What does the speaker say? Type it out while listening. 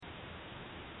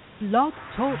Blog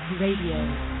Talk Radio.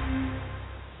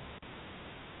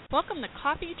 Welcome to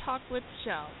Coffee Talk with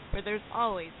Shell, where there's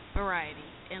always variety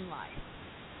in life.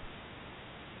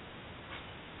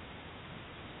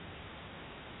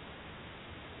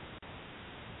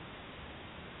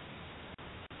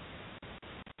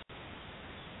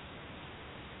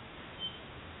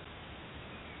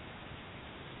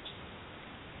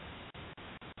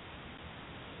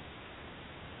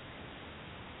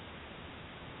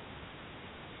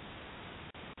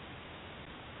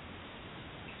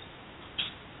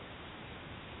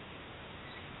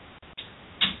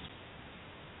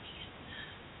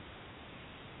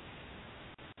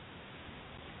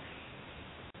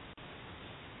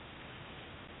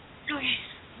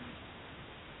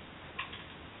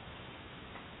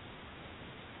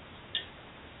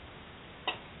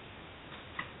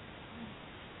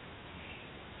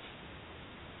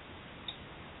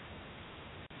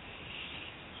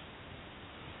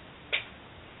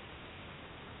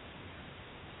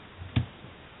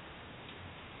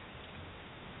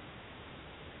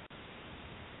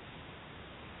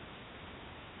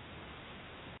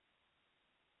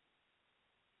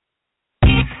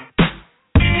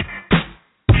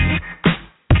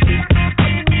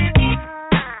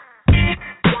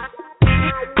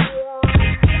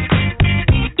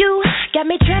 Got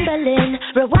me trembling,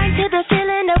 rewind to the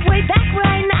feeling of way back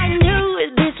when I knew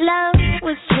this love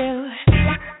was true.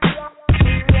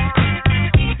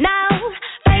 Now,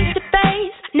 face to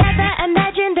face, never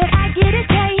imagined that I'd get a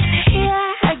taste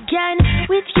here again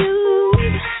with you.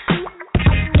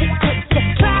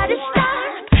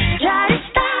 Try to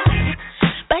stop,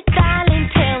 but darling,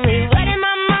 tell me, what am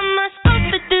I mama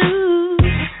supposed to do?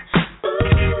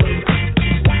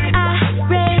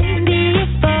 I'm ready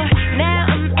for now.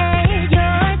 I'm at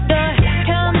your door,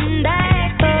 coming back.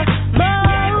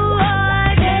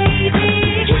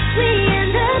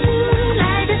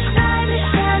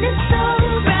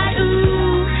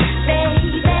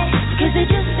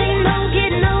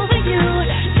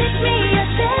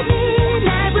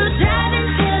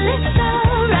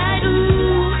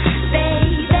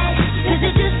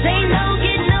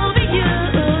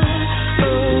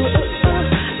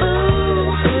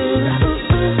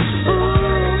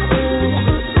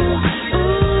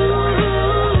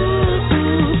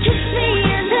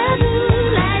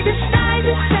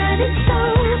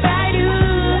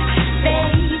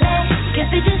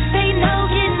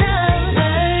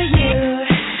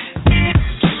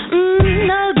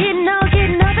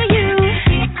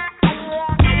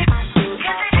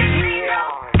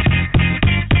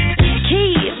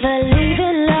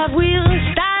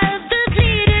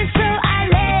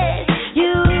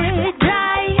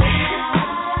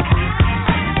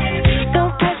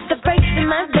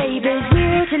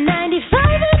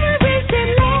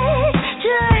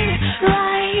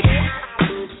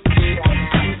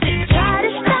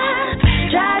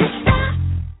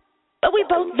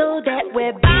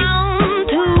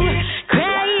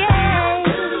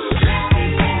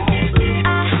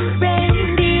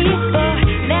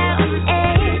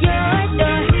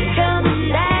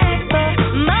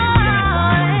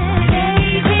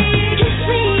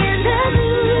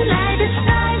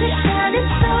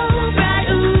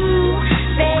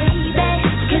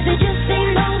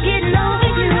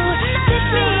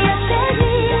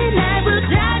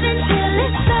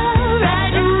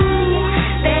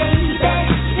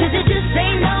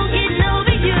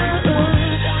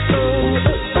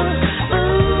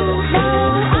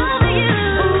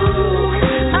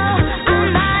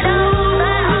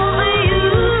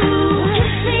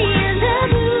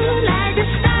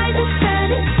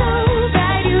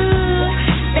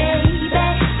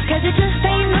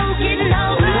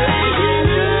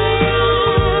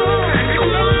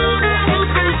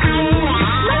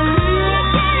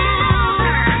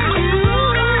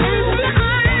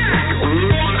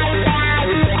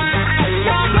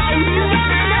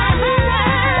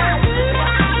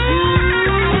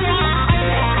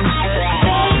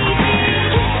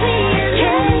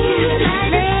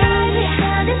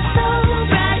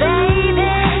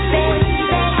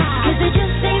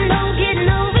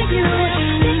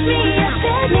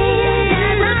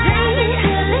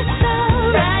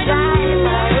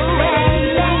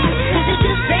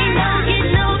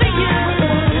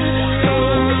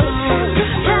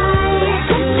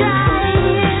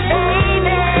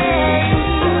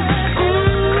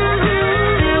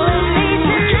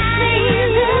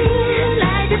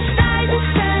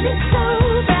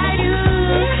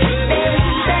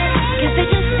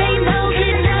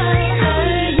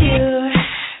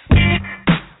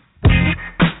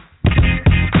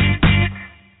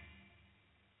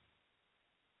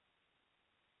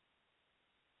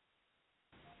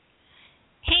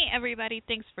 everybody.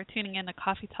 Thanks for tuning in to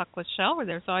Coffee Talk with Shell, where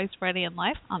there's always variety in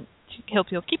life. Hope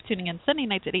you'll keep tuning in Sunday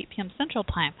nights at 8 p.m. Central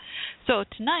Time. So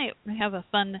tonight we have a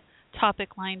fun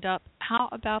topic lined up. How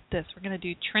about this? We're going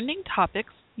to do trending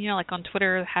topics, like on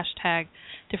Twitter, hashtag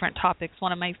different topics.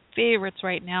 One of my favorites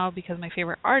right now, because my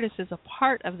favorite artist is a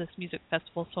part of this music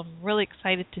festival, so I'm really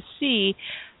excited to see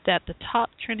that the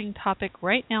top trending topic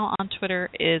right now on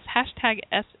Twitter is hashtag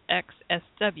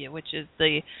SXSW, which is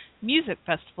the music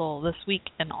festival this week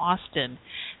in Austin.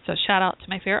 So shout out to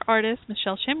my favorite artist,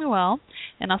 Michelle Samuel,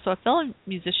 and also a fellow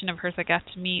musician of hers I got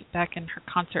to meet back in her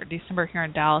concert in December here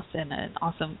in Dallas, and an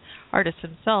awesome artist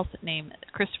himself named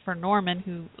Christopher Norman,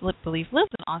 who I believe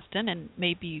lives in Austin and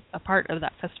may be a part of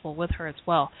that festival with her as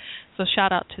well. So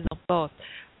shout out to them both.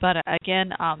 But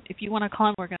again, if you want to call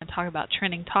in, we're going to talk about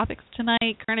trending topics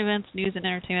tonight, current events, news, and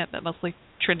entertainment, but mostly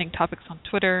trending topics on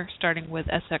Twitter, starting with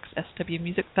SXSW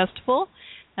Music Festival.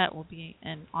 That will be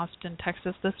in Austin,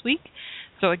 Texas this week.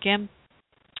 So again,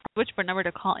 the switchboard number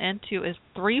to call into is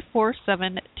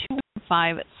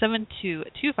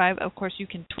 347-215-7225. Of course, you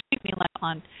can tweet me live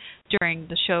on during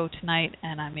the show tonight,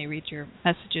 and I may read your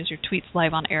messages, your tweets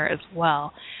live on air as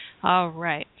well. All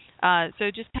right. So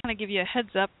just kind of give you a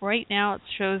heads up, right now it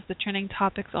shows the trending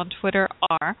topics on Twitter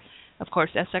are, of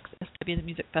course, SXSW, the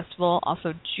Music Festival,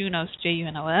 also Junos,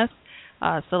 Junos,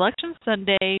 Selection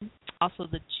Sunday, also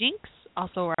the Jinx,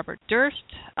 also Robert Durst,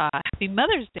 Happy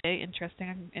Mother's Day. Interesting.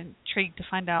 I'm intrigued to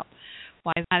find out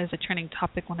why that is a trending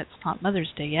topic when it's not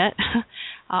Mother's Day yet.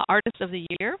 Artist of the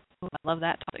Year. Ooh, I love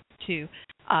that topic too.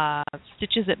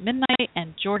 Stitches at Midnight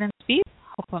and Jordan Spieth.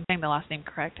 Hope I'm saying the last name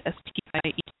correct.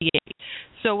 SPIETA.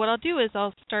 So what I'll do is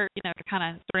I'll start,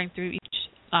 kind of sorting through each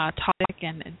topic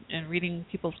and reading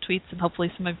people's tweets, and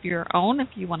hopefully some of your own, if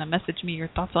you want to message me your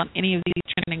thoughts on any of these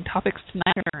trending topics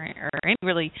tonight, or any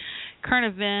really current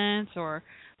events or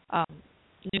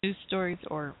news stories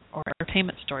or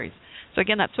entertainment stories. So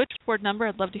again, that switchboard number,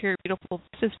 I'd love to hear your beautiful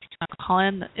voices. If you want to call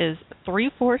in, is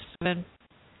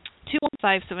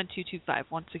 347-215-7225.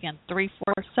 Once again,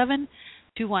 347-215-7225,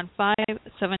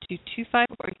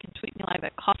 or you can tweet me live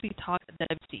at Coffee Talk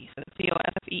WC. So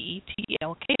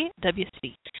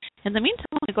COFEETALKWC. In the meantime,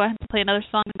 I'm going to go ahead and play another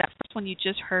song. That first one you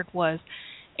just heard was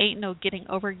Ain't No Getting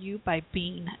Over You by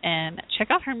Bean. And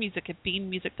check out her music at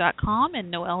beanmusic.com,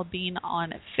 and Noelle Bean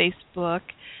on Facebook.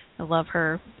 I love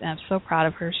her. I'm so proud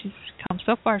of her. She's come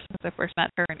so far since I first met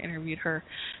her and interviewed her.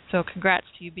 So congrats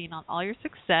to you, Bean, on all your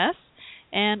success.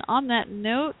 And on that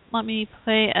note, let me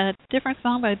play a different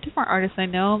song by a different artist I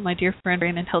know, my dear friend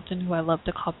Brandon Hilton, who I love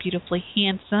to call Beautifully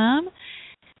Handsome.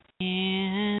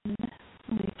 And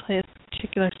let me play this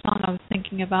particular song I was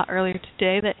thinking about earlier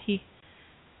today that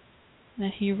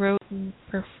he wrote and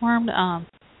performed.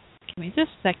 Give me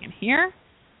just a second here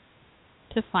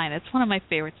to find it. It's one of my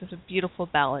favorites. It's a beautiful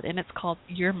ballad, and it's called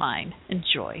You're Mine.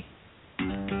 Enjoy.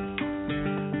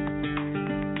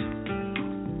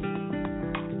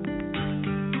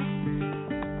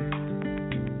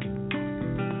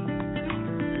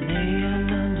 Laying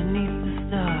underneath the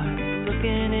stars,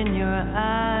 looking in your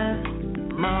eyes,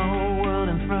 my whole world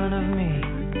in front of me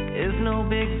is no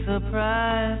big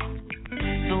surprise.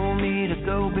 Told me to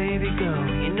go, baby, go.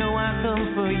 You know I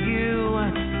come for you.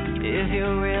 If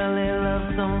you really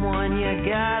love someone, you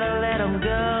gotta let them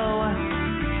go.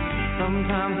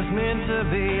 Sometimes it's meant to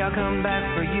be. I'll come back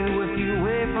for you if you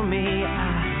wait for me.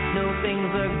 I know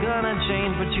things are gonna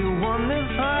change, but you won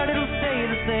this heart, it'll stay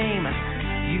the same.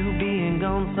 You being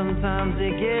gone, sometimes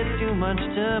it gets too much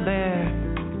to bear.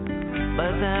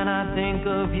 But then I think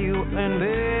of you, and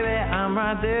baby, I'm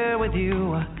right there with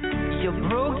you. You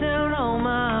broke down all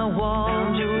my walls,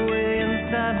 found your way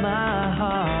inside my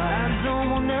heart. I don't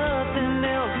want nothing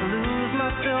else, to lose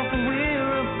myself when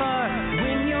we're apart.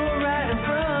 When you're right in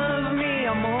front of me,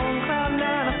 I'm on cloud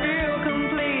nine, I feel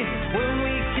complete. When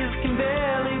we kiss, can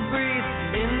barely breathe.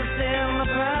 In the sand on a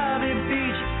private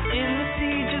beach, in the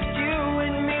sea, just you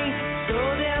and me. So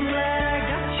damn glad I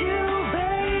got you,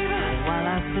 baby. While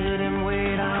I sit and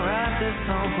wait, I write this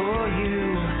song for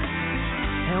you.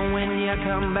 And when you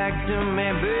come back to me,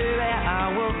 baby,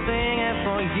 I will sing it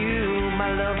for you.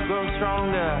 My love grows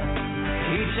stronger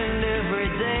each and every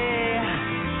day.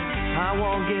 I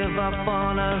won't give up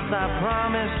on us, I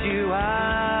promised you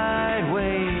I'd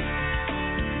wait.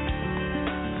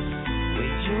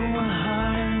 With your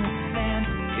heart in the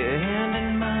sand, your hand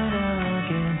in mine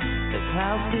again. The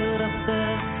clouds filled up the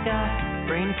sky,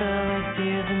 rain fell like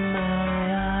tears in my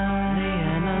eyes.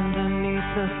 Laying underneath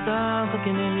the stars,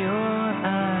 looking in your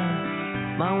eyes.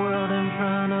 My world in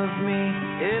front of me,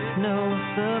 it's no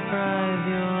surprise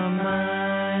you're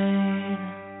mine.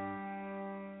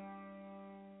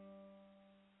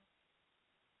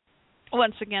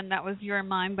 Once again, that was You're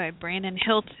Mine by Brandon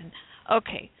Hilton.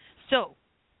 Okay, so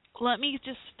let me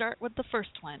just start with the first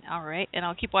one, all right? And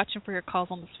I'll keep watching for your calls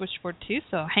on the switchboard too,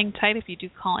 so hang tight if you do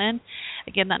call in.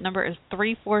 Again, that number is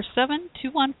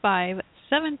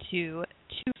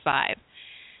 347-215-7225.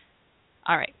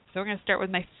 All right, so we're going to start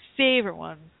with my favorite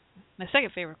one. My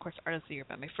second favorite, of course, artist of the year,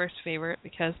 but my first favorite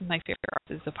because my favorite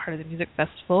artist is a part of the music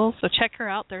festival. So check her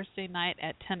out Thursday night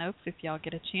at 10 Oaks if y'all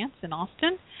get a chance in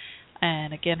Austin.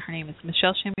 And again, her name is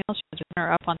Michelle Shamil. She was a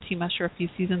runner-up on Team Usher a few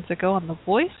seasons ago on The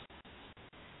Voice.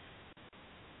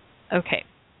 Okay.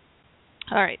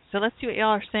 All right, so let's see what y'all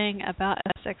are saying about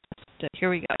SX. Here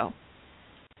we go.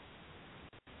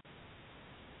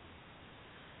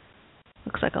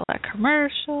 Looks like a lot of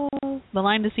commercials. The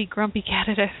line to see Grumpy Cat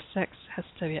at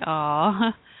SXSW.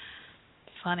 Aw,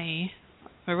 funny.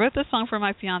 I wrote this song for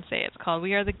my fiance. It's called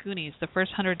We Are the Goonies. The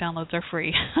first 100 downloads are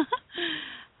free.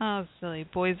 Oh, silly.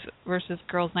 Boys versus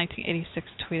Girls 1986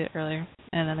 tweeted earlier.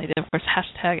 And then they did, of course,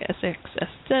 hashtag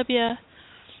SXSW.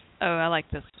 Oh, I like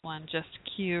this one. Just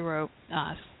Q wrote,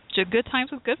 good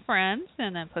times with good friends,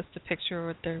 and then posted a picture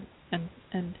with their, and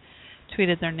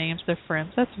tweeted their names, their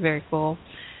friends. That's very cool.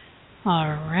 All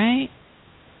right.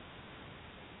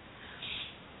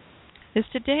 Is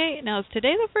today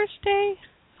the first day?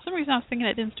 For some reason I was thinking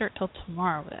it didn't start till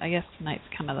tomorrow, but I guess tonight's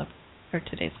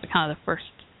today's kind of the first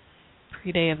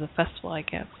pre-day of the festival, I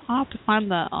guess. I'll have to find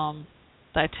the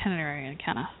itinerary and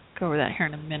kind of go over that here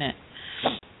in a minute.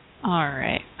 All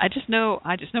right. I just know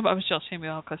about Michelle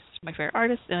Shamil because she's my favorite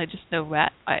artist, and I just know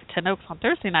at 10 Oaks on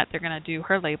Thursday night they're going to do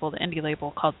her label, the indie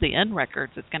label called The End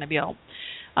Records. It's going to be all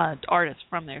artists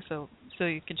from there, so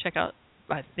you can check out,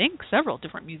 I think, several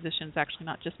different musicians, actually,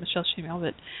 not just Michelle Shamil,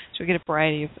 but you'll get a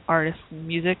variety of artists and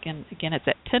music. And again, it's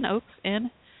at 10 Oaks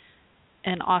in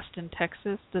Austin,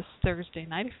 Texas, this Thursday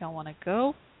night if y'all want to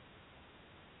go.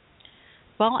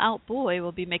 Fall Out Boy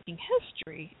will be making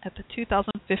history at the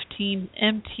 2015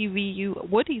 MTVU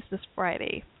Woodies this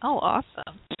Friday. Oh,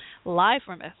 awesome. Live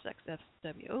from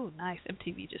SXSW. Oh, nice.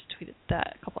 MTV just tweeted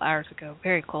that a couple hours ago.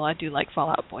 Very cool. I do like Fall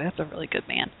Out Boy. That's a really good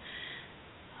band.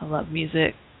 I love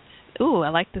music. Ooh, I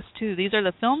like this too. These are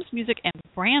the films, music, and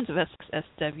brands of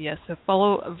SXSW. So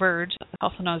follow Verge,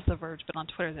 also known as The Verge, but on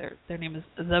Twitter their name is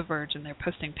The Verge, and they're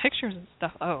posting pictures and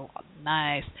stuff. Oh,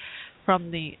 nice.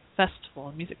 From the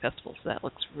festival, music festival, so that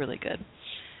looks really good.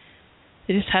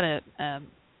 They just had a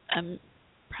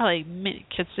probably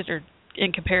considered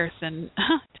in comparison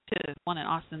to one in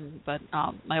Austin, but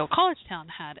my old college town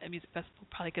had a music festival,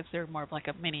 probably considered more of like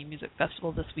a mini music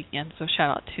festival this weekend. So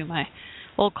shout out to my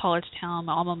old college town,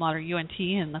 my alma mater UNT,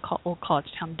 and the old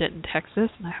college town Denton, Texas,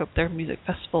 and I hope their music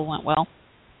festival went well.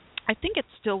 I think it's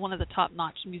still one of the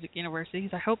top-notch music universities.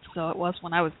 I hope so. It was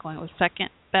when I was going. It was second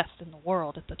best in the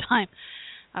world at the time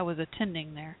I was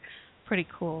attending there. Pretty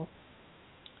cool.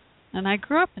 And I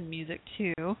grew up in music,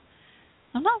 too.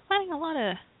 I'm not finding a lot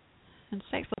of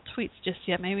insightful tweets just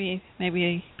yet. Maybe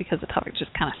because the topic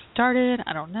just kind of started.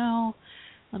 I don't know.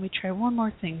 Let me try one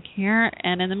more thing here.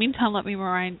 And in the meantime, let me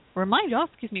remind y'all,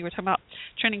 we're talking about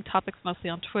trending topics mostly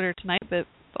on Twitter tonight, but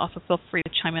also feel free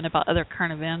to chime in about other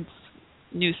current events,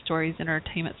 news stories,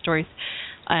 entertainment stories,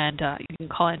 and you can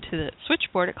call into the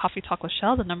switchboard at Coffee Talk with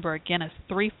Shell. The number again is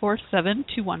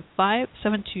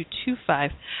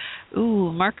 347-215-7225.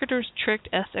 Ooh, marketers tricked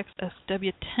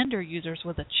SXSW Tinder users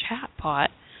with a chatbot.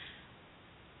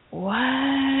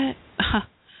 What?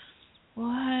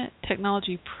 What?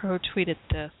 Technology Pro tweeted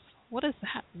this. What does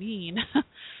that mean?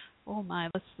 Oh my,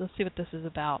 let's see what this is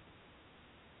about.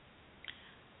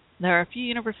 There are a few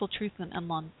universal truths in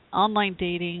online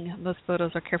dating. Most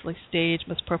photos are carefully staged,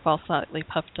 most profiles slightly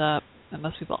puffed up, and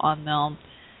most people on them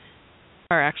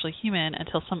are actually human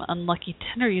until some unlucky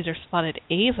Tinder user spotted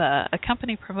Ava. A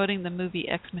company promoting the movie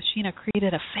Ex Machina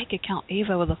created a fake account,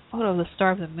 Ava, with a photo of the star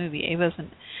of the movie. Ava's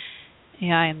an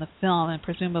AI in the film, and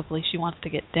presumably she wants to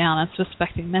get down.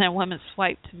 Unsuspecting men and women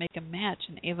swipe to make a match,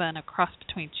 and Ava, in a cross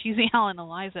between Cheesy Al and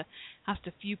Eliza, asked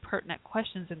a few pertinent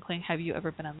questions, including, have you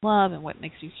ever been in love, and what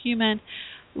makes you human?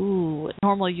 Ooh,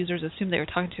 normal users assumed they were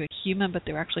talking to a human, but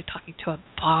they were actually talking to a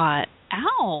bot.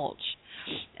 Ouch!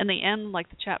 In the end, like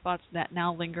the chatbots that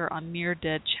now linger on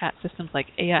near-dead chat systems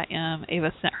like AIM,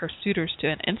 Ava sent her suitors to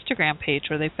an Instagram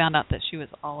page where they found out that she was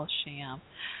all a sham.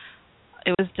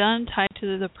 It was done tied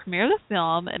to the premiere of the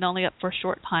film and only up for a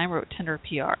short time, wrote Tinder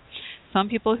PR. Some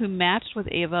people who matched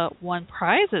with Ava won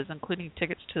prizes, including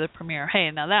tickets to the premiere.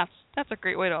 Hey, now that's a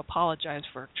great way to apologize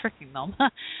for tricking them.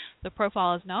 The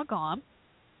profile is now gone.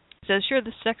 It says, sure,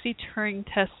 the sexy Turing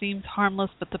test seems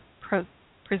harmless, but the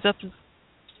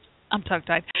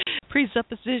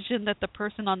presupposition that the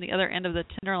person on the other end of the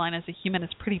Tinder line as a human is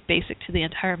pretty basic to the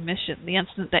entire mission. The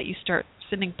instant that you start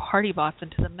sending party bots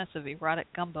into the mess of erotic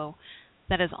gumbo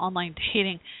that is online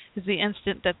dating is the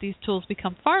instant that these tools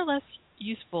become far less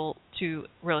useful to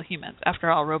real humans. After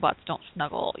all, robots don't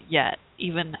snuggle yet,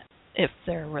 even if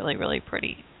they're really, really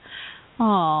pretty.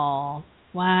 Oh,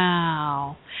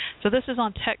 wow. So this is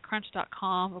on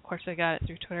TechCrunch.com. Of course, I got it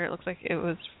through Twitter. It looks like it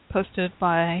was posted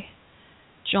by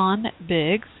John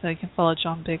Biggs. So you can follow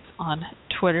John Biggs on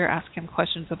Twitter. Ask him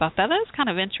questions about that. That is kind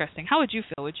of interesting. How would you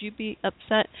feel? Would you be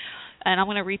upset? And I'm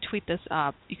going to retweet this.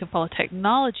 You can follow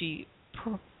Technology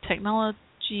Pro.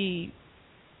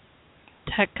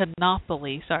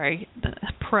 Technopoly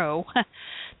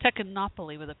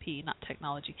with a P, not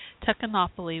technology.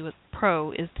 Technopoly with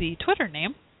Pro is the Twitter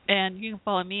name. And you can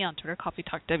follow me on Twitter, Coffee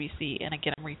Talk WC. And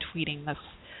again, I'm retweeting this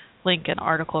link and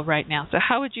article right now. So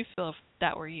how would you feel if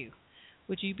that were you?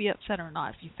 Would you be upset or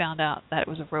not if you found out that it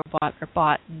was a robot or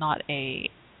bot, not a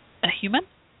human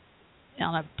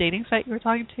on a dating site you were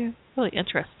talking to? Really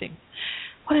interesting.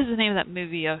 What is the name of that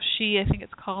movie? She, I think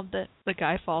it's called, that the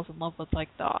guy falls in love with like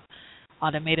the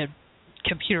automated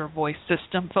computer voice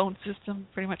system, phone system,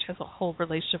 pretty much has a whole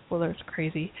relationship with her. It's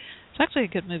crazy. It's actually a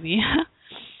good movie.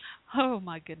 Oh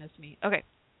my goodness me. Okay.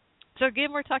 So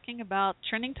again, we're talking about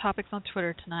trending topics on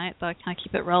Twitter tonight. So I kind of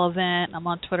keep it relevant. I'm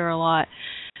on Twitter a lot.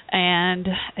 And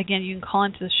again, you can call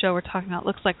into the show. We're talking about,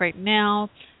 looks like right now,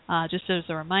 just as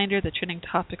a reminder, the trending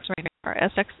topics right now are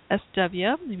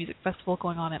SXSW, the music festival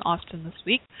going on in Austin this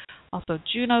week. Also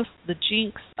Junos, the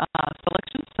Jinx,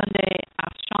 Selection Sunday,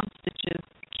 Ask Sean Stitches,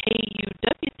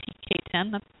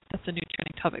 KUWTK10. That's a new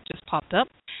trending topic just popped up.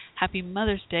 Happy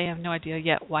Mother's Day. I have no idea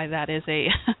yet why that is a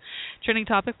trending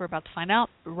topic. We're about to find out.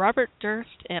 Robert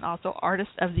Durst and also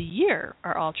Artist of the Year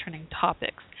are all trending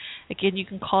topics. Again, you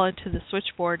can call into the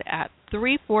switchboard at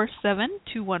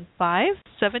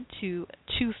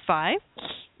 347-215-7225.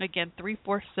 Again,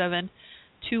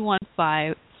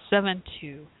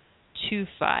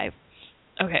 347-215-7225.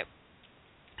 Okay,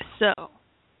 so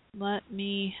let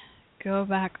me go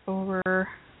back over.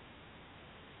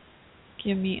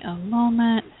 Give me a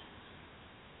moment.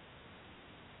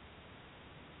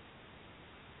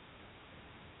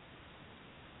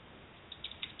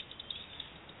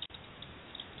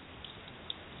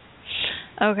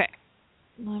 Okay,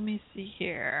 let me see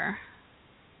here.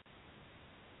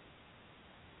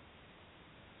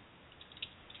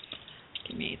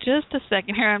 Give me just a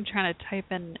second here. I'm trying to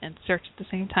type in and search at the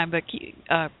same time, but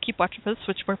keep watching for the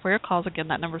switchboard for your calls. Again,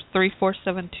 that number is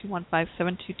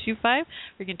 347-215-7225.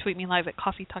 You can tweet me live at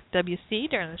Coffee Talk WC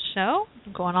during the show.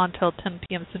 I'm going on until 10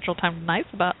 p.m. Central Time tonight.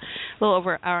 It's about a little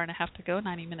over an hour and a half to go,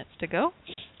 90 minutes to go.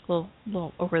 A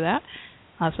little over that.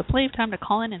 So plenty of time to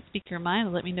call in and speak your mind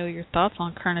and let me know your thoughts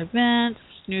on current events,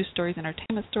 news stories,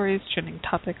 entertainment stories, trending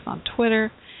topics on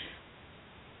Twitter.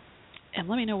 And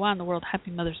let me know why in the world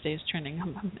Happy Mother's Day is trending.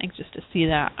 I'm anxious to see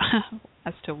that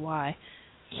as to why.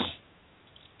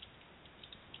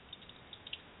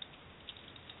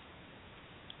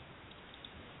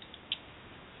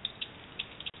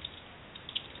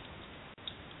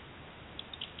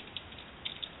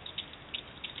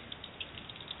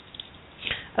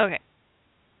 Okay.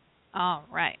 All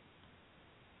right.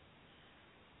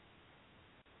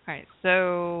 All right,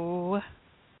 so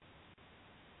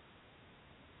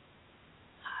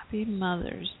Happy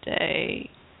Mother's Day.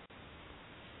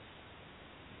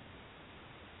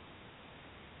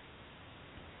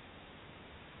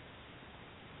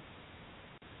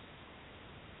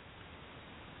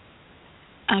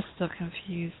 I'm still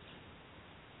confused.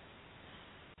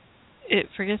 It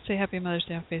forgets to say Happy Mother's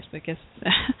Day on Facebook. It's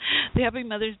the Happy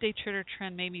Mother's Day Twitter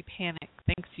trend made me panic.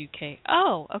 Thanks, UK.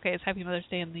 Oh, okay. It's Happy Mother's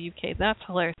Day in the UK. That's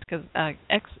hilarious because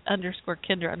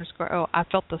X_Kinder_O. I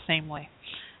felt the same way.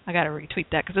 I got to retweet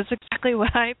that because that's exactly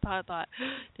what I thought.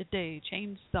 Did they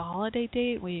change the holiday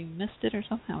date? We missed it or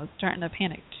something? I was starting to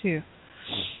panic too.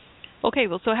 Okay,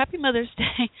 well, so Happy Mother's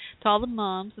Day to all the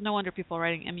moms. No wonder people are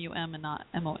writing M-U-M and not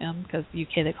M-O-M because the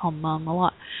UK they call mom a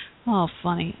lot. Oh,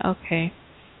 funny. Okay.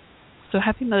 So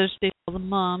Happy Mother's Day to all the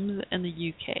moms in the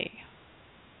UK.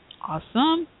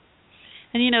 Awesome.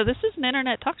 And, you know, this is an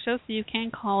internet talk show, so you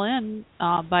can call in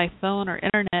by phone or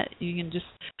internet. You can just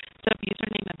set up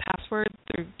username and password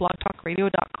through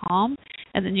blogtalkradio.com,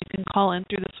 and then you can call in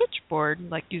through the switchboard,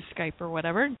 like use Skype or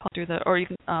whatever, and call through the, or you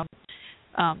can,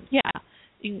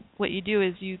 what you do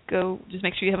is you go, just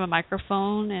make sure you have a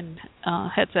microphone and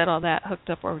headset, all that hooked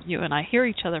up, or you and I hear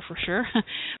each other for sure.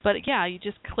 But yeah, you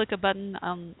just click a button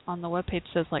on the webpage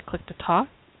that says like click to talk,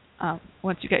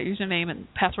 once you get your username and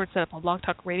password set up on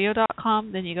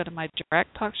blogtalkradio.com, then you go to my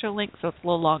direct talk show link, so it's a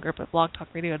little longer, but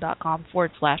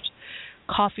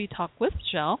blogtalkradio.com/Coffee Talk with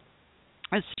Shell.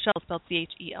 It's Shell spelled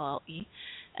C-H-E-L-L-E.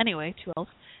 Anyway, 2 L's.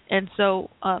 And so,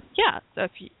 so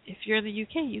if you're in the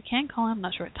UK, you can call in. I'm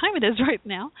not sure what time it is right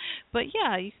now, but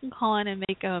yeah, you can call in and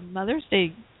make a Mother's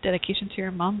Day dedication to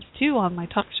your moms too on my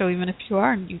talk show, even if you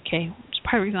are in the UK. Which is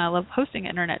part of the reason I love hosting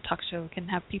an internet talk show. We can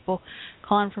have people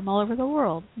call in from all over the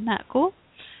world. Isn't that cool?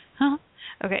 Huh?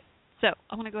 Okay, so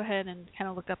I'm going to go ahead and kind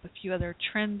of look up a few other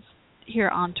trends here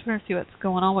on Twitter, see what's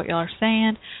going on, what y'all are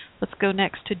saying. Let's go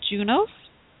next to Junos.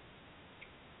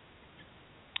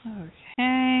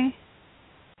 Okay.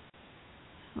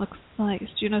 Looks like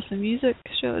it's Junos the music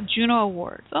show. Juno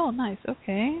Awards. Oh, nice.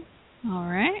 Okay. All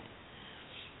right.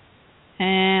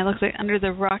 And it looks like Under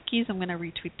the Rockies, I'm going to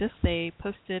retweet this. They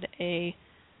posted a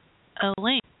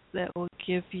link that will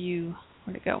give you,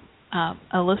 where'd it go?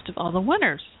 A list of all the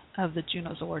winners of the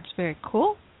Junos Awards. Very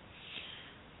cool.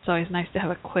 It's always nice to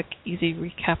have a quick, easy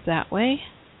recap that way.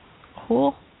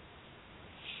 Cool.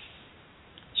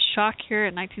 Shock here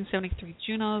at 1973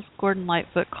 Junos. Gordon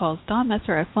Lightfoot calls Don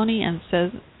Messer a phony and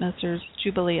says Messer's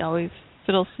Jubilee always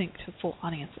fiddle sync to full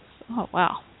audiences. Oh,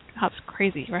 wow. That's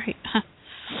crazy, right?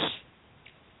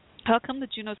 How come the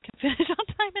Junos can finish on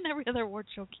time and every other award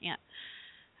show can't?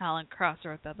 Alan Cross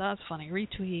wrote that. That's funny.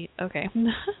 Retweet. Okay.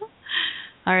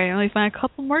 All right, let me find a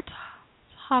couple more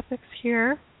topics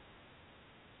here.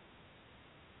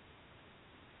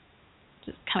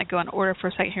 Just kind of go in order for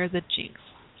a second here. The Jinx.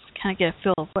 Kind of get a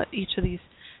feel of what each of these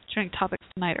trending topics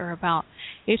tonight are about.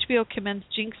 HBO commends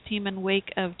Jinx team in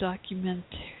wake of docu-subject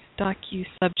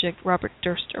Robert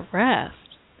Durst arrest.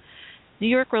 New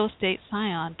York real estate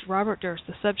scion Robert Durst,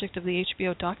 the subject of the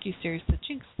HBO docu-series The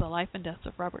Jinx, The Life and Death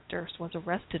of Robert Durst, was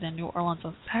arrested in New Orleans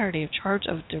on Saturday, charged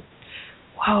of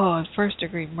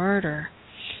first-degree murder.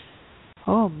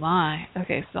 Oh my.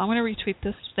 Okay, so I'm going to retweet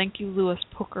this. Thank you, Louis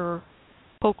Pokles,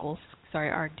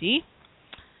 RD.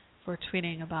 For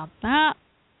tweeting about that.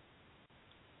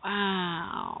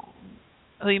 Wow.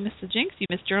 Oh, you missed the Jinx? You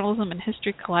missed journalism and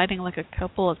history colliding like a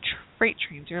couple of freight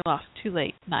trains. You're lost. Too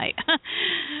late. Night.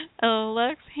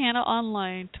 Alex Hannah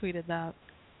Online tweeted that.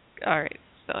 All right.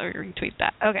 So I'll retweet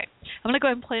that. Okay. I'm going to go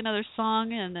ahead and play another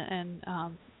song and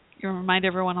you'll remind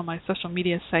everyone on my social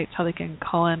media sites how they can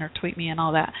call in or tweet me and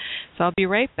all that. So I'll be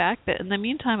right back. But in the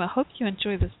meantime, I hope you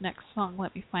enjoy this next song.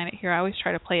 Let me find it here. I always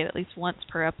try to play it at least once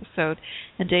per episode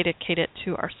and dedicate it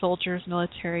to our soldiers,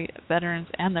 military veterans,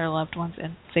 and their loved ones,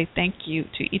 and say thank you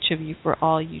to each of you for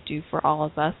all you do for all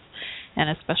of us. And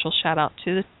a special shout out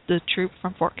to the troop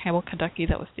from Fort Campbell, Kentucky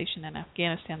that was stationed in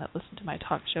Afghanistan that listened to my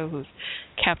talk show, whose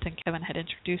Captain Kevin had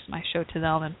introduced my show to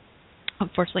them. And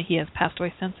unfortunately, he has passed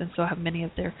away since, and so have many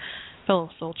of their fellow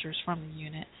soldiers from the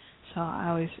unit. So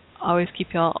I always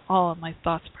keep you all in my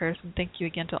thoughts, prayers, and thank you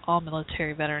again to all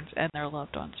military veterans and their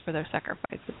loved ones for their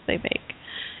sacrifices they make.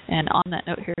 And on that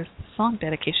note, here's the song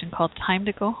dedication called Time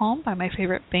to Go Home by my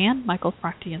favorite band, Michael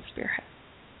Franti and Spearhead.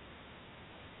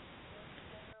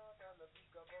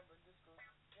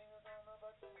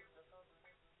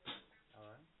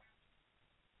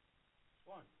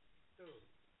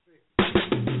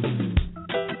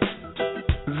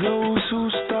 Those who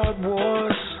start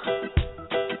wars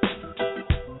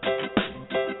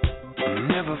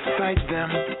never fight them.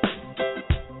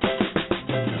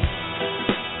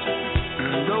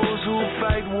 And those who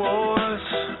fight wars,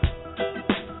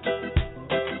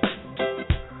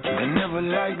 they never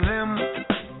like them.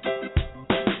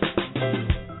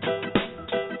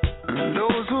 And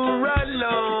those who write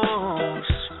laws,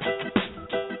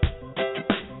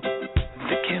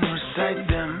 they can recite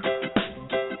them.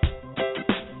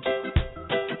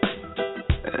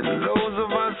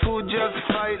 Just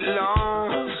fight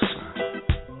laws,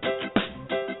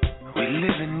 we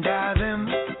live and die them.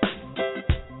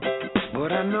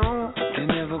 But I know they're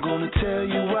never gonna tell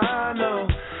you why, no.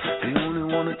 They only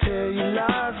wanna tell you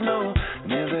lies, no.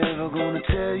 Never ever gonna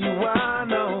tell you why,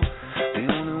 no. They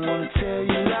only wanna tell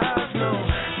you lies, no.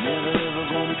 Never ever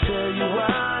gonna tell you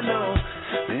why, no.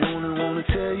 They only wanna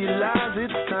tell you lies.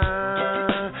 It's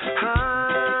time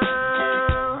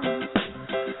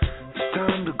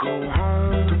to go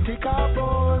home. Take our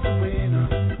boys away.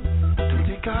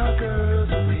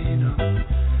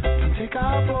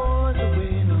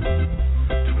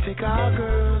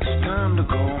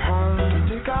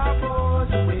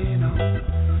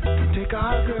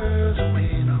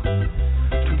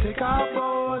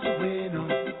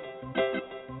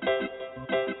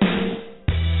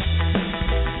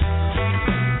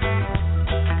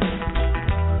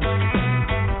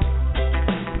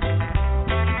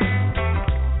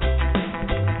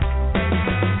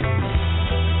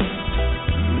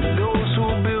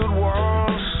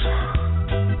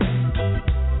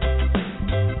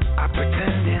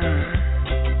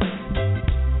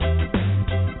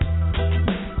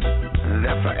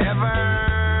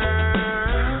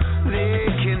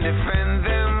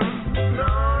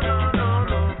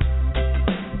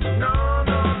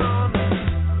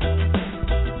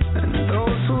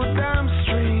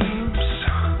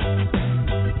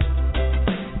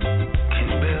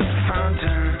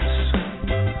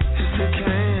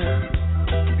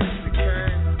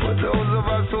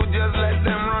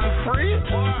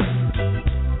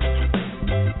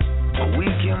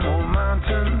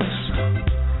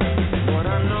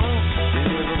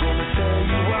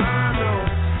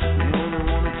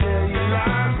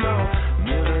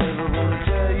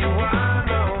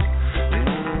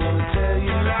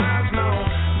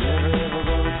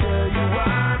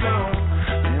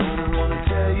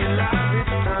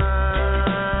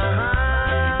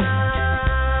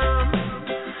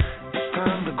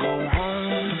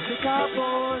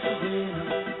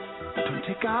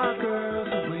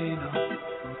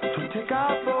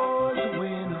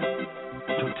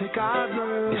 take our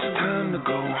girls. It's time to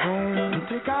go home. Don't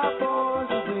take our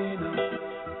boys away now.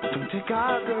 Don't take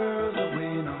our girls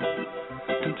away now.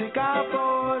 Don't take our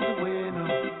boys away now.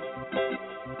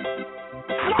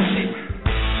 Watch it.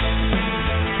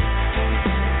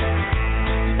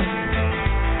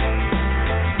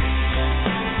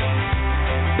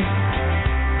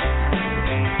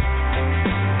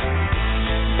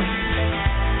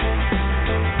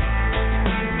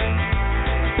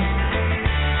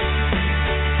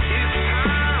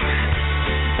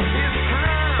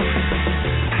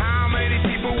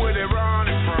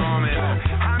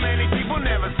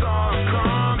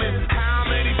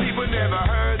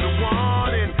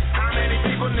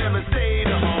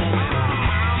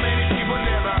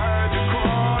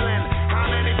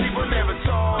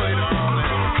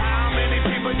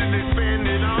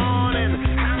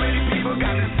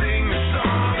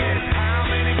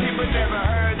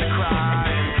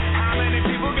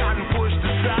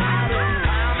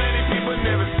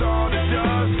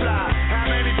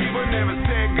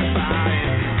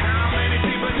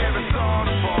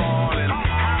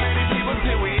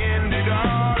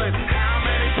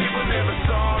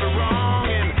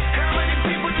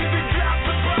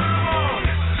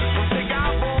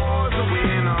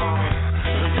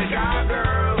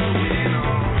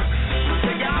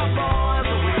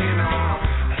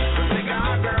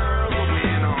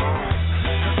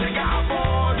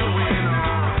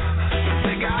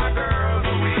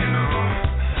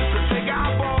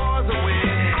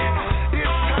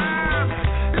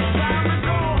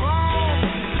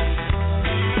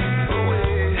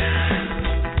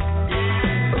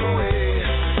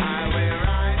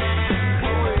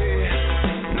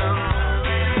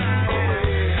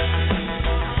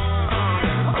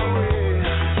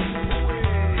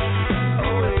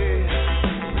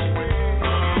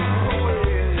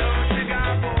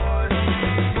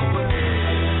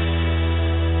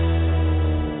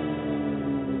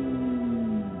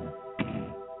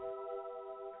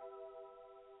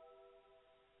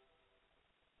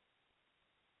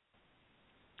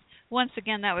 Once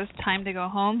again, that was Time to Go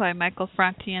Home by Michael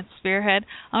Franti and Spearhead.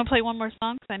 I'm going to play one more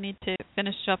song because I need to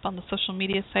finish up on the social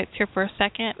media sites here for a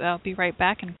second. I'll be right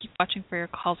back and keep watching for your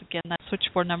calls again. That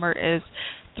switchboard number is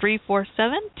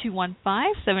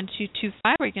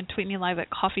 347-215-7225, or you can tweet me live at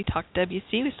Coffee Talk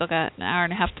WC. We still got an hour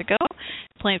and a half to go.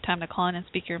 Plenty of time to call in and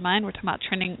speak your mind. We're talking about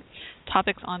trending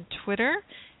topics on Twitter.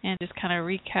 And just kind of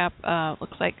recap,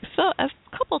 looks like still a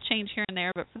couple change here and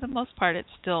there, but for the most part it's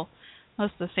still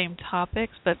most of the same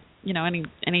topics, but you know, any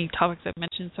topics I've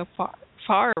mentioned so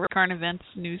far, current events,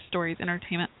 news stories,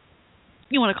 entertainment,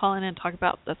 you want to call in and talk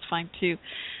about, that's fine too.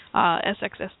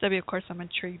 SXSW, of course, I'm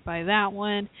intrigued by that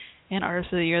one, and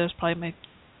Artist of the Year, that's probably my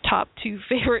top two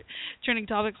favorite trending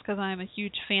topics because I'm a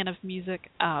huge fan of music,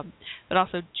 but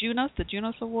also Junos, the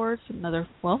Junos Awards, another,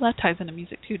 well, that ties into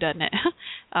music too, doesn't it?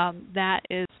 That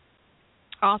is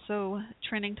also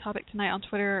trending topic tonight on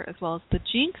Twitter, as well as the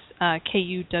Jinx,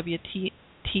 KUWTK10,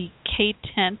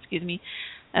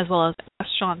 as well as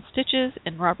Sean Stitches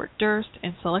and Robert Durst,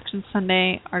 and Selection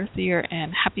Sunday, Artist of the Year,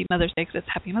 and Happy Mother's Day, because it's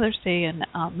Happy Mother's Day and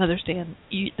Mother's Day in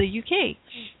the UK,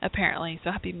 apparently.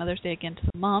 So Happy Mother's Day again to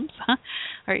the moms. All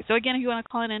right, so again, if you want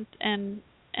to call in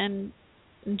and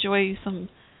enjoy some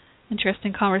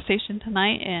interesting conversation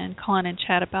tonight and call in and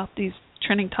chat about these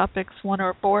trending topics, one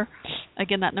or more,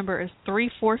 again, that number is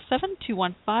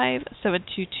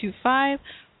 347-215-7225,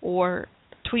 or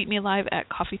tweet me live at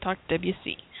Coffee Talk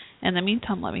WC. In the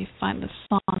meantime, let me find the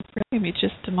song. Give me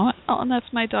just a moment. Oh, and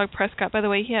that's my dog Prescott. By the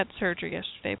way, he had surgery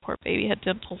yesterday. Poor baby had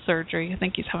dental surgery. I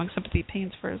think he's having sympathy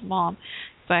pains for his mom.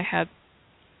 So I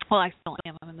still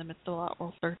am. I'm in the midst of a lot of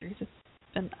oral surgeries. It's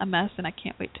been a mess, and I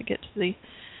can't wait to get to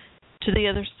the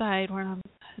other side where I'm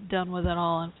done with it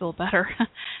all and feel better.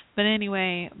 But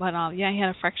anyway, he had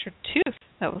a fractured tooth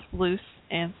that was loose,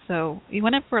 and so he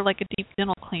went in for like a deep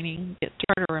dental cleaning, get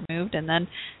tartar removed, and then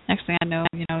next thing I know,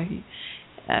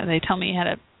 they tell me he had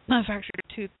a fractured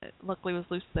tooth that luckily was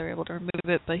loose, so they were able to remove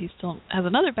it, but he still has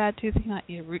another bad tooth. He might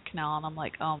need a root canal, and I'm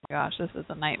like, oh my gosh, this is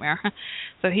a nightmare.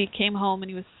 So he came home and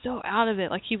he was so out of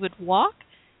it. Like, he would walk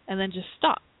and then just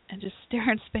stop and just stare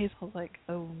in space. I was like,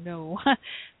 oh no.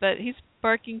 But he's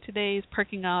barking today. He's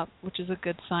perking up, which is a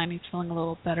good sign. He's feeling a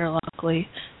little better, luckily.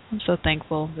 I'm so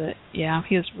thankful. But yeah,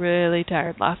 he was really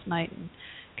tired last night, and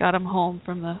got him home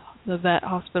from the vet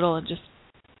hospital and just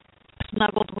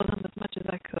snuggled with him as much as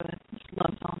I could. Just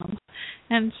loved on him,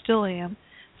 and still am.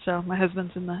 So my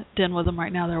husband's in the den with him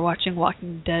right now. They're watching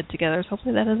Walking Dead together. So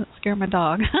hopefully that doesn't scare my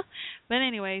dog. But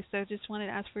anyway, so just wanted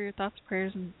to ask for your thoughts,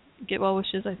 prayers, and get well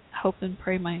wishes. I hope and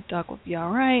pray my dog will be all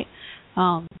right.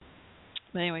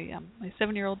 But anyway, my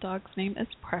 7-year-old dog's name is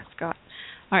Prescott.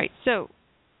 All right, so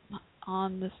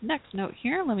on this next note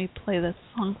here, let me play this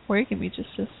song for you. Give me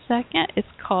just a second. It's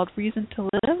called Reason to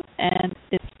Live, and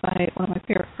it's by one of my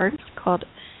favorite artists called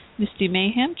Misty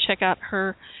Mayhem. Check out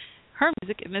her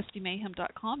music at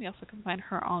mistymayhem.com. You also can find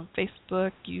her on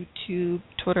Facebook, YouTube,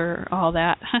 Twitter, all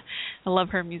that. I love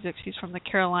her music. She's from the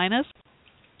Carolinas.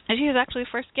 And she was actually the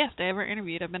first guest I ever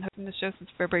interviewed. I've been hosting the show since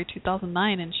February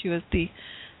 2009, and she was the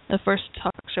first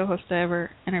talk show host I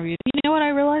ever interviewed. You know what I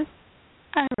realized?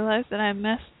 I realized that I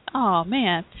missed,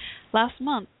 last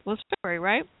month was February,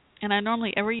 right? And I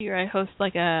normally, every year, I host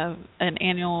like an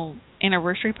annual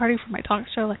anniversary party for my talk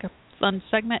show, like a fun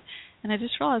segment. And I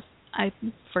just realized I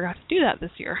forgot to do that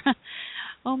this year.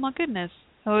 Oh my goodness.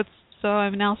 So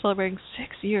I'm now celebrating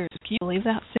 6 years. Can you believe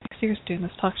that? 6 years doing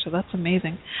this talk show. That's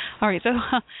amazing. All right, so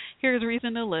here's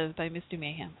Reason to Live by Misty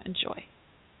Mayhem. Enjoy.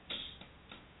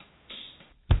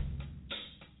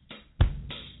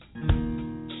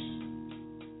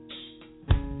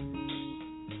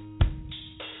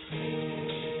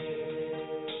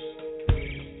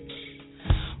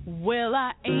 Well,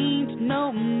 I ain't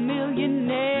no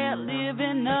millionaire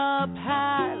living up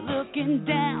high, looking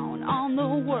down on the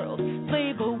world,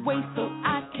 slave away so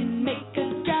I can make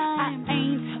a dime. I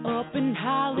ain't up in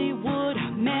Hollywood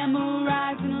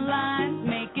memorizing lines,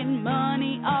 making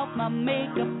money off my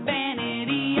makeup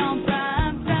vanity on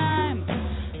prime time.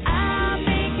 I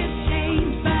make a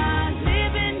change by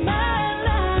living my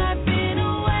life in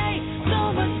a way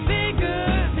so much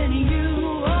bigger than you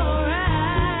or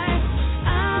I.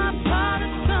 I'm part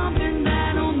of something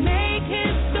that'll make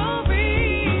history.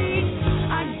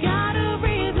 I got a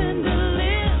reason to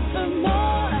live for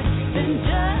more than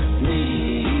just me.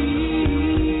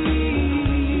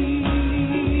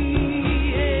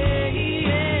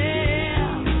 Yeah.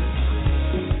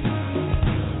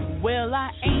 Well,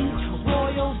 I ain't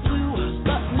royal blue,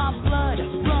 but my blood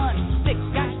runs thick.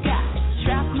 I got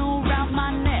shrapnel around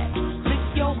my neck. Lick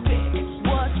your pick,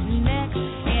 what's next?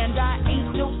 And I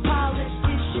ain't no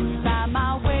politician. Buy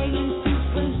my way into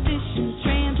position,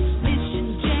 transmission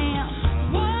jam.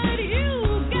 What do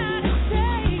you gotta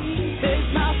say? There's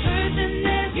my person,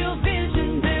 there's your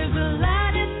vision. There's a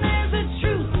light and there's a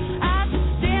truth. I just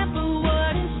stand for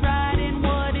what is right, and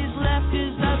what is left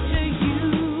is up to you.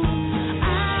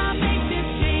 I make this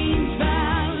change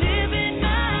by living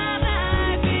my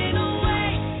life in a way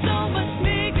so much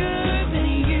bigger than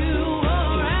you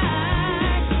or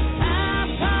I. I'm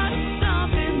part of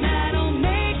something that'll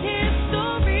make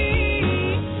history.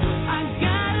 I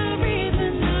got a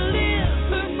reason to live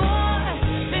for more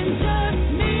than just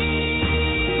me.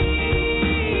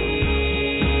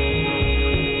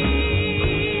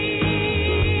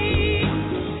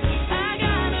 I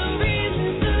got a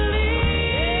reason to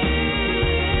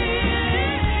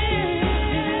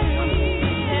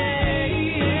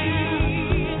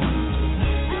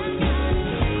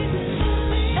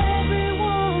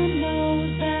Everyone knows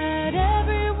that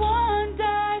everyone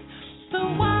dies. So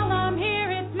while I'm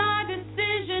here, it's my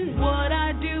decision what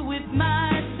I do with my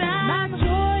time. My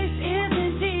choice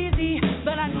isn't easy,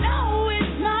 but I know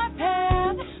it's my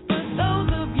path. For those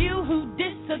of you who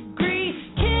disagree,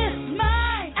 kiss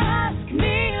my ask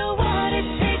me what it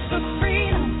takes for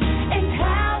freedom and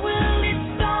how will it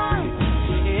start.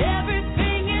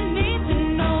 Everything you need to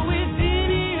know is in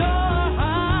your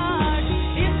heart.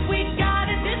 If we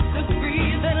gotta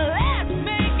disagree, then let's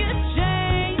make a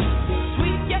change.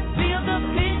 Sweep your field of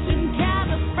vision,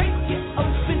 calibrate your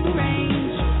open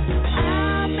range.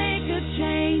 I make a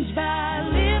change by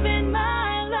living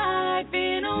my life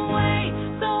in a way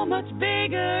so much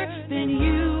bigger than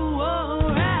you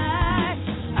or I.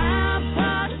 I'm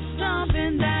part of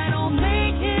something that'll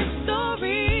make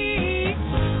history.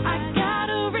 I got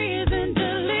a reason to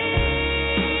live.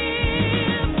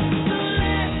 So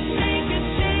let's make a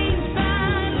change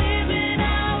by living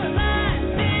our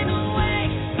lives in a way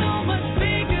so much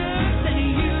bigger than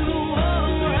you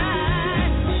or I.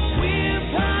 We're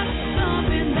part of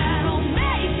something that'll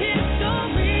make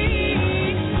history.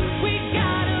 We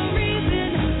got a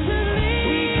reason to live.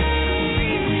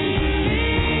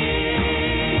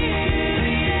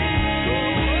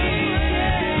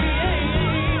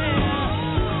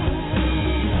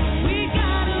 We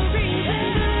got a reason to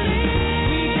live.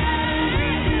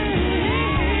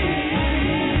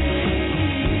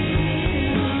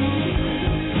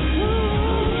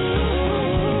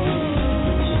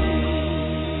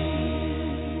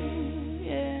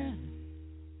 Yeah.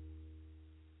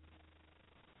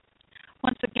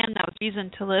 Once again, that was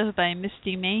Reason to Live by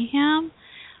Misty Mayhem.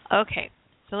 Okay,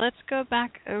 so let's go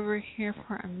back over here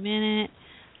for a minute.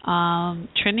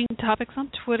 Trending topics on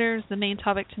Twitter is the main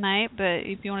topic tonight, but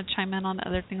if you want to chime in on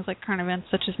other things like current events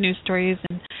such as news stories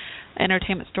and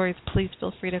entertainment stories, please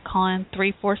feel free to call in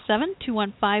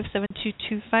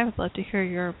 347-215-7225. I'd love to hear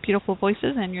your beautiful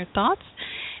voices and your thoughts.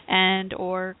 And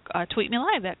or tweet me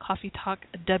live at Coffee Talk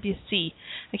WC.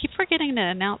 I keep forgetting to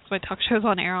announce my talk shows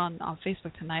on air on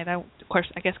Facebook tonight. Of course,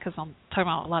 I guess because I'm talking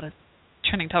about a lot of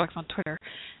trending topics on Twitter.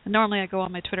 And normally I go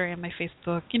on my Twitter and my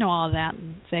Facebook, all of that,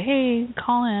 and say, hey,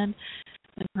 call in,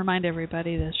 and remind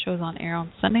everybody the show's on air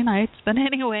on Sunday nights. But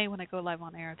anyway, when I go live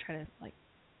on air, I try to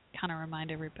kind of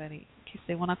remind everybody in case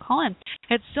they want to call in.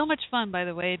 It's so much fun, by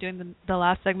the way, doing the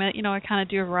last segment. I kind of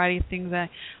do a variety of things. I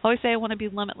always say I want to be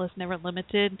limitless, never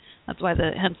limited. That's why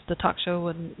hence the talk show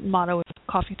and motto is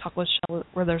Coffee Talk with Show,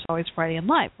 where there's always variety in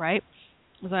life, right?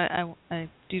 Because I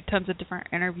do tons of different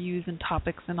interviews and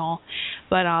topics and all.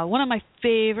 But one of my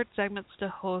favorite segments to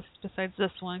host, besides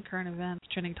this one, current events,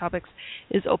 trending topics,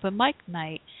 is Open Mic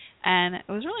Night. And it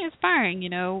was really inspiring,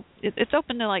 It's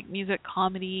open to music,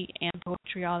 comedy, and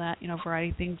poetry, all that,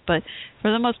 variety of things. But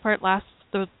for the most part,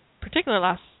 the particular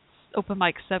last open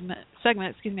mic segment,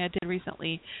 I did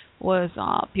recently was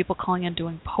people calling in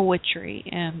doing poetry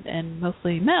and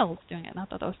mostly males doing it. And I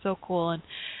thought that was so cool. And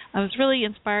I was really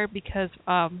inspired because,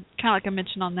 kind of like I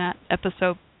mentioned on that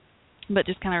episode, but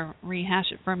just kind of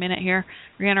rehash it for a minute here,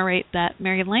 reiterate that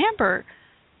Mary Lambert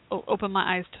opened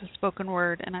my eyes to spoken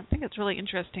word, and I think it's really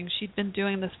interesting. She'd been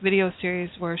doing this video series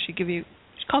where she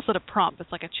calls it a prompt. It's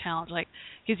like a challenge,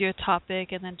 gives you a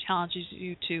topic and then challenges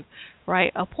you to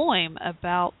write a poem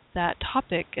about that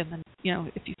topic. And then,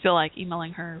 if you feel like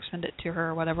emailing her, send it to her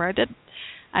or whatever.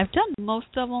 I've done most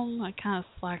of them. I kind of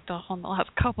slacked off on the last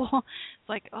couple.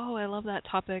 It's I love that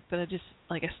topic, but I just,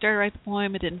 I started to write the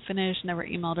poem, it didn't finish, never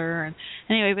emailed her. And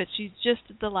anyway, but she just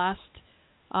did the last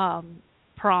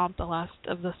prompt, the last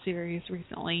of the series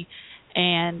recently.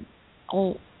 And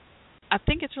I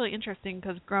think it's really interesting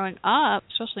because growing up,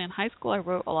 especially in high school, I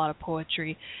wrote a lot of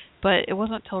poetry, but it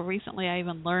wasn't until recently I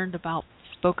even learned about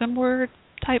spoken word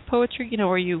type poetry,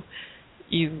 where you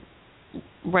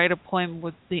write a poem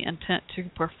with the intent to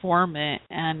perform it.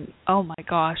 And oh my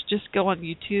gosh, just go on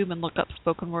YouTube and look up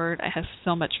spoken word. I have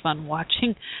so much fun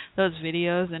watching those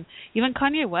videos. And even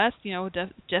Kanye West,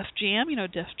 Def Jam,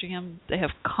 Def Jam, they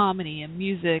have comedy and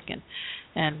music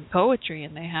and poetry,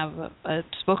 and they have a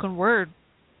spoken word.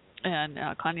 And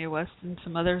Kanye West and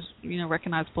some others,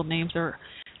 recognizable names are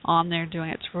on there doing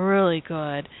it. It's really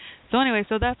good. So anyway,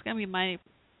 that's going to be my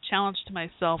challenge to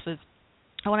myself is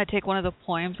I want to take one of the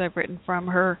poems I've written from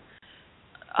her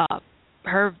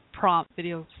prompt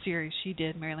video series she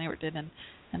did, Mary Lambert did, and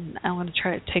I want to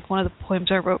try to take one of the poems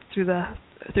I wrote through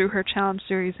her challenge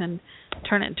series and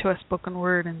turn it into a spoken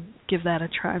word and give that a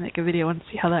try, make a video and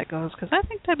see how that goes, because I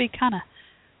think that'd be kind of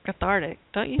cathartic,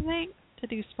 don't you think, to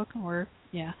do spoken word?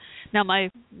 Yeah. Now my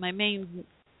main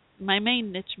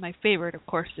niche, my favorite, of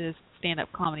course, is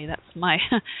stand-up comedy. That's my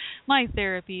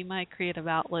therapy, my creative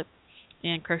outlet,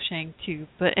 and crocheting too.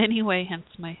 But anyway, hence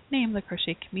my name, The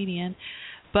Crochet Comedian.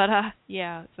 But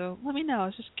yeah, so let me know. I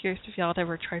was just curious if y'all had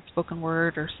ever tried spoken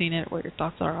word or seen it, what your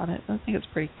thoughts are on it. I think it's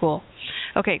pretty cool.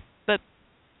 Okay, but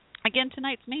again,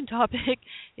 tonight's main topic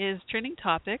is trending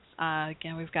topics.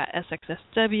 Again, we've got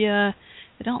SXSW.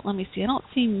 I don't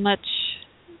see much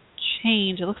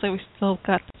change. It looks like we still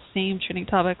got the same trending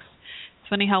topics. It's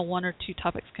funny how one or two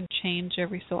topics can change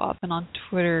every so often on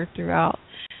Twitter throughout.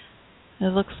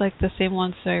 It looks like the same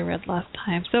ones that I read last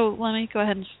time. So let me go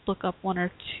ahead and just look up one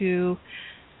or two.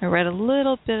 I read a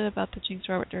little bit about the Jinx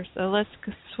Robert. So let's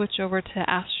switch over to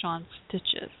Ask Sean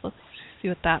Stitches. Let's see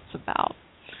what that's about.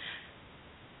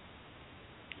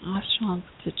 Ask Sean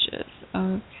Stitches.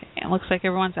 Okay. It looks like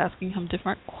everyone's asking him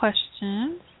different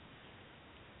questions.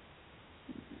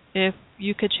 If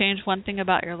you could change one thing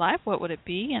about your life, what would it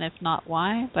be? And if not,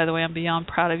 why? By the way, I'm beyond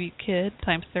proud of you, kid.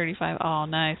 Times 35. Oh,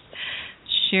 nice.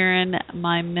 Sharon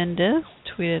My Mendez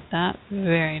tweeted that.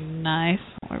 Very nice.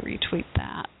 I'll retweet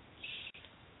that.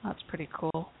 That's pretty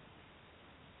cool. Let's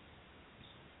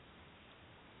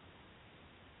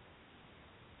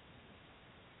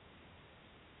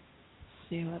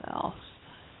see what else.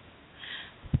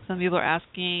 Some people are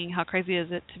asking, how crazy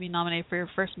is it to be nominated for your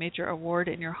first major award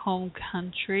in your home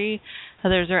country?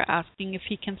 Others are asking if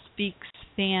he can speak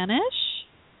Spanish.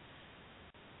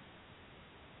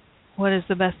 What is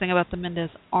the best thing about the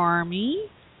Mendez Army?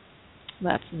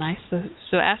 That's nice.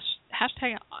 So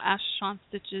hashtag Ask Sean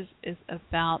Stitches is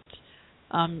about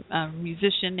a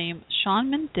musician named Shawn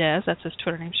Mendes. That's his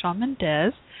Twitter name, Shawn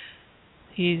Mendes.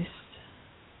 He's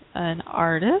an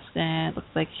artist, and it looks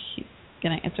like he's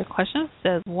going to answer questions. It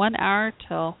says 1 hour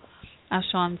till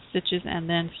Ashon Stitches and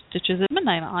then Stitches at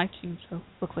Midnight on iTunes. So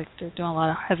look like they're doing a lot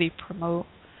of heavy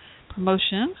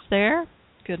promotions there.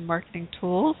 Good marketing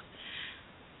tools.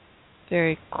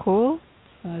 Very cool.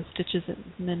 Stitches at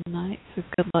Midnight. So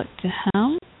good luck to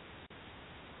him.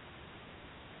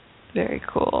 Very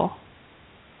cool.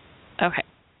 Okay.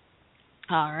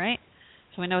 All right.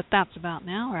 So we know what that's about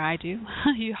now, or I do.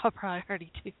 You all probably already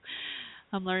do.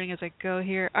 I'm learning as I go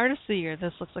here. Artist of the Year.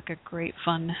 This looks like a great,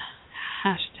 fun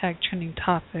hashtag trending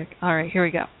topic. All right, here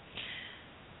we go.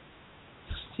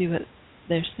 Let's see what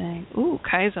they're saying. Ooh,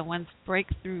 Kaiza wins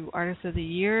Breakthrough Artist of the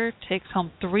Year. Takes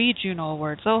home 3 Juno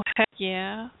Awards. Oh, heck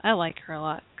yeah. I like her a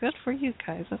lot. Good for you,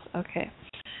 Kaiza. Okay.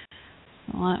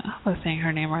 Well, I hope I'm saying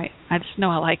her name right. I just know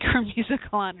I like her music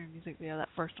a lot. Her music video, that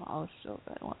first one, was so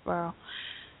good. It went viral.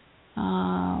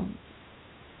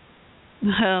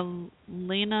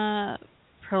 Lena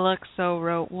Perluxo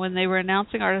wrote, when they were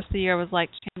announcing Artist of the Year, I was like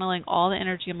channeling all the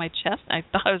energy in my chest. I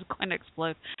thought I was going to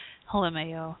explode.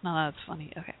 LMAO. No, that's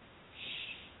funny. Okay.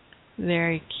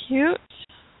 Very cute.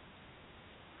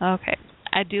 Okay.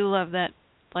 I do love that,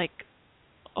 like,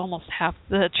 almost half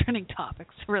the trending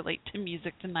topics relate to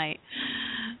music tonight.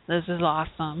 This is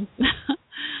awesome.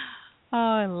 Oh,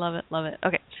 I love it, love it.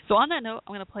 Okay, so on that note,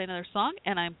 I'm going to play another song,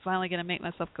 and I'm finally going to make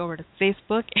myself go over to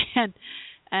Facebook and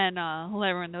let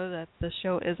everyone know that the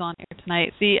show is on air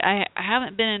tonight. See, I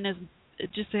haven't been in as,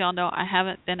 just so y'all know, I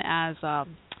haven't been as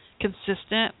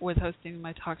consistent with hosting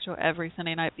my talk show every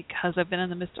Sunday night because I've been in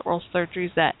the midst of oral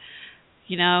surgeries that,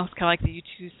 you know, it's kind of like the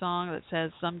U2 song that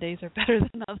says some days are better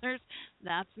than others.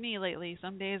 That's me lately.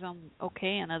 Some days I'm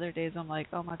okay, and other days I'm like,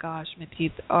 oh my gosh, my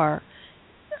teeth are,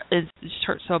 it just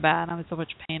hurts so bad. I'm in so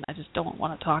much pain. I just don't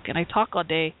want to talk. And I talk all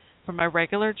day for my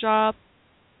regular job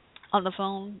on the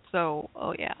phone. So,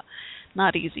 oh yeah,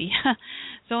 not easy.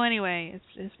 So anyway,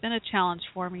 it's been a challenge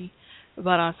for me.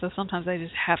 But so sometimes I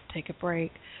just have to take a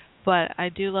break. But I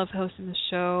do love hosting the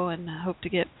show, and I hope to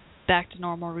get back to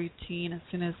normal routine as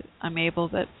soon as I'm able.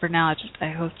 But for now,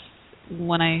 I host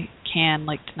when I can.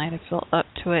 Like tonight, I feel up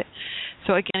to it.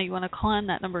 So again, you want to call in.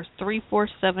 That number is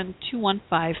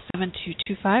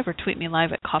 347-215-7225, or tweet me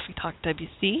live at Coffee Talk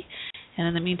WC. And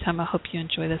in the meantime, I hope you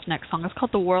enjoy this next song. It's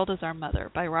called "The World Is Our Mother"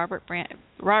 by Robert Hilton.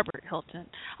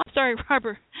 I'm sorry,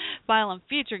 Robert Bylum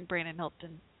featuring Brandon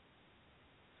Hilton.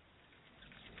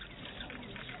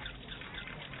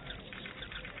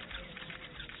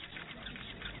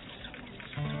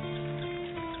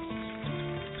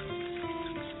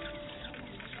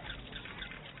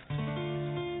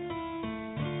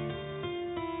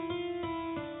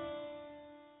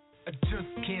 I just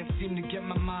can't seem to get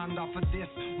my mind off of this.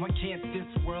 Why can't this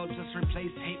world just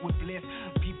replace hate with bliss?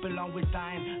 People always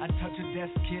dying, I touch a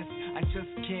death kiss. I just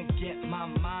can't get my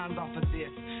mind off of this.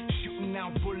 Shooting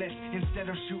out bullets instead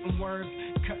of shooting words.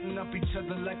 Cutting up each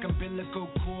other like umbilical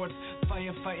cords.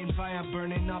 Fire fighting fire,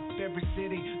 burning up every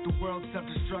city. The world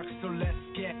self-destructs, so let's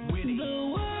get witty.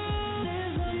 The world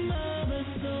is another,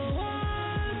 so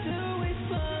why do we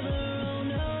smother? Oh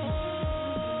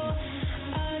no,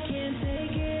 I can't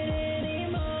take it.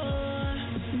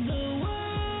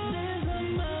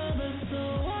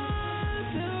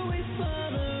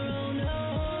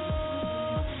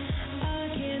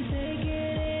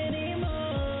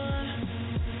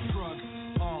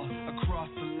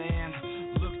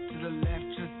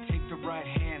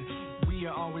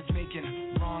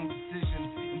 Wrong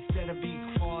decisions instead of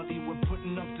equality. We're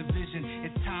putting up division.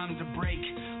 It's time to break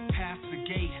past the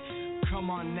gate. Come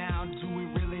on now, do we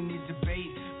really need debate?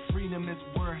 Freedom is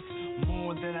worth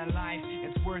more than a life.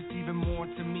 It's worth even more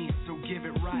to me, so give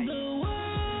it right. The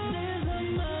world is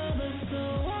another,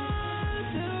 so why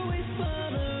do we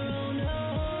smother? Oh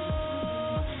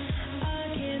no,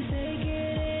 I can't take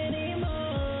it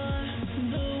anymore.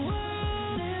 The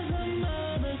world is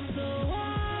another, so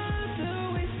why do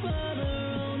we smother?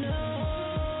 Oh no,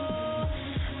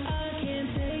 I can't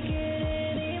take it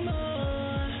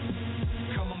anymore.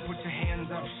 Come on, put your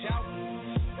hands up, shout.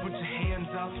 Put your hands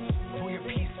up, pull your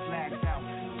peace flags out.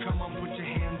 Come on, put your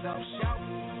hands up, shout.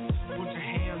 Put your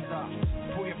hands up,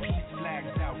 pull your peace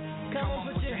flags out. Come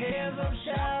on, put your hands up,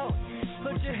 shout.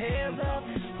 Put your hands up,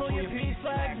 pull your peace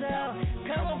flags out.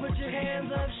 Come on, put your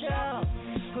hands up, shout.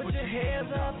 Put your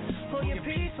hands up, pull your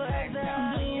peace flags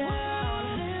out. The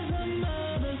world is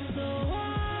another, so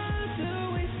why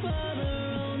do we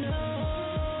smother? Oh no,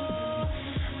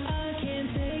 I can't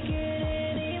take it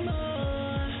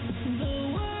anymore. The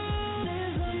world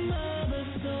is another,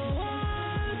 so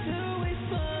why do we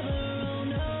smother? Oh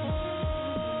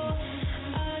no,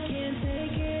 I can't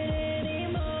take it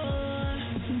anymore.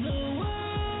 The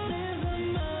world is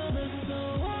another, so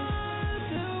why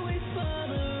do we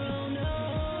smother? Oh no,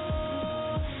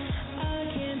 I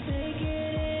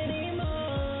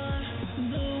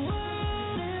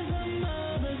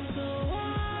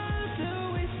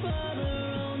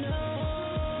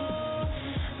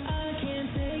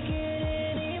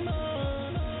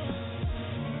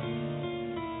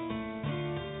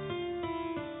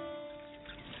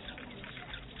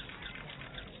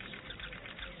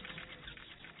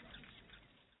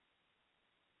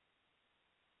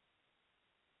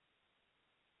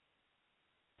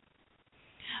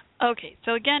Okay,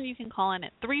 so again, you can call in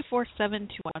at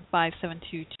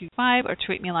 347-215-7225 or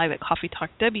tweet me live at Coffee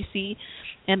Talk WC.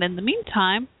 And in the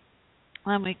meantime,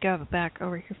 let me go back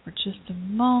over here for just a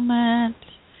moment.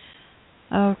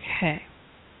 Okay.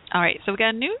 All right, so we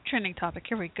got a new trending topic.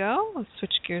 Here we go. Let's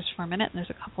switch gears for a minute, and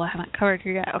there's a couple I haven't covered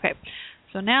here yet. Okay,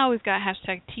 so now we've got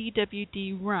hashtag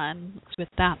TWDRun. That's what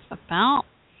that's about.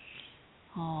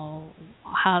 Oh,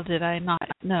 how did I not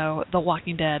know? The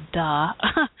Walking Dead, duh.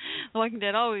 The Walking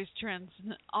Dead always trends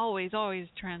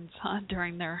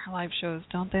during their live shows,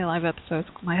 don't they? Live episodes.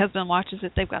 My husband watches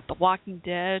it. They've got The Walking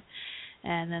Dead,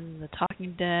 and then The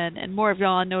Talking Dead, and more of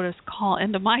y'all I notice call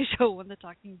into my show when The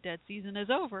Talking Dead season is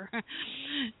over.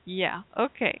 Yeah,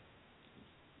 okay.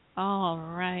 All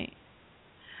right.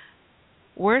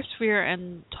 Worst fear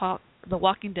and The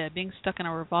Walking Dead, being stuck in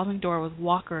a revolving door with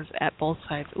walkers at both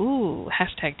sides. Ooh,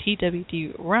 hashtag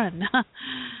TWD run.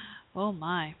 Oh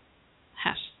my.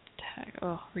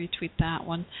 Hashtag, retweet that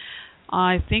one.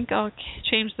 I think I'll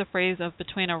change the phrase of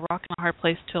between a rock and a hard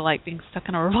place to like being stuck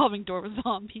in a revolving door with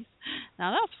zombies.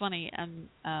 Now that's funny. And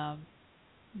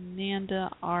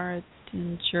Amanda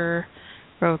Ardinger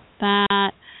wrote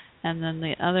that. And then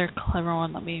the other clever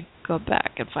one, let me go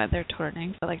back and find their Twitter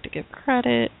names. I like to give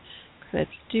credit.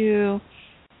 Credit's due.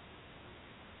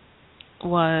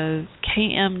 Was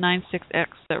KM96X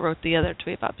that wrote the other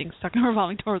tweet about being stuck in a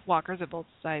revolving door with walkers at both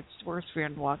sides. Worst fear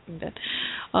in Walking Dead.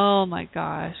 Oh my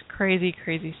gosh. Crazy,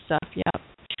 crazy stuff. Yep.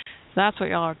 So that's what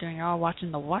y'all are doing. You're all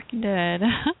watching The Walking Dead.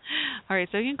 All right,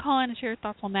 so you can call in and share your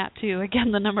thoughts on that too.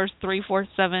 Again, the number is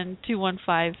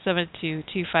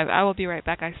 347-215-7225. I will be right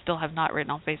back. I still have not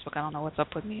written on Facebook. I don't know what's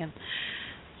up with me and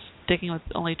sticking with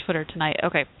only Twitter tonight.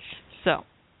 Okay, so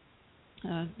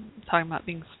talking about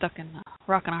being stuck in a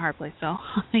rock and a hard place. So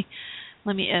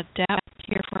let me adapt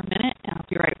here for a minute, and I'll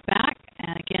be right back.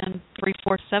 And again,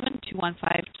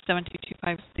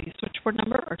 347-215-7225 is the switchboard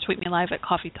number, or tweet me live at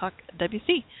Coffee Talk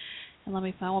WC. And let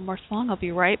me find one more song. I'll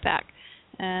be right back.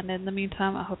 And in the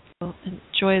meantime, I hope you'll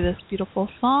enjoy this beautiful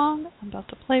song I'm about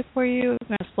to play for you. I'm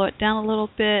going to slow it down a little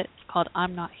bit. It's called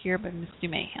I'm Not Here by Misty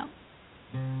Mayhem.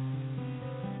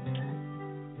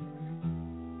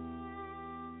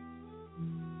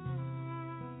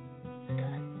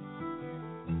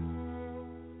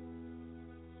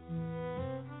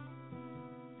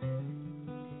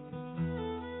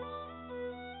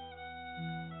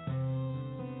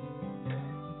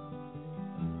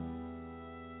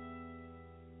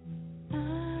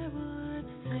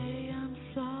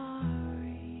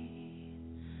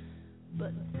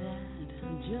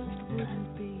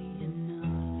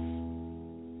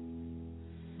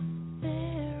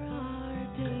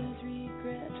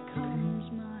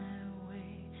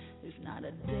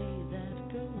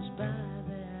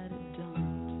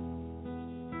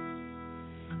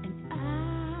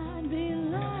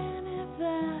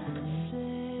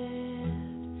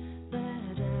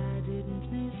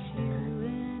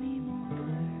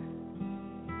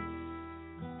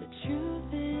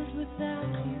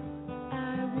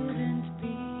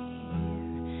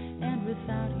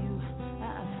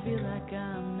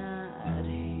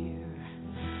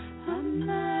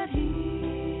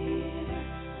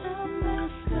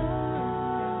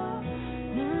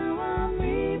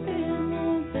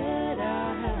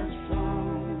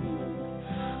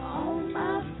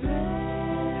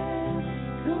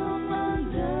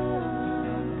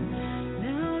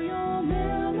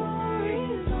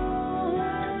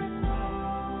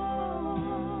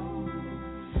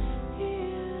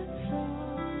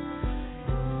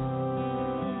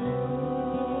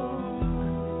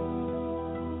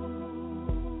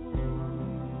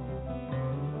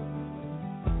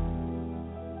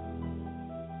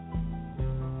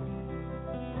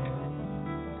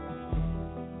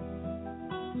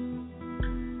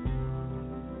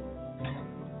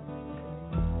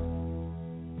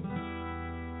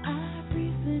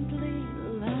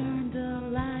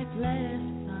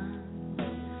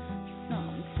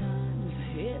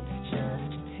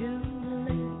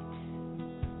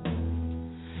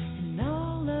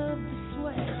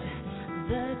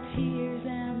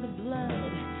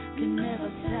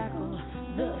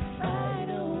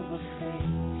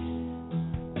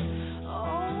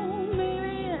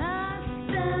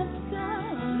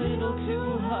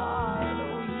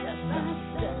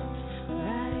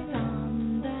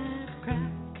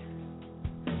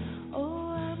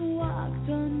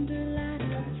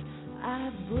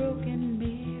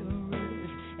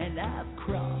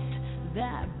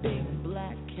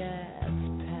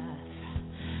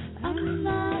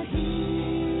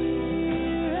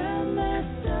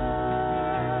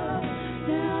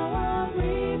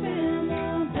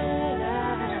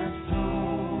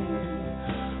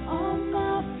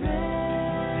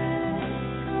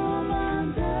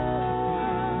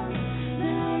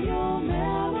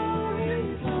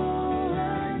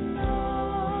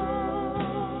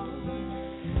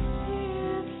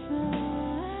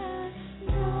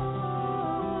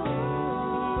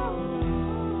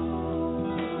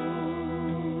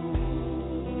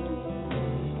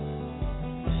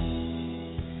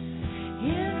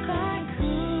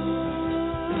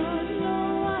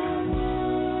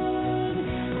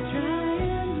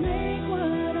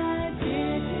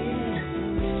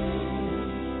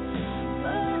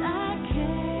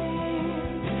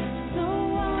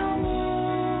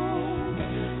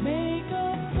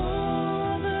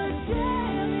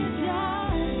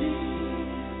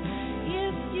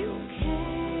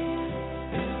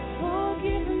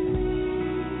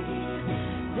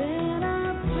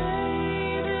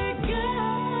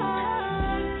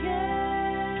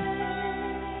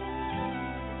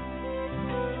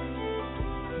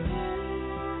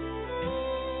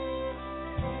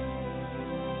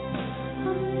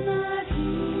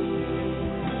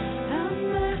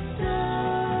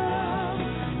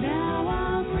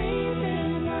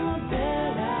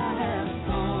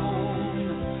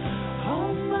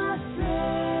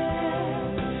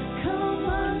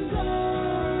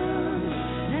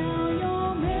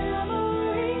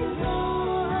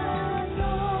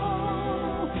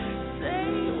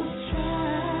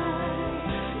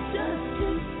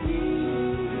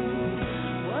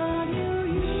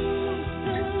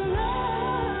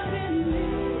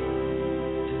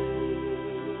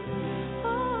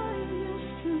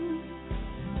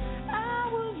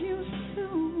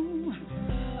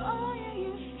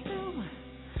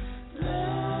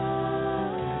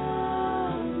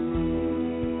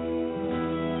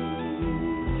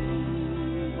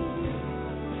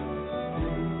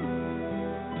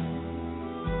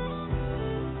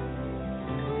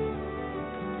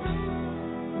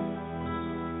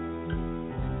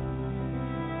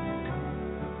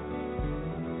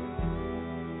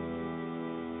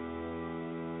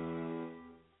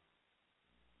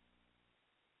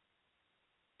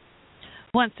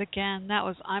 Once again, that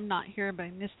was I'm Not Here by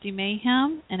Misty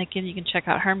Mayhem. And again, you can check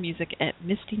out her music at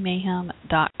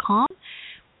mistymayhem.com.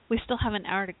 We still have an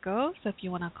hour to go, so if you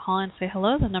want to call and say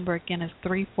hello, the number again is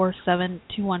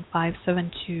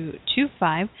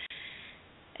 347-215-7225.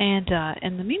 And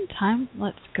in the meantime,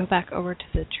 let's go back over to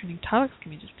the trending topics.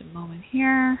 Give me just a moment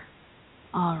here.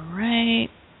 All right.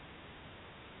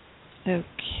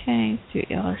 Okay, see what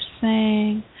y'all are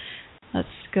saying. Let's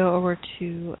go over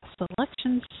to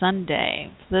Selection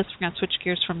Sunday. For this, we're going to switch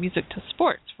gears from music to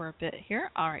sports for a bit here.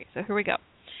 All right, so here we go.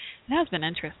 It has been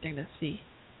interesting to see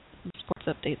some sports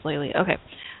updates lately. Okay.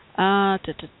 Give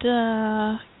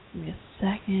me a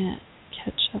second.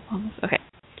 Catch up on this. Okay.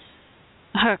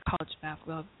 College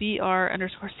basketball.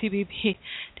 BR_CBB.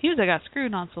 Teams that got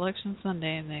screwed on Selection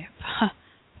Sunday, and they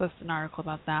posted an article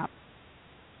about that.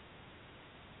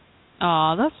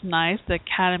 Oh, that's nice. The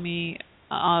Academy.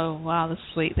 Oh, wow, that's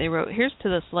sweet. They wrote, here's to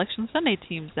the Selection Sunday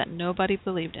teams that nobody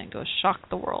believed in. Go shock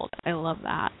the world. I love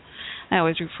that. I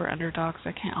always root for underdogs.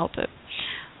 I can't help it.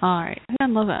 All right. I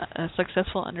love a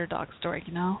successful underdog story,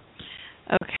 you know?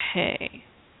 Okay.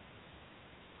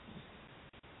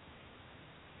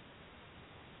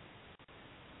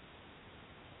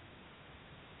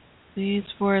 These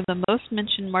were the most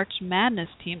mentioned March Madness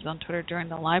teams on Twitter during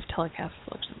the live telecast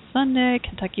Selection Sunday.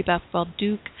 Kentucky basketball,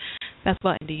 Duke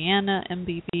basketball, Indiana,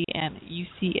 MBB, and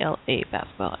UCLA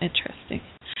basketball. Interesting.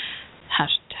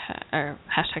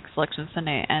 Hashtag Selection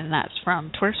Sunday, and that's from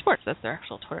Twitter Sports. That's their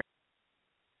actual Twitter.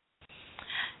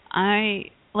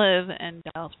 I live in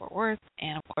Dallas-Fort Worth,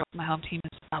 and of course my home team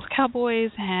is the Dallas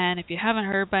Cowboys, and if you haven't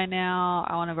heard by now,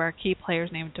 one of our key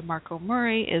players named DeMarco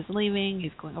Murray is leaving.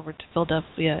 He's going over to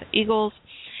Philadelphia Eagles,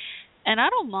 and I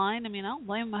don't mind. I mean, I don't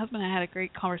blame my husband and I had a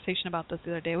great conversation about this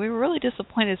the other day. We were really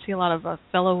disappointed to see a lot of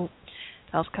fellow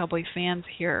Dallas Cowboy fans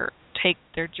here take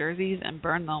their jerseys and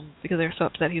burn them because they're so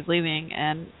upset he's leaving,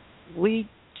 and we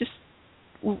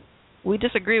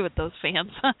disagree with those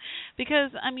fans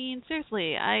because, I mean,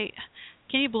 seriously,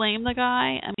 can you blame the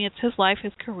guy? I mean, it's his life,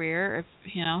 his career. If,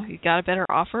 you know, he got a better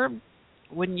offer,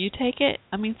 wouldn't you take it?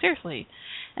 I mean, seriously.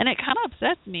 And it kind of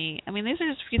upsets me. I mean, these are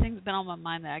just a few things that have been on my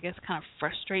mind that I guess kind of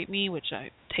frustrate me, which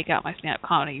I take out my stand-up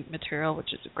comedy material,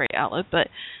 which is a great outlet, but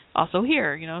also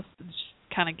here, you know, just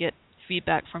kind of get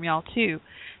feedback from y'all too.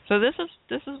 So this is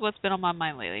what's been on my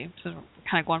mind lately. So we're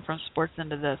kind of going from sports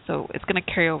into this, so it's going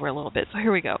to carry over a little bit. So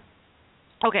here we go.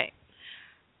 Okay.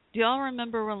 Do y'all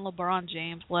remember when LeBron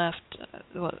James left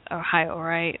Ohio,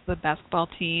 right? The basketball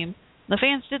team. The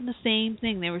fans did the same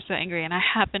thing. They were so angry, and I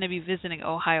happened to be visiting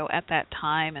Ohio at that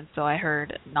time, and so I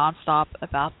heard nonstop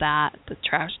about that, the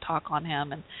trash talk on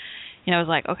him, and you know, I was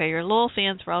like, okay, you're loyal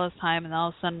fans for all this time, and all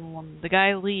of a sudden when the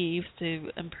guy leaves to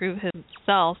improve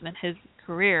himself and his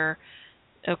career,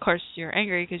 of course you're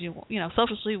angry because you know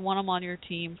selfishly want him on your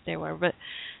team, stay whatever. But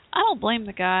I don't blame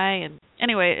the guy. And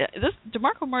anyway, this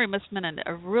DeMarco Murray must have been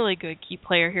a really good key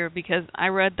player here because I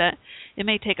read that it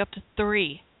may take up to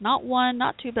 3, not 1,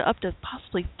 not 2, but up to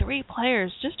possibly 3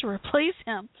 players just to replace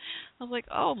him. I was like,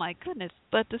 oh my goodness.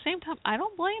 But at the same time, I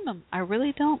don't blame him. I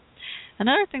really don't.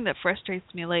 Another thing that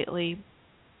frustrates me lately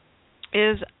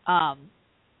is, oh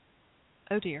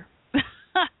dear.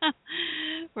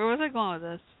 Where was I going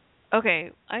with this?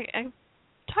 Okay, I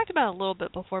talked about it a little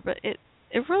bit before, but it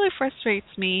really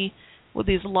frustrates me with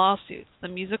these lawsuits, the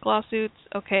music lawsuits.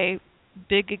 Okay,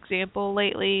 big example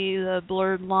lately, the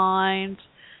Blurred Lines,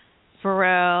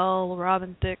 Pharrell,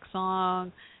 Robin Thicke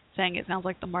song, saying it sounds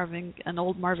like an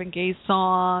old Marvin Gaye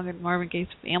song, and Marvin Gaye's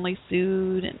family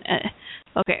sued. And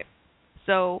okay,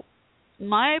 so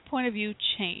my point of view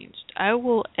changed. I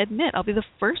will admit, I'll be the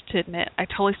first to admit, I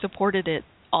totally supported it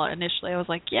initially. I was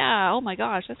like, yeah, oh my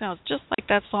gosh, that sounds just like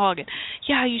that song, and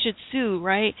yeah, you should sue,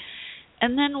 right?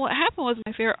 And then what happened was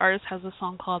my favorite artist has a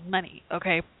song called Money,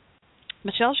 okay?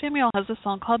 Michelle Samuel has a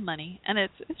song called Money, and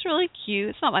it's really cute.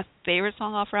 It's not my favorite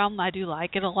song off her album. I do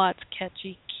like it a lot. It's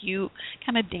catchy, cute,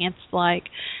 kind of dance-like.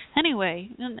 Anyway,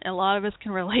 and a lot of us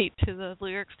can relate to the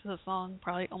lyrics to the song.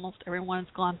 Probably almost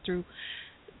everyone's gone through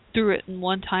it in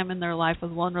one time in their life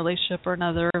with one relationship or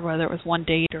another, whether it was one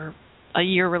date or a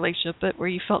year relationship, but where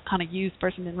you felt kind of used. The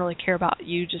person didn't really care about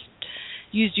you, just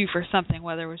used you for something,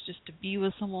 whether it was just to be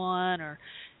with someone or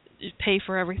pay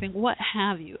for everything, what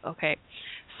have you. Okay,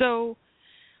 so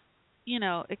you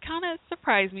know, it kind of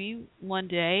surprised me one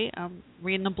day. I'm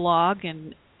reading a blog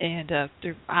and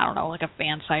through, I don't know, like a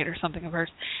fan site or something of hers,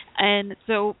 and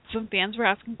so some fans were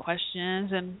asking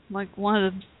questions, and like one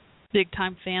of the big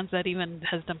time fans that even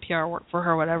has done PR work for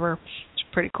her, whatever, it's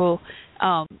pretty cool.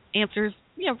 Answers,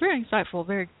 you know, very insightful,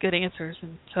 very good answers,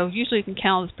 and so usually you can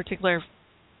count on this particular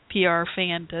PR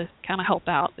fan to kind of help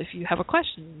out if you have a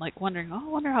question, like wondering, oh, I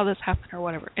wonder how this happened or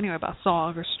whatever. Anyway, about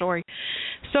song or story.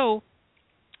 So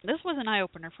this was an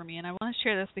eye-opener for me, and I want to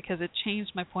share this because it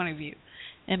changed my point of view,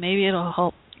 and maybe it'll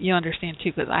help you understand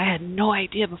too, because I had no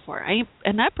idea before. I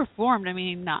performed. I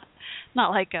mean, not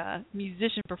like a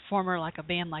musician performer like a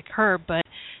band like her, but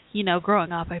you know,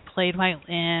 growing up, I played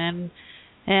violin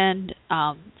and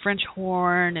French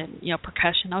horn and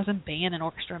percussion. I was in band and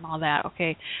orchestra and all that.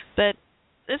 Okay, but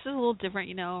this is a little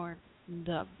different, or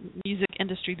the music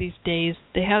industry these days.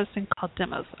 They have this thing called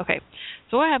demos. Okay,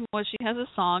 so what happened was she has a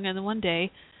song, and then one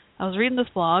day I was reading this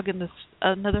blog, and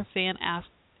another fan asked,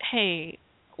 "Hey,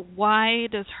 why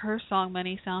does her song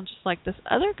Money sound just like this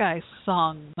other guy's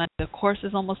song? The chorus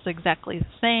is almost exactly the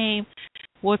same.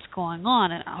 What's going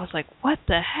on?" And I was like, "What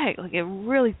the heck?" Like, it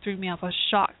really threw me off. I was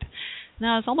shocked.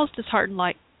 Now, it's almost disheartened,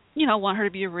 like, want her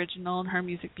to be original and her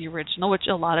music be original, which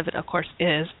a lot of it, of course,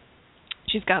 is.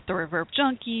 She's got the Reverb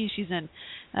Junkie. She's in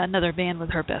another band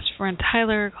with her best friend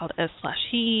Tyler called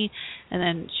S/He, and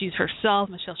then she's herself,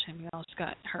 Michelle Chamuel. She's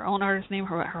got her own artist name,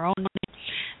 her own name.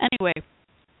 Anyway,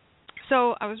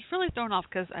 so I was really thrown off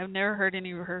because I've never heard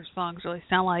any of her songs really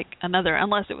sound like another,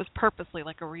 unless it was purposely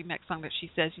like a remix song that she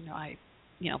says, I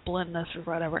blend this or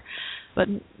whatever. But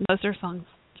most of her songs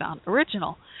sound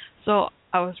original. So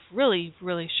I was really,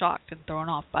 really shocked and thrown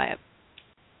off by it.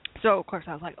 So, of course,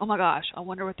 I was like, oh, my gosh, I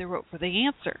wonder what they wrote for the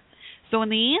answer. So in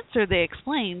the answer, they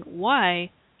explain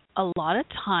why a lot of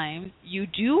times you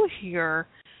do hear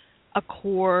a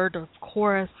chord or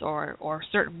chorus or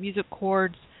certain music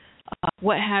chords,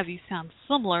 what have you, sound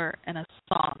similar in a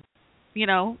song.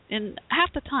 In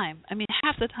half the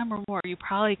time or more, you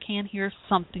probably can hear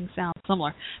something sound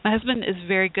similar. My husband is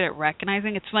very good at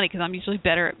recognizing. It's funny because I'm usually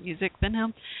better at music than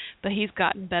him, but he's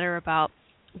gotten better about,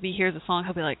 if he hears a song,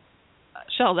 he'll be like,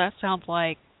 "Shell, that sounds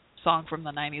like a song from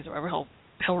the 90s or whatever."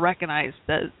 He'll recognize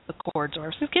the chords,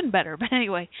 or so he's getting better. But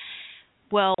anyway,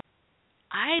 well,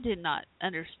 I did not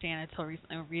understand until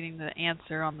recently reading the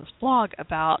answer on this blog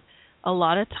about a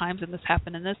lot of times, and this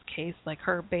happened in this case, like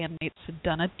her bandmates had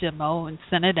done a demo and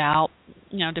sent it out,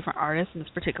 different artists, and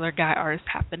this particular guy artist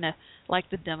happened to like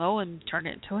the demo and turn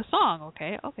it into a song.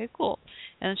 Okay, cool.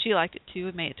 And then she liked it too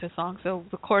and made it to a song. So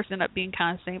the chorus ended up being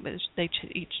kind of the same, but they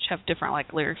each have different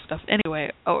like lyric stuff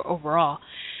anyway overall,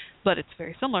 but it's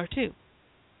very similar too.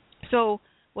 So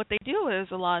what they do is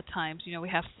a lot of times, we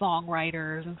have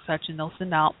songwriters and such, and they'll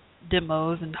send out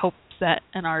demos and hope that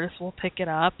an artist will pick it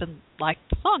up and like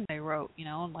the song they wrote,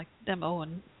 and like the demo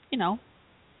and,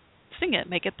 sing it,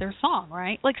 make it their song,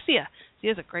 right? Like Sia.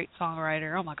 Sia's a great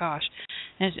songwriter. Oh, my gosh.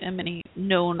 And many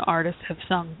known artists have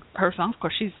sung her songs. Of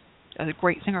course, she's a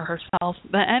great singer herself.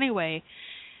 But anyway,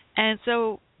 and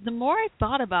so the more I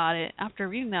thought about it after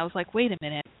reading that, I was like, wait a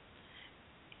minute.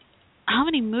 How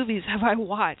many movies have I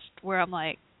watched where I'm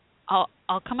like, I'll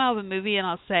come out of a movie and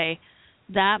I'll say,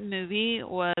 that movie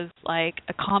was like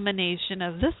a combination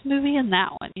of this movie and that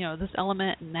one, this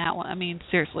element and that one. I mean,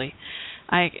 seriously,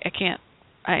 I can't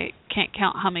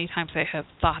count how many times I have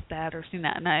thought that or seen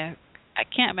that, and I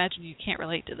can't imagine you can't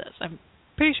relate to this. I'm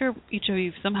pretty sure each of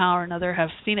you somehow or another have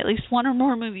seen at least one or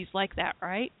more movies like that,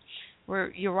 right?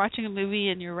 Where you're watching a movie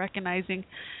and you're recognizing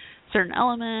certain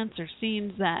elements or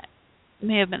scenes that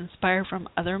may have been inspired from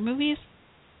other movies.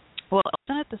 Well,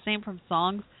 isn't it the same from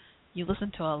songs? You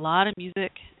listen to a lot of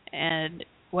music, and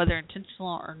whether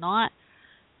intentional or not,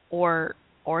 or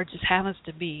it just happens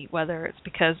to be, whether it's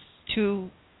because two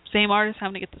same artists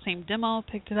having to get the same demo,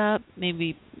 picked it up,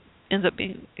 maybe ends up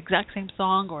being exact same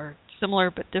song or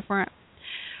similar but different,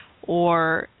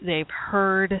 or they've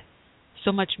heard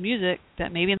so much music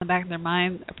that maybe in the back of their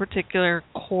mind a particular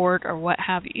chord or what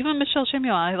have you. Even Michelle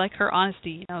Chamuel, I like her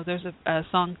honesty. There's a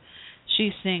song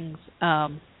she sings.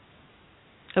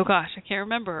 Oh gosh, I can't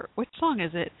remember. Which song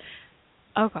is it?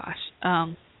 Oh gosh,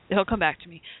 it'll come back to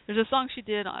me. There's a song she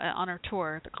did on her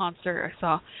tour, the concert I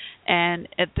saw, and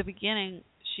at the beginning,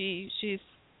 she's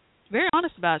very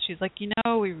honest about it. She's like,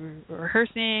 we were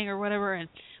rehearsing or whatever, and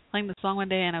playing the song one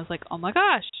day, and I was like, oh my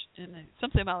gosh, and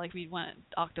something about like we went an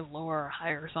octave lower or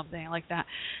higher or something like that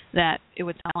it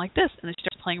would sound like this, and then she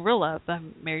started playing Real Love by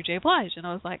Mary J. Blige, and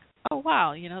I was like, oh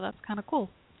wow, that's kind of cool.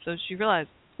 So she realized,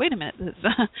 wait a minute,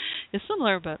 it's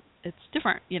similar, but it's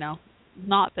different,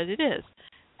 not that it is.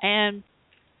 And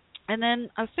then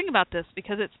I was thinking about this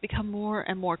because it's become more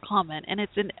and more common, and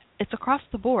it's across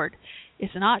the board.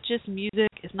 It's not just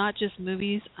music, it's not just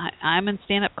movies. I'm in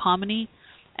stand-up comedy,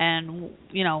 and,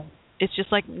 it's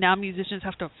just like now musicians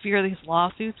have to fear these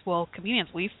lawsuits. Well, comedians,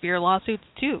 we fear lawsuits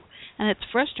too. And it's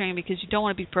frustrating because you don't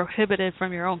want to be prohibited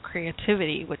from your own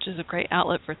creativity, which is a great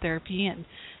outlet for therapy and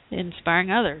inspiring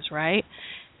others, right?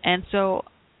 And so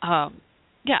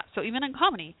yeah, so even in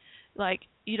comedy, like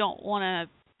you don't want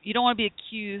to be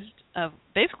accused of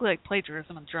basically like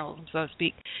plagiarism and journalism, so to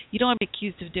speak. You don't want to be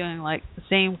accused of doing like the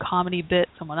same comedy bit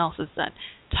someone else has done.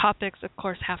 Topics, of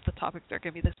course, half the topics are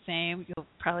going to be the same. You'll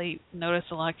probably notice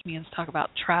a lot of comedians talk about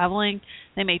traveling.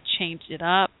 They may change it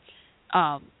up,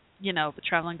 but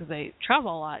traveling because they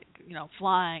travel a lot,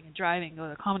 flying and driving, go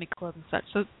to comedy clubs and such.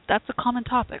 So that's a common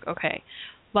topic, okay.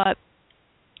 But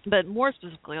more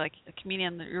specifically, like a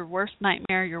comedian, your worst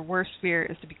nightmare, your worst fear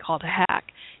is to be called a hack.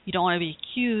 You don't want to be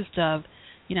accused of,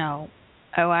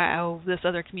 this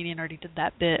other comedian already did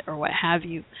that bit or what have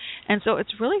you. And so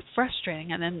it's really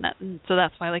frustrating. And so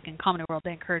that's why, like in Comedy World,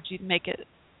 they encourage you to make it,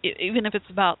 even if it's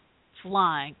about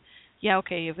flying. Yeah,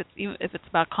 okay. If it's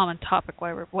about a common topic,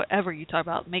 whatever you talk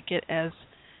about, make it as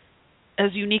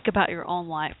unique about your own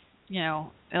life.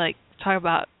 Like talk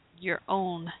about your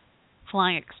own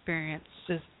flying experience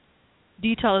as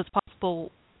detailed as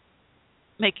possible,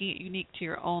 making it unique to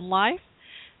your own life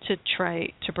to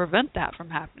try to prevent that from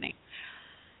happening.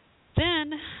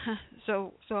 Then,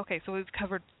 so we've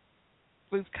covered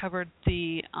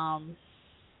the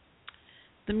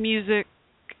music,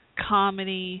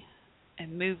 comedy,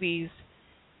 and movies,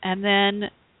 and then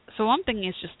so I'm thinking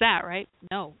it's just that, right?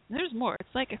 No, there's more. It's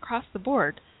like across the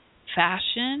board.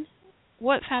 Fashion.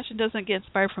 What fashion doesn't get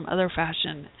inspired from other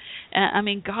fashion? I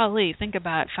mean, golly, think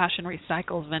about it. Fashion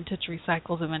recycles, vintage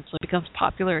recycles, eventually becomes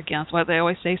popular again. That's why they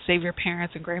always say save your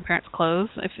parents' and grandparents' clothes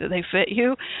if they fit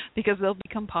you, because they'll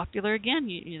become popular again.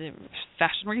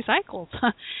 Fashion recycles.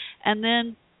 And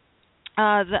then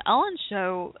the Ellen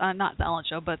show, not the Ellen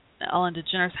show, but Ellen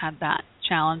DeGeneres had that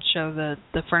challenge show,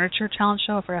 the furniture challenge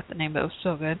show. I forgot the name, but it was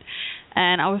so good.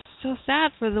 And I was so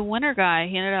sad for the winner guy.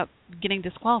 He ended up getting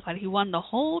disqualified. He won the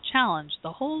whole challenge,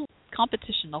 the whole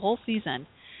competition, the whole season.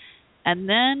 And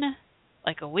then,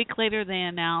 like a week or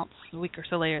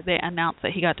so later, they announced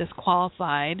that he got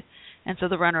disqualified. And so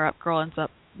the runner-up girl ends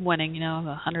up winning, the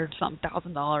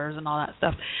 $100,000 and all that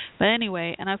stuff. But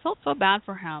anyway, and I felt so bad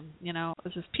for him. It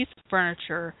was this piece of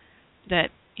furniture that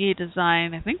he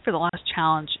designed, I think, for the last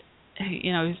challenge. He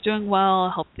was doing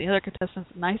well, helped the other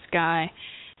contestants, nice guy.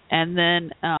 And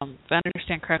then, if I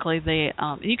understand correctly,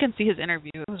 you can see his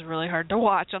interview. It was really hard to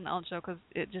watch on the Ellen show because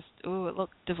it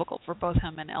looked difficult for both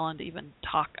him and Ellen to even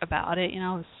talk about it. It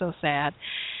was so sad.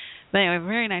 But anyway,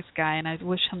 very nice guy, and I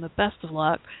wish him the best of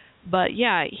luck. But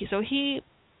yeah, he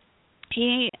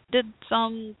did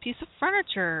some piece of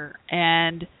furniture,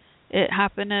 and it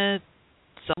happened to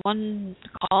someone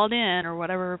called in or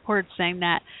whatever reported saying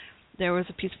that there was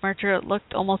a piece of furniture that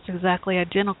looked almost exactly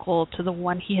identical to the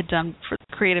one he had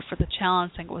created for the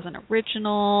challenge, saying it wasn't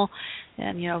original,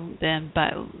 and then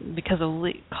because of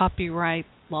copyright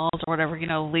laws or whatever,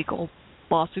 legal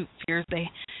lawsuit fears, they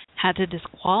had to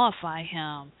disqualify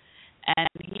him. And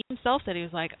he himself said, he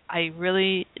was like, I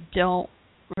really don't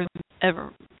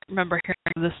ever remember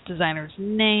hearing this designer's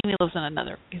name. He's in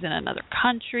another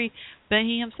country, but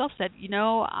he himself said,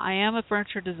 I am a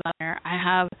furniture designer.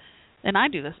 And I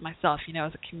do this myself,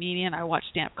 as a comedian. I watch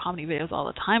stand-up comedy videos all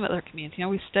the time with other comedians.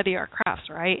 We study our crafts,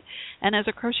 right? And as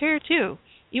a crocheter, too.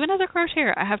 Even as a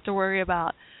crocheter, I have to worry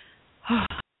about,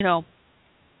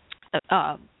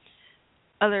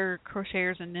 other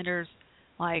crocheters and knitters,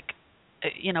 like,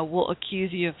 will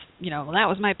accuse you of, well, that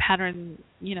was my pattern.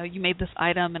 You made this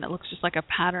item and it looks just like a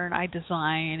pattern I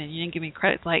designed and you didn't give me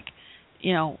credit. Like,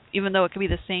 even though it could be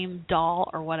the same doll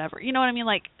or whatever. You know what I mean?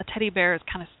 Like a teddy bear is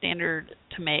kind of standard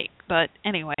to make. But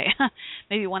anyway,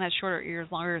 maybe one has shorter ears,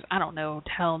 longer ears. I don't know.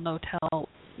 No tell,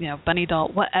 bunny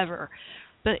doll, whatever.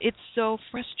 But it's so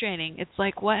frustrating. It's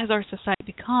like, what has our society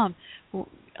become?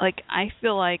 Like, I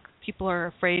feel like people are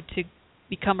afraid to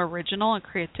become original and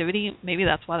creativity. Maybe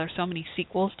that's why there's so many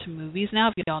sequels to movies now.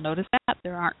 If you don't notice that,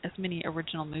 there aren't as many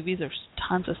original movies. There's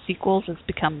tons of sequels. It's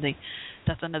become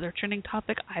that's another trending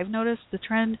topic. I've noticed the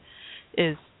trend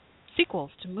is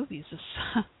sequels to movies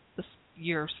this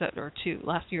year or so,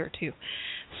 last year or two.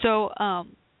 So,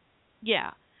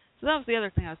 yeah. So that was the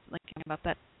other thing I was thinking about,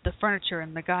 that the furniture,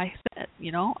 and the guy said,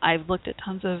 I've looked at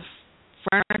tons of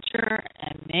furniture,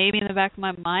 and maybe in the back of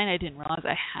my mind I didn't realize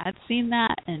I had seen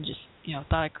that and just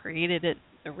thought I created it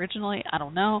originally. I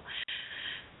don't know.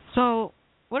 So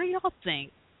what do y'all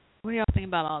think? What do y'all think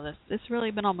about all this? It's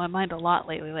really been on my mind a lot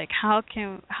lately. Like, how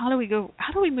do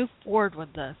we move forward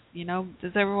with this?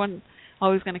 Is everyone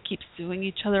always going to keep suing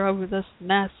each other over this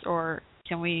mess, or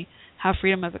can we have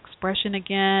freedom of expression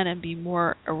again and be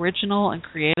more original and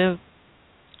creative?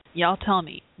 Y'all tell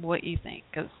me what you think,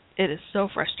 because it is so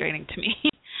frustrating to me.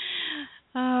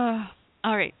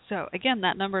 All right, so again,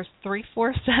 that number is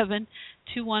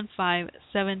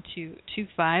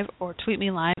 347-215-7225, or tweet me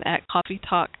live at Coffee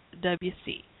Talk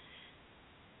WC.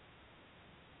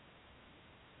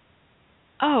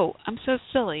 Oh, I'm so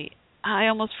silly. I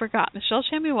almost forgot. Michelle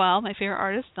Chamuel, my favorite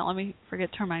artist. Don't let me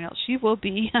forget to remind you. She will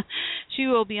be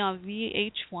on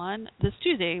VH1 this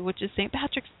Tuesday, which is St.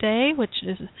 Patrick's Day, which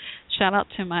is shout out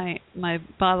to my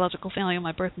biological family on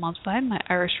my birth mom's side, my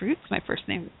Irish roots. My first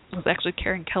name was actually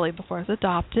Karen Kelly before I was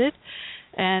adopted,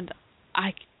 and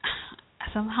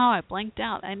somehow I blanked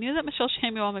out. I knew that Michelle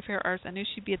Chamuel, my favorite artist, I knew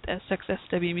she'd be at the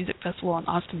SXSW Music Festival in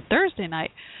Austin Thursday night,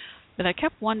 but I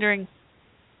kept wondering.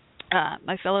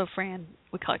 My fellow Fran,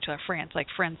 we call each other Frans, like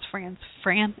Fran.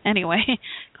 Anyway,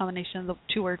 combination of the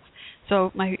two words.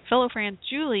 So my fellow Fran,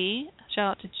 Julie,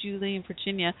 shout out to Julie in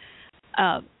Virginia,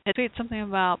 had tweeted something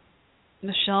about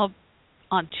Michelle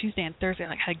on Tuesday and Thursday,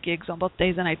 like had gigs on both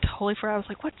days, and I totally forgot. I was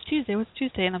like, what's Tuesday? And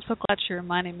I'm so glad she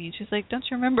reminded me. She's like, don't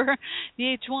you remember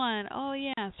VH1? Oh,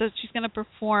 yeah. So she's going to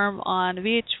perform on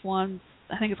VH1,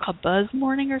 I think it's called Buzz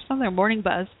Morning or something, or Morning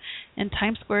Buzz, in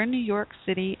Times Square, New York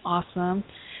City. Awesome.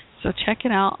 So check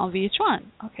it out on VH1.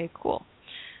 Okay, cool.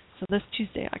 So this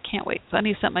Tuesday, I can't wait. So I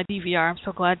need to set my DVR. I'm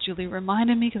so glad Julie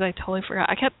reminded me because I totally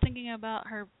forgot. I kept thinking about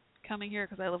her coming here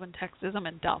because I live in Texas. I'm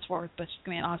in Dallas-Fort Worth, but she's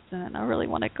going to be in Austin, and I really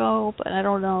want to go, but I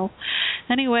don't know.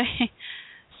 Anyway,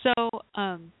 so,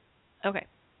 okay.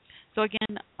 So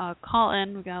again, call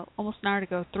in. We got almost an hour to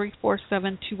go.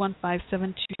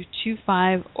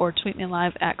 347-215-7225, or tweet me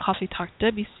live at Coffee Talk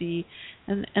WC.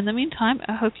 And in the meantime,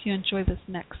 I hope you enjoy this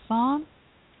next song.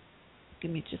 Give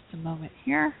me just a moment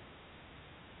here.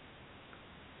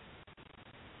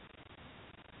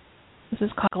 This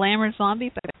is called Glamour Zombie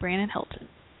by Brandon Hilton.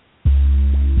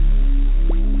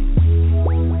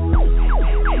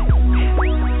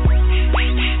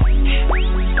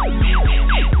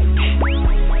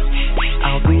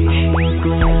 I'll be a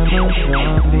glamour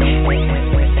zombie,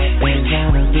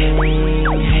 designer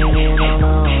bling hanging all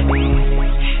on me.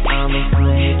 I'm a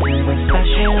slave to the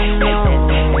fashion noise.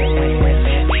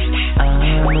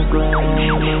 I'm a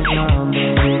glamour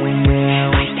zombie, yeah,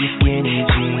 with the skinny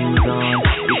jeans on.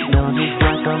 It smells just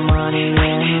like Armani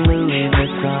and Louis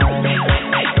Vuitton.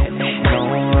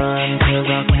 Don't run, 'cause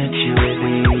I'll catch you with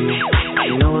these.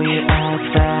 You know you act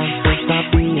fast, so stop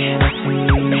being a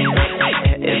thief.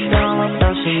 It's all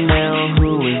about Chanel,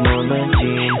 who is Norma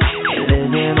Jean.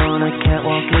 Living on a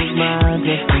catwalk is my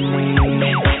destiny.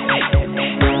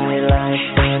 Blowing lights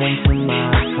burning to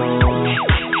my soul.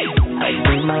 I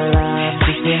give my life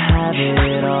just to have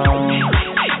it all.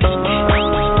 Oh,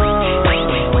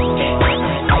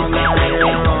 all night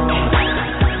long,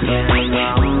 glamour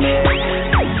zombie.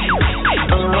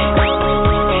 Oh,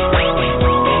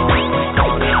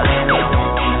 all night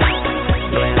long,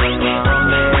 glamour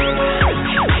zombie.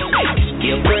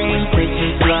 Your brain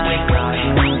pictures like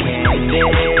cotton candy.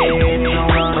 Don't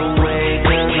run away,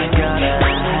 'cause I gotta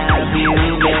have you,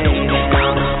 baby.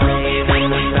 I'm a slave in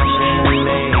the fashion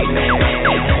lady.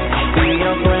 Be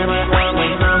your glamour, I'm a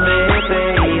zombie, baby.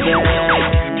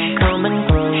 Coming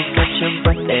close, catch your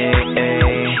breath,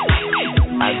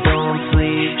 I don't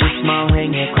sleep, just smile,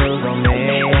 hang your clothes on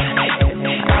me.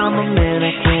 I'm a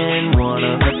mannequin, one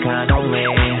of a kind only.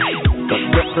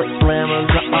 Got the glamours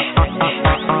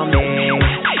on me.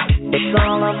 It's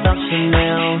all about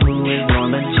Chanel, who is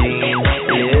Norma Jean.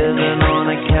 Living on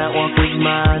a catwalk is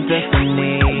my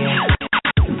destiny.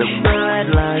 The bright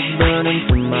lights burning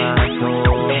to my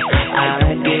soul.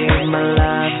 I gave my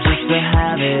life just to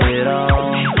have it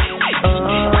all. Oh,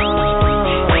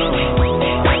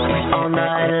 all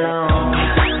night long,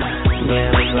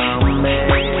 glamour zombie.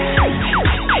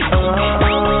 Oh,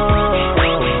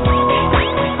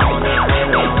 all night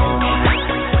long,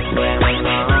 glamour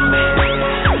zombie.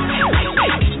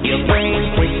 Your brain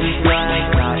tastes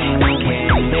like cotton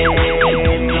candy.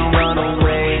 Don't run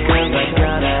away, 'cause I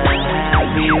gotta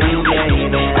have you,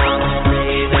 baby. I'm a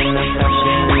slave in the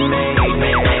fashion lady.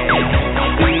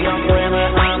 Be your glamour,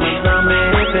 I'm a zombie,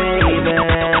 baby.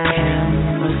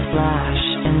 Canvas flash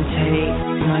and take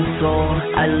my soul.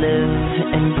 I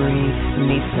live and breathe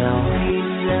me self.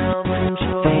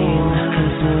 Fame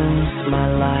consumes my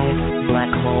life,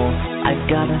 black hole. I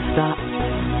gotta stop,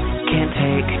 can't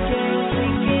take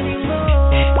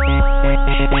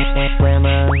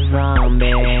glamour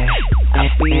zombie. I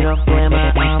beat up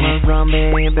glamour, I'm a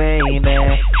zombie, baby.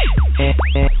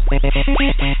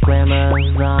 Glamour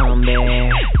zombie.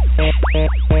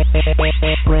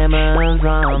 Glamour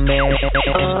zombie. Oh,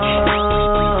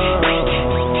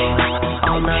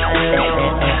 all night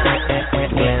long.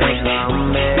 Glamour zombie.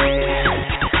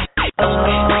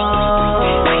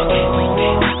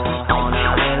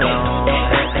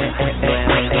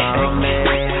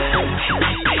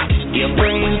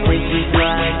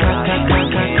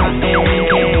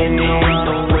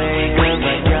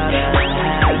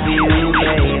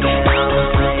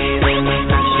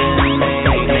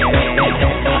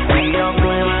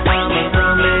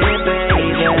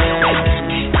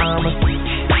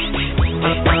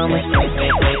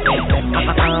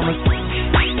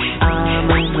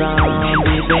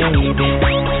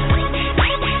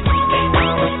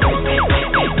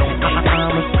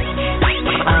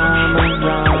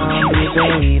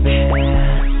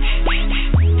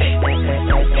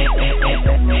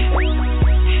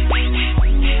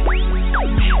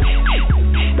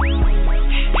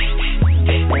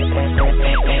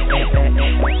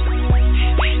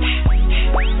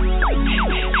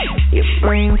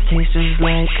 just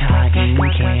like cotton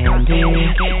candy.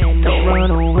 Don't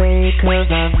run away, cause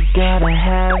I've gotta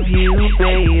have you,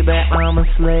 baby. I'm a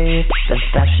slave, the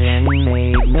fashion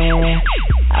made me.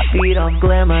 I feed off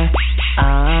glamour,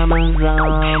 I'm a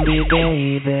zombie,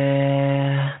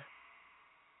 baby.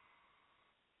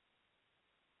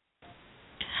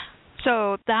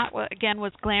 So that again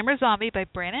was Glamour Zombie by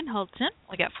Brandon Hilton.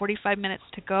 We got 45 minutes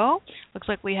to go. Looks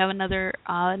like we have another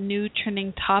new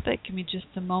trending topic. Give me just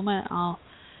a moment. I'll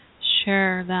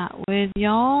share that with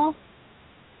y'all.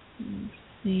 Let's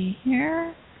see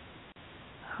here.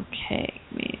 Okay,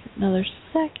 give me another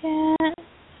second.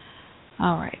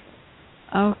 All right.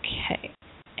 Okay.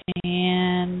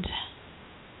 And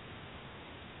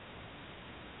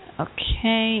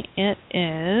okay, it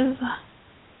is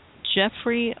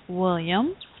Jeffrey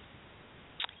Williams.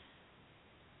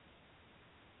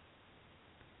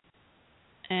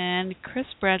 And Chris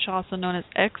Bradshaw, also known as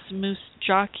X-Moose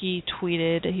Jockey,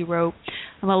 tweeted, he wrote,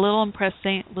 I'm a little impressed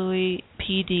St. Louis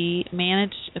PD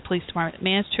police department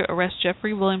managed to arrest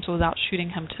Jeffrey Williams without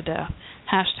shooting him to death.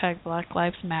 Hashtag Black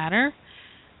Lives Matter.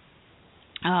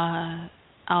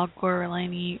 Al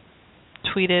Gorlani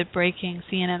tweeted, breaking,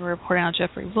 CNN reporting on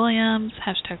Jeffrey Williams.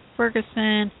 Hashtag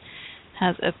Ferguson.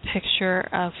 Has a picture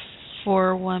of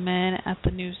 4 women at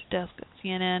the news desk at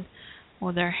CNN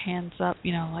with their hands up,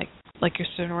 you know, like you're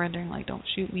surrendering, like don't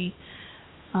shoot me.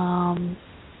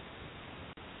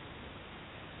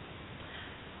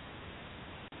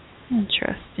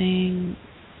 Interesting.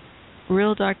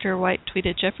 Real Dr. White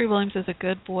tweeted, Jeffrey Williams is a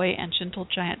good boy and gentle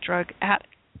giant drug at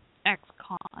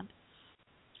ex-con.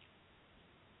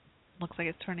 Looks like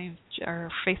it's her name, or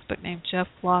Facebook name, Jeff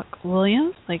Locke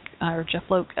Williams, or Jeff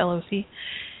Loke, LOC.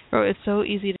 Wrote, it's so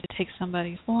easy to take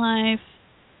somebody's life.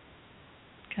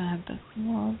 God, that's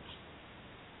love.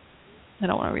 I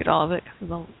don't want to read all of it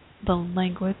because of the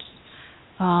language.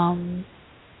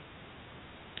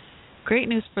 Great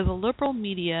news for the liberal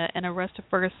media and arrest of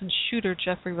Ferguson shooter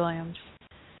Jeffrey Williams.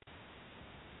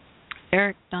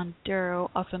 Eric Dondero,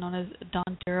 also known as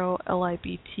Dondero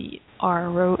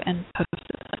LIBTR, wrote and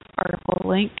posted an article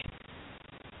link.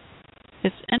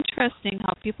 It's interesting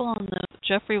how people on the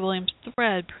Jeffrey Williams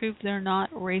thread prove they're not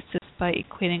racist by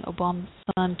equating Obama's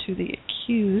son to the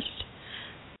accused.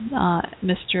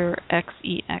 Mr.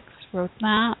 XEX wrote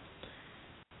that.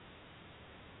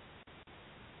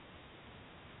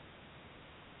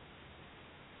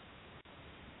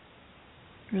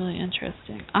 Really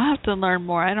interesting. I have to learn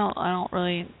more. I don't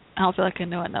feel like I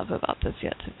know enough about this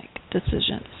yet to make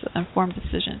decisions, informed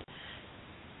decisions.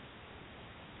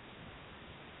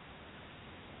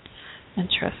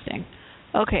 Interesting.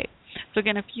 Okay. So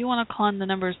again, if you want to call in, the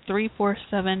number is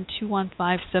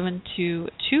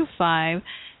 347-215-7225,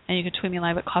 and you can tweet me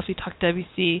live at Coffee Talk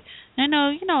WC. And I know,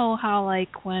 you know how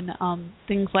like when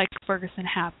things like Ferguson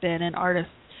happen and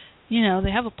artists, you know,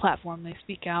 they have a platform, they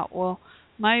speak out. Well,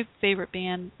 my favorite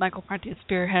band, Michael Franti and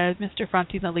Spearhead, Mr.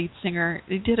 Franti, the lead singer,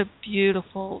 they did a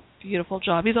beautiful, beautiful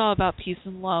job. He's all about peace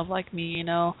and love like me, you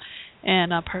know.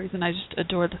 And part of the reason I just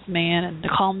adore this man, and to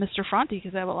call him Mr. Franti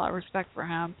because I have a lot of respect for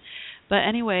him. But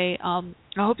anyway, I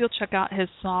hope you'll check out his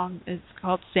song. It's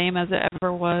called Same As It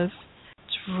Ever Was.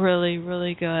 It's really,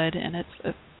 really good, and it's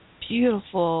a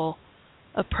beautiful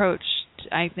approach,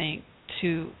 I think,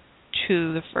 to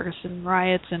the Ferguson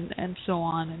riots and so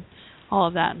on, and all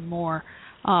of that and more.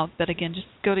 But again, just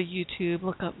go to YouTube,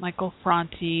 look up Michael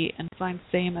Franti, and find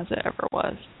Same As It Ever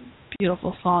Was.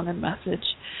 Beautiful song and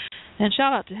message. And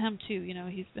shout out to him, too. You know,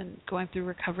 he's been going through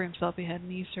recovery himself. He had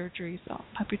knee surgery, so I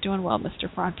hope you're doing well, Mr.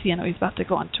 Franti. I know he's about to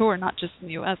go on tour, not just in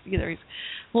the U.S. either. He's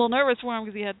a little nervous for him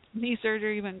because he had knee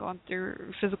surgery, been going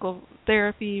through physical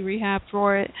therapy, rehab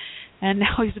for it, and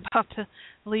now he's about to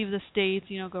leave the States,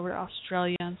 you know, go over to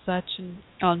Australia and such, and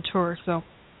on tour. So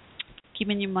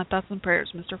keeping you in my thoughts and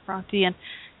prayers, Mr. Franti, and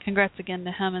congrats again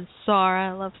to him and Sarah.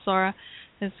 I love Sarah,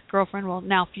 his girlfriend, well,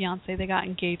 now fiance. They got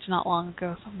engaged not long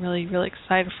ago, so I'm really, really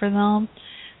excited for them.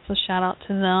 So shout out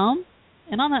to them.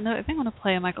 And on that note, I think I'm going to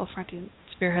play a Michael Franti and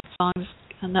Spearhead song, just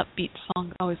an upbeat song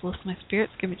that always lifts my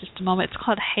spirits. Give me just a moment. It's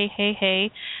called Hey, Hey,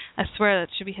 Hey. I swear that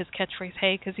should be his catchphrase,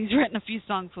 hey, because he's written a few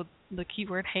songs with the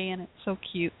keyword hey, and it's so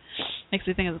cute. Makes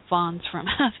me think of the Fonz from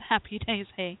Happy Days,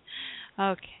 hey.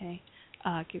 Okay.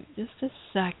 Give me just a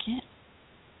second.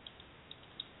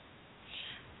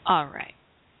 All right.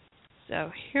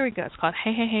 So here we go. It's called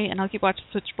Hey, Hey, Hey, and I'll keep watching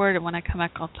Switchboard, and when I come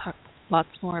back, I'll talk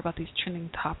lots more about these trending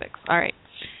topics. All right.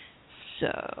 So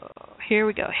here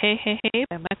we go. Hey, Hey, Hey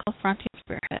by Michael Franti and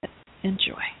Spearhead.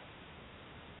 Enjoy.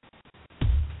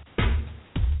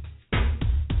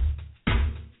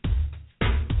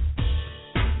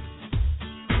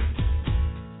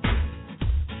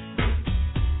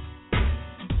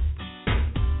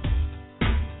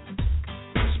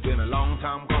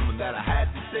 time coming that I had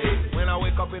to say. When I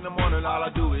wake up in the morning, all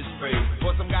I do is pray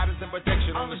for some guidance and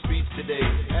protection on the streets today,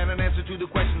 and an answer to the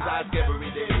questions I ask every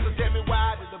day. So tell me,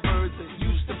 why did the birds that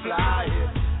used to fly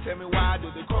here? Tell me, why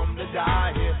did they come to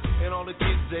die here? And all the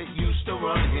kids that used to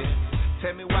run here,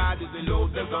 tell me, why did they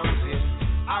load their guns here?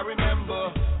 I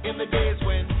remember in the days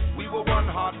when we were one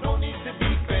heart, no need to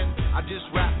defend. I just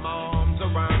wrap my arms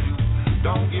around you.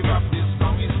 Don't give up, this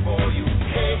song is for you.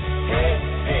 Hey, hey,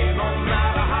 hey, no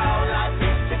matter how life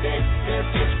is today, there's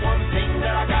just one thing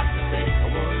that I got to say. I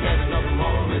won't let another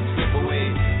moment slip away.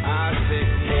 I say,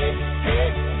 hey, hey,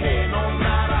 hey, no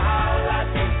matter how life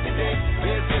is today,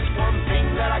 there's just one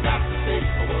thing that I got to say.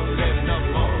 I won't let another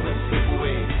moment slip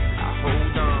away. I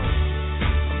hold on,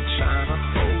 I'm trying to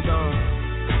hold on.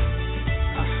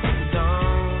 I hold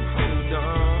on, hold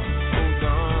on, hold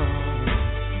on.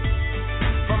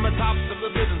 From the tops of the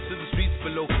buildings to the streets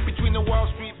below, between the Wall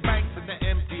Street banks and the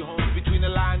empty homes, between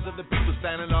the lines of the people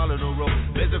standing all in a row,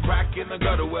 there's a crack in the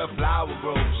gutter where a flower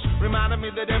grows, reminding me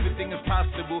that everything is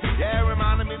possible. Yeah,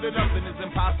 reminding me that nothing is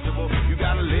impossible. You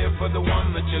gotta live for the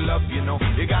one that you love, you know.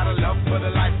 You gotta love for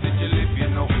the life that you live, you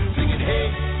know. Singing,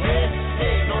 hey, hey,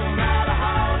 hey, no matter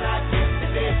how life is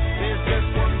today, there's just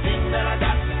one thing that I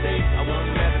got to say. I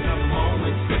won't let another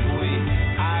moment slip away.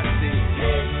 I say,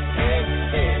 hey, hey,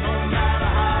 hey, no matter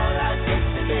how life is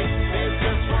today, there's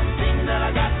just one thing that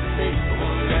I got to say. I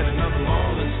won't let another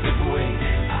moment slip away.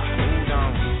 I hold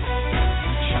on,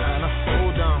 I'm trying to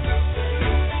hold on.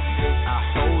 I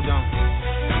hold on,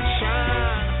 I'm trying to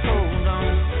hold on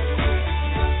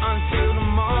until the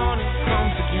morning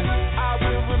comes again. I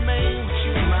will remain with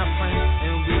you, my friend,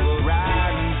 and we will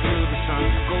ride until the sun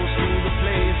goes through the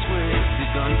place where it's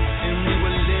begun, and we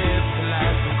will live the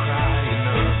life and cry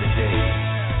another day.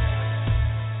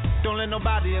 Don't let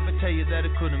nobody ever tell you that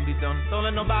it couldn't be done. Don't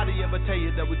let nobody ever tell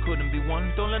you that we couldn't be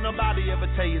one. Don't let nobody ever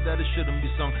tell you that it shouldn't be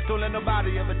sung. Don't let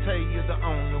nobody ever tell you you're the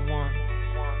only one.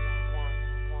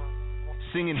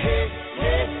 Singing, hey,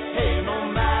 hey, hey, no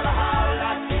matter how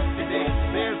life is today,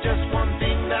 there's just one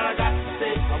thing that I got to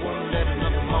say. I won't let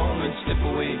another moment slip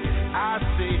away. I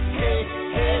say, hey,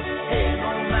 hey, hey,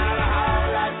 no matter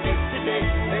how life is today,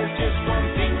 there's just one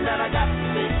thing that I got to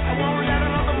say. I won't let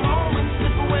another moment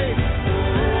slip away.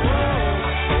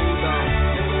 I hold on.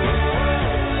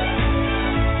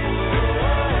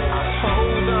 I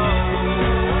hold on.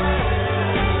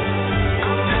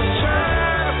 I'm just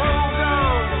trying to hold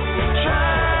on.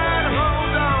 Trying to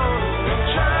hold on.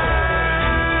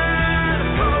 Trying to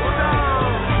hold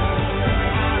on.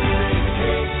 I say,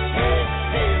 hey, hey,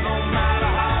 hey, no matter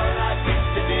how life is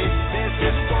today, there's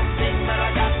just one thing that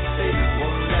I got to say.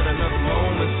 Won't let another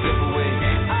moment slip away. I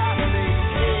say,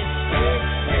 hey, hey,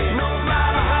 hey, no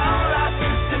matter how life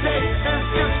is today, there's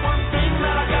just one thing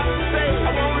that I got to say.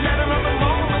 I won't let another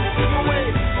moment slip away.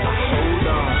 I hold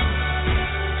on,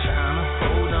 trying to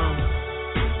hold on.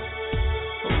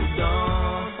 Hold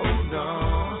on, hold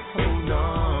on, hold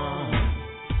on.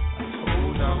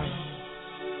 Hold on.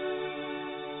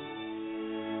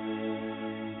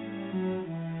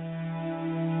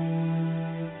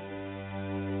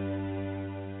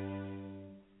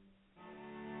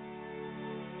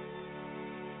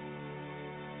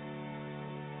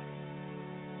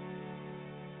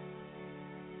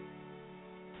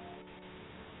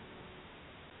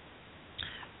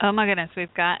 Oh my goodness,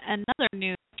 we've got another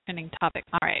new trending topic.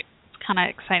 All right, it's kind of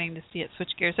exciting to see it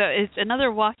switch gears. So it's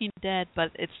another Walking Dead,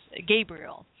 but it's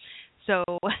Gabriel. So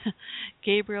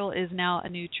Gabriel is now a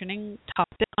new trending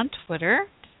topic on Twitter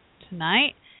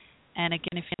tonight. And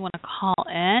again, if you want to call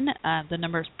in, the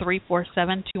number is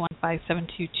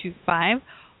 347-215-7225,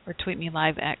 or tweet me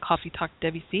live at Coffee Talk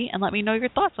WC and let me know your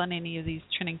thoughts on any of these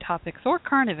trending topics or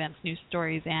current events, news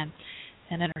stories, and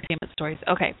entertainment stories.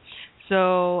 Okay,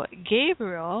 so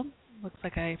Gabriel, looks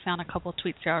like I found a couple of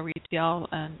tweets here. I'll read to y'all.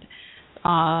 And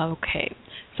okay,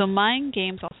 so Mind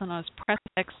Games, also known as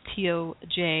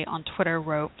PressXTOJ on Twitter,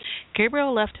 wrote,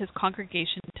 Gabriel left his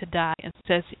congregation to die and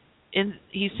says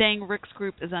he's saying Rick's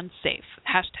group is unsafe.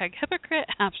 Hashtag hypocrite,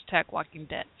 hashtag Walking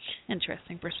Dead.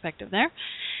 Interesting perspective there.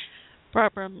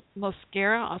 Barbara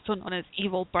Mosquera, also known as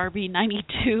Evil Barbie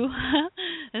 92,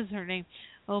 is her name.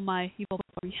 Oh my, Evil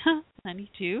Barbie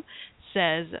 92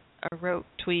 says,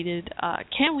 tweeted,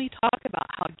 can we talk about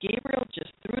how Gabriel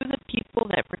just threw the people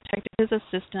that protected his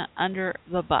assistant under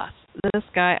the bus? This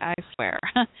guy, I swear.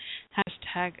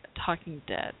 Hashtag Talking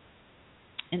Dead.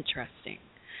 Interesting.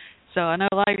 So I know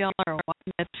a lot of y'all are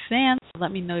Walking Dead fans, so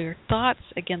let me know your thoughts.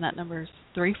 Again, that number is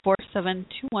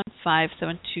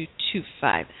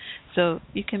 347-215-7225. So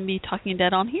you can be Talking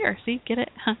Dead on here. See, get it?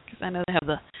 Because I know they have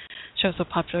the show so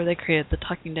popular, they created the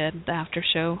Talking Dead, the after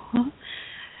show.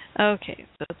 Okay,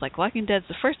 so it's like Walking Dead's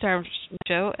the first hour of my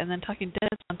show, and then Talking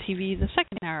Dead's on TV the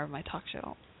second hour of my talk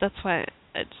show. That's why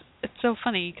it's so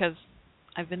funny, because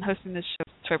I've been hosting this show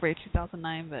since February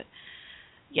 2009, but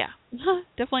yeah,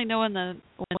 definitely know when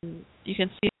you can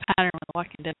see a pattern when The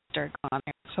Walking Dead started going on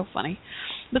there. It's so funny.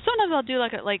 But sometimes I'll do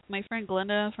like my friend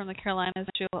Glenda from the Carolinas,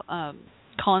 she'll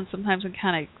call in sometimes and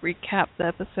kind of recap the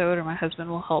episode, or my husband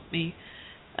will help me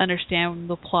understand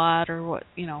the plot, or what,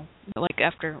 like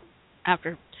after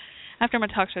my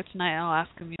talk show tonight, I'll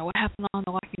ask him, what happened on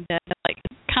The Walking Dead. Like,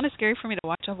 it's kind of scary for me to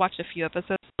watch. I've watched a few episodes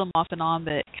of them off and on,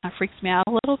 but it kind of freaks me out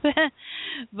a little bit.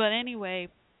 But anyway,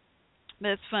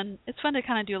 it's fun. It's fun to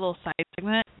kind of do a little side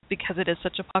segment because it is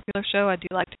such a popular show. I do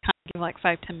like to kind of give like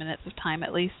 5-10 minutes of time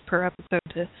at least per episode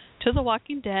to The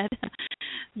Walking Dead,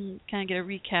 and kind of get a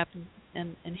recap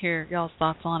and hear y'all's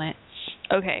thoughts on it.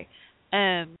 Okay.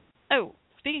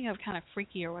 Speaking of kind of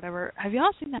freaky or whatever, have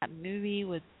y'all seen that movie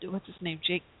with, what's his name,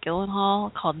 Jake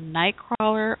Gyllenhaal, called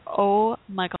Nightcrawler? Oh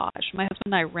my gosh. My husband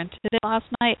and I rented it last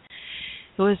night.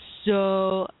 It was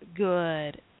so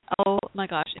good. Oh my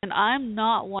gosh. And I'm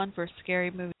not one for scary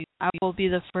movies. I will be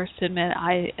the first to admit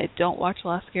I don't watch a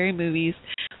lot of scary movies.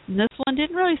 And this one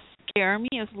didn't really scare me.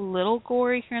 It was a little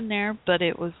gory here and there, but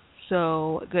it was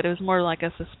so good. It was more like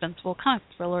a suspenseful kind of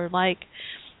thriller-like.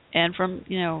 And from,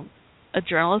 a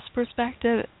journalist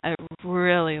perspective, I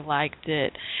really liked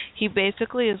it. He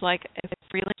basically is like a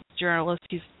freelance journalist.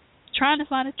 He's trying to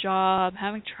find a job,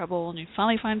 having trouble, and he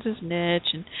finally finds his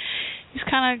niche. And he's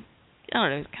kind of,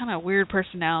 he's kind of a weird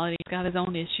personality. He's got his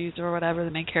own issues or whatever,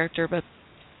 the main character, but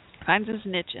finds his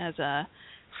niche as a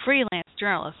freelance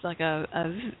journalist, like a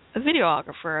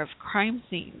videographer of crime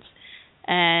scenes,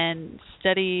 and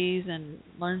studies and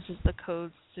learns the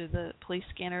codes to the police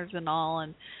scanners and all.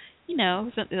 And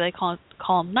they call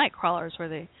them night crawlers, where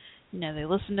they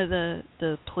listen to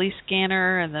the police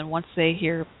scanner, and then once they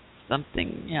hear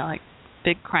something, like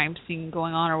big crime scene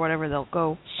going on or whatever, they'll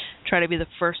go try to be the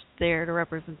first there to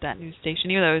represent that news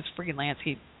station. Even though he's freelance,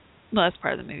 that's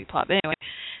part of the movie plot. But anyway,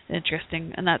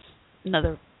 interesting, and that's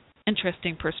another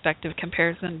interesting perspective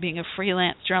comparison, being a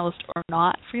freelance journalist or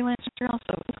not freelance journalist.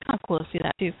 So it's kind of cool to see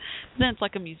that too. But then it's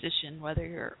like a musician, whether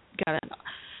you're got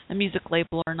a music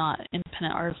label or not,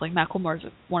 independent artist like Macklemore is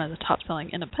one of the top selling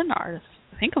independent artists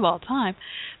I think of all time.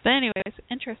 But anyway, it's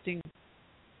interesting.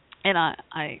 And I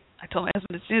told my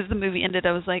husband as soon as the movie ended,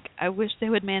 I was like, I wish they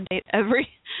would mandate I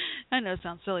know it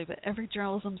sounds silly, but every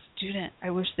journalism student, I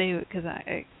wish they would, because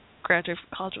I graduated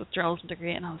from college with a journalism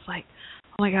degree, and I was like,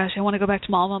 oh my gosh, I want to go back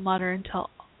to my alma mater and tell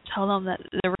them that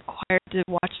they're required to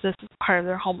watch this as part of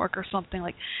their homework or something.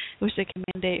 Like, I wish they could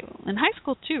mandate, in high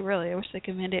school too, really, I wish they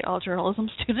could mandate all journalism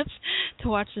students to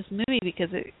watch this movie, because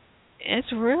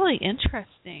it's really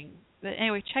interesting. But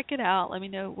anyway, check it out. Let me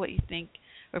know what you think,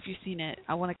 or if you've seen it.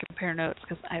 I want to compare notes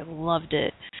because I loved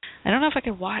it. I don't know if I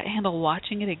could handle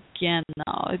watching it again,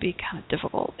 though. It'd be kind of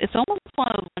difficult. It's almost one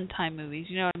of those one-time movies,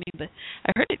 you know what I mean? But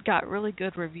I heard it got really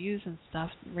good reviews and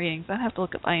stuff, ratings. I'd have to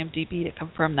look up IMDb to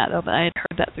confirm that, though. But I had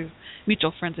heard that through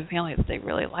mutual friends and family that they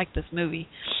really liked this movie.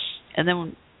 And then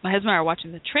when my husband and I were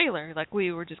watching the trailer, like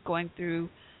we were just going through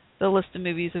the list of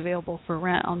movies available for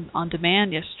rent on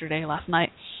demand last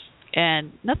night.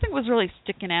 And nothing was really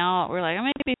sticking out. We're like,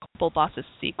 maybe Couple Bosses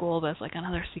sequel, but it's like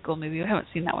another sequel movie. We haven't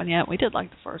seen that one yet. We did like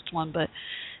the first one, but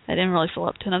I didn't really fill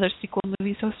up to another sequel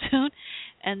movie so soon.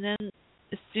 And then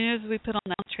as soon as we put on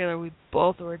that trailer, we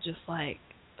both were just like,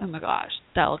 oh my gosh,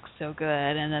 that looks so good.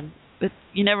 And then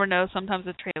you never know. Sometimes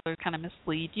the trailer kind of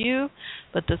mislead you,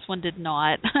 but this one did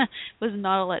not. It was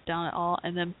not a letdown at all.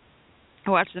 And then I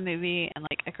watched the movie, and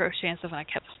like I crochet and stuff, and I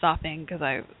kept stopping because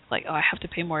I was like, I have to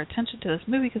pay more attention to this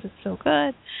movie because it's so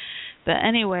good. But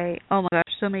anyway, oh my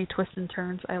gosh, so many twists and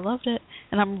turns. I loved it,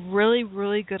 and I'm really,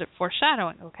 really good at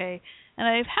foreshadowing. Okay, and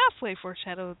I've halfway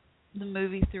foreshadowed the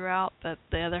movie throughout, but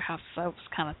the other half I was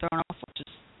kind of thrown off, which is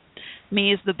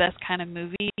me is the best kind of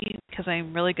movie because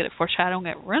I'm really good at foreshadowing.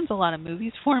 It ruins a lot of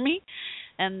movies for me.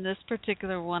 And this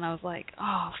particular one, I was like,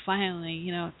 oh, finally,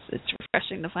 it's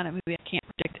refreshing to find a movie I can't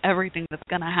predict everything that's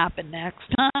going to happen next.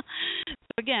 So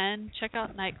again, check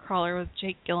out Nightcrawler with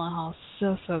Jake Gyllenhaal.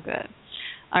 So, so good.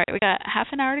 All right, we got half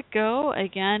an hour to go.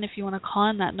 Again, if you want to call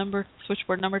in, that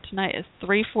switchboard number tonight is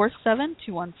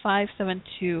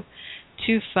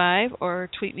 347-215-7225, or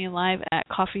tweet me live at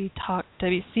Coffee Talk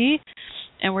WC.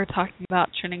 And we're talking about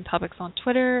trending topics on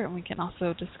Twitter, and we can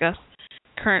also discuss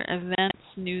current events,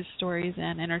 news stories,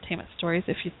 and entertainment stories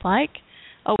if you'd like.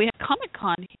 Oh, we have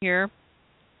Comic-Con here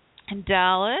in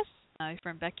Dallas. My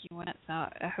friend Becky went, so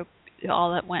I hope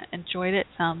all that went enjoyed it.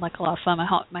 Sounded like a lot of fun.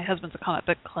 My husband's a comic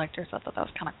book collector, so I thought that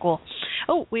was kind of cool.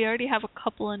 Oh, we already have a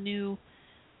couple of new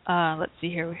Let's see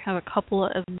here. We have a couple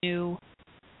of new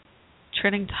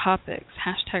trending topics.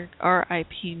 Hashtag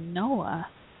RIP Noah.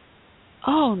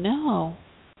 Oh no.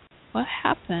 What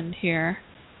happened here?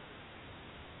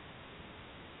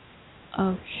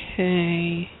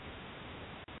 Okay.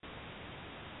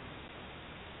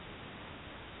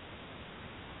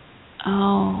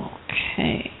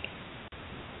 Okay.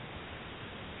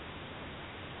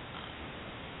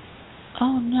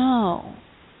 Oh no.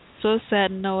 So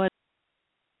sad, Noah.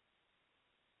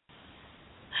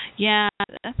 Yeah,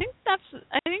 I think that's what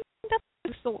makes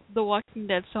the Walking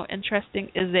Dead so interesting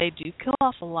is they do kill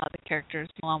off a lot of the characters.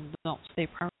 Don't stay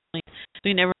permanently, so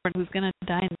you never know who's gonna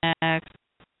die next.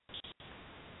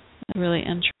 Really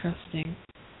interesting.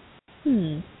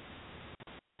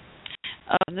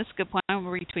 This is a good point. I'm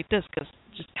gonna retweet this because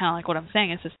just kind of like what I'm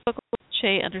saying. It says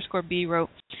Che_B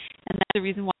wrote, and that's the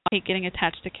reason why I hate getting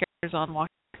attached to characters on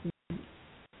Walking Dead.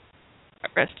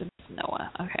 Rest in peace,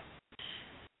 Noah. Okay.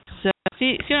 So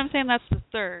see what I'm saying? That's the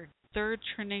third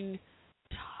trending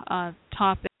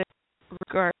topic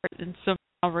in some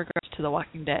regards to The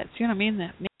Walking Dead. See what I mean?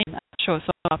 That show is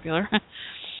so popular.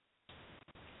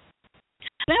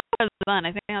 That was fun.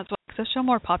 I think that's what makes the show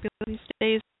more popular these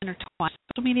days. Intertwined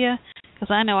social media, because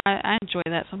I know I enjoy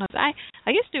that sometimes. I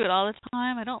used to do it all the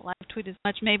time. I don't live tweet as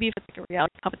much. Maybe if it's like a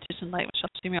reality competition, like Michelle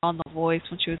Seymour on The Voice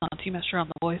when she was on Team Esther on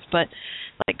The Voice. But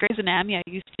like Grey's Anatomy, I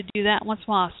used to do that once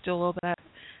in a while. Still a little bit.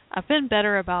 I've been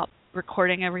better about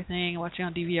recording everything, watching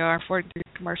on DVR, forwarding through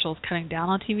commercials, cutting down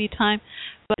on TV time.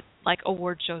 But like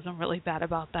award shows, I'm really bad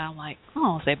about that. I'm like, I don't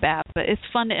want to say bad, but it's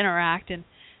fun to interact and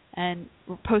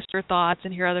post your thoughts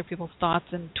and hear other people's thoughts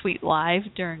and tweet live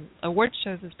during award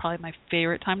shows is probably my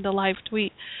favorite time to live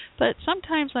tweet. But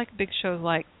sometimes like big shows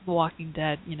like The Walking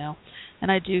Dead,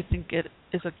 and I do think it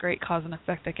is a great cause and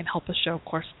effect that can help a show, of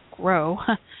course, grow.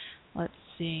 Let's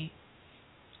see.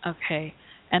 Okay.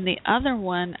 And the other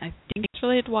one, I think it's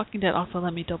related to Walking Dead. Also,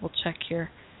 let me double check here.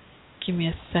 Give me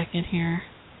a second here.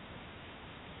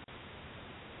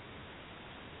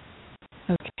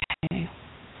 Okay.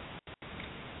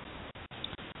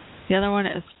 The other one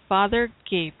is Father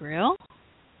Gabriel.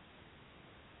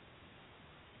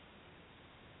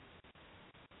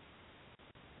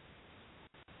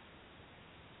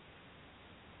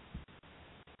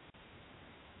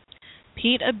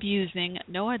 Pete abusing,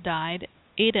 Noah died,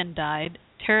 Aiden died,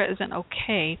 Tara isn't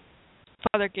okay,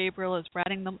 Father Gabriel is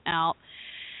ratting them out.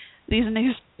 These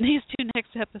two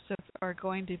next episodes are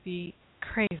going to be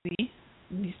crazy.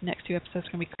 These next two episodes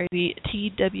are going to be crazy.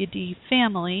 TWD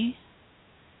family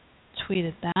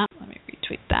tweeted that. Let me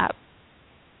retweet that.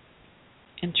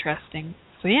 Interesting.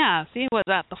 So yeah, see what's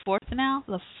that? The fourth now?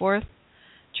 The fourth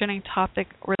trending topic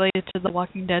related to The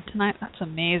Walking Dead tonight? That's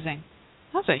amazing.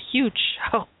 That's a huge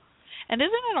show. And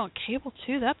isn't it on cable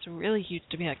too? That's really huge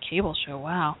to be a cable show.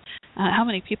 Wow. How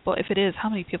many people, if it is, how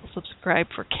many people subscribe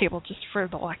for cable just for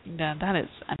The Walking Dead? That is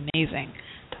amazing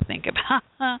to think about.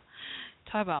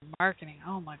 Talk about marketing.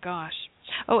 Oh my gosh.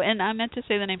 Oh, and I meant to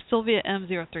say the name Sylvia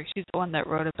M03. She's the one that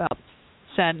wrote about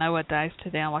Sad Noah dies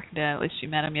today on Walking Dead. At least she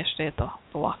met him yesterday at the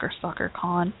Walker Stalker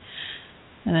Con.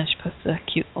 And then she posted a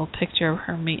cute little picture of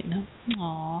her meeting him.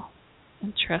 Aw,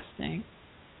 interesting.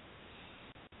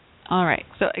 All right.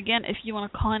 So again, if you want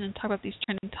to call in and talk about these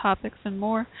trending topics and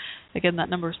more, again, that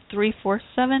number is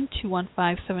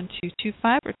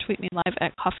 347-215-7225, or tweet me live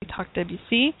at Coffee Talk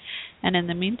WC. And in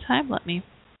the meantime, let me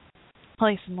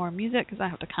play some more music because I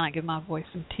have to kind of give my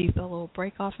voice and teeth a little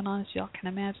break off and on, as y'all can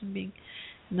imagine, being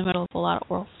in the middle of a lot of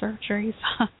oral surgeries.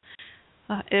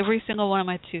 Every single one of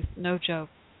my teeth, no joke,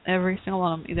 every single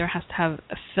one of them either has to have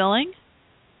a filling,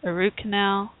 a root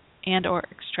canal, and or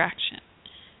extraction.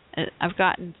 I've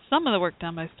gotten some of the work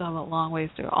done, but I still have a long ways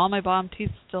to go. All my bottom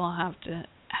teeth still have to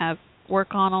have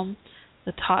work on them.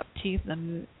 The top teeth,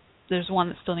 there's one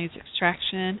that still needs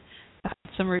extraction. I've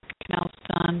had some root canals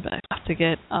done, but I have to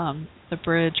get the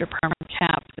bridge or permanent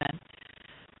caps. And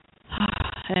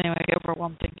anyway, I get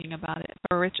overwhelmed thinking about it. If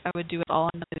I were rich, I would do it all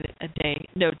in a day.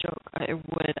 No joke. I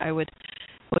would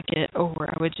get it over.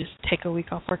 I would just take a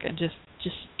week off work and just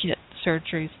get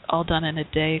surgeries all done in a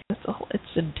day.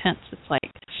 It's intense. It's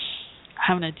like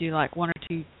having to do like one or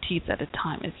two teeth at a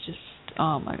time. It's just,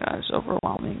 oh my gosh,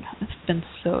 overwhelming. I've been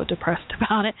so depressed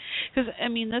about it because I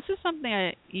mean, this is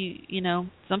something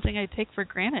something I take for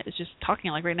granted. It's just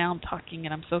talking. Like right now, I'm talking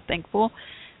and I'm so thankful.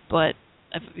 But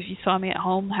if you saw me at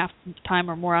home half the time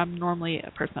or more, I'm normally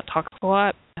a person that talks a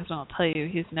lot. As I'll tell you,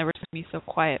 he's never seen me so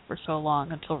quiet for so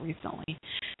long until recently.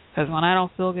 Because when I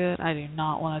don't feel good, I do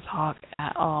not want to talk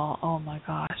at all. Oh my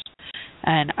gosh.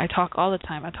 And I talk all the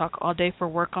time. I talk all day for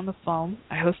work on the phone.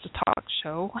 I host a talk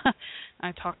show.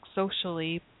 I talk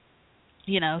socially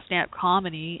stand-up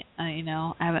comedy. I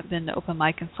haven't been to open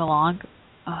mic in so long.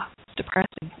 It's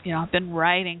depressing. I've been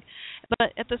writing.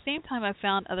 But at the same time, I've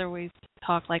found other ways to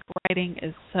talk. Like writing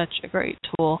is such a great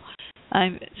tool.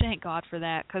 Thank God for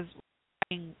that, because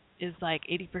writing is like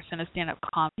 80% of stand-up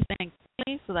comedy,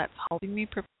 thankfully. So that's helping me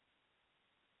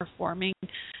performing.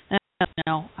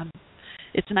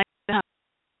 It's nice to have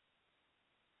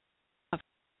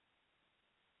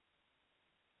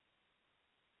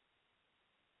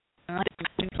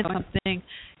something,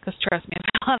 because trust me,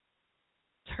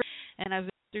 and I've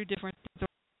been through different things,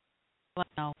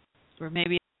 where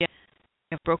maybe I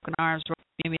have broken arms, or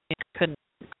maybe I couldn't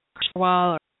for a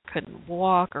while, or couldn't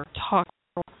walk or talk.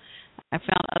 I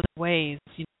found other ways,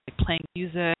 like playing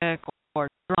music or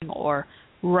drawing or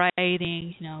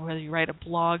writing, whether you write a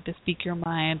blog to speak your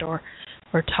mind or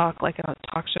talk like a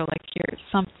talk show like here, it's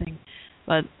something.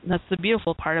 But that's the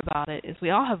beautiful part about it, is we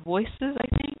all have voices, I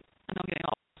think. I know I'm getting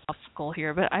all philosophical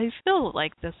here, but I feel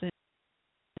like this is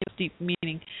deep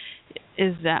meaning,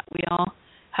 is that we all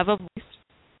have a voice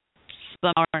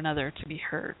somehow or another to be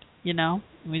heard,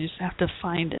 We just have to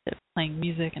find it, playing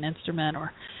music, an instrument,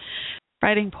 or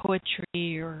writing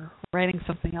poetry, or writing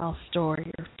something else,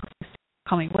 story, or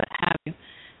coming, what have you.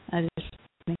 I just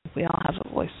think we all have a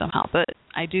voice somehow. But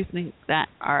I do think that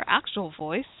our actual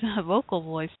voice, vocal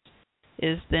voice,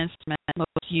 is the instrument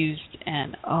most used.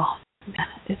 And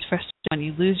it's frustrating when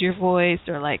you lose your voice,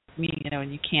 or like me, when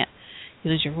you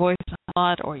lose your voice a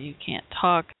lot, or you can't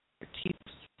talk, your teeth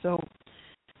so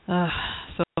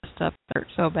messed up, hurt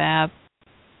so bad.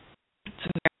 It's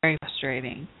very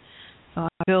frustrating. So I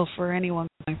feel for anyone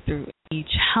going through any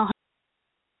challenge.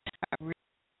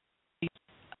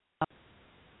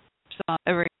 So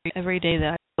every day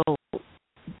that I feel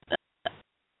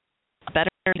a better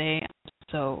day, I'm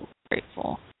so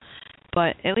grateful.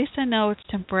 But at least I know it's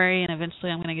temporary, and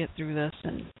eventually I'm going to get through this,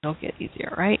 and it'll get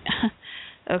easier, right?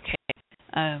 Okay.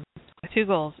 My two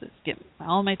goals is get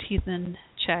all my teeth in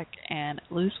check and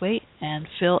lose weight and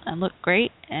feel and look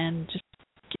great and just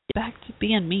get back to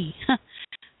being me.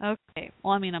 Okay.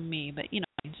 Well, I mean, I'm me, but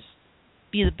just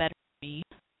be the better me.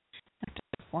 I have to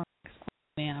perform.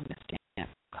 Man, I'm gonna stand up.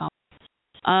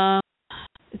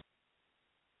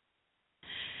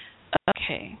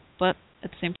 Okay, but at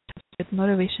the same time, it's good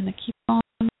motivation to keep on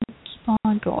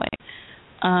going.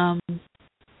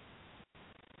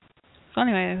 So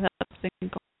anyway, that's been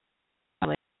going.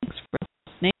 Thanks for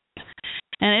listening.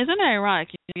 And isn't it ironic?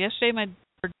 Yesterday, my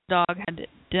dog had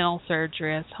dental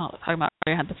surgery. I was talking about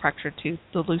I had the fractured tooth,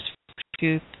 the loose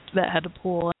tooth that had to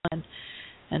pull, and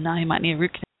now he might need a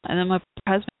root canal. And then my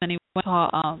husband, he went and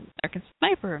saw American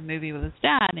Sniper movie with his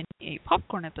dad, and he ate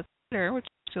popcorn at the theater, which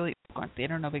is really popcorn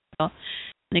theater, no big deal.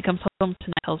 And he comes home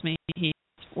tonight, tells me he's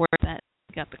worried that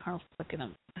he got the kernel stuck in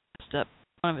him, messed up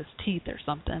one of his teeth or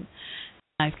something.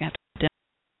 Now he's going to have to do it.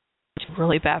 It's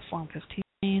really bad for him because teeth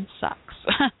pain sucks.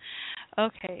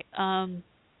 Okay, I'm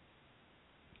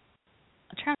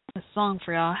trying to find a song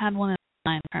for y'all. I had one in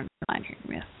mind. I'm trying to find here. Give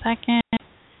me a second.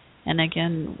 And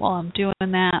again, while I'm doing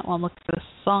that, while I'm looking for the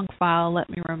song file, let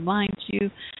me remind you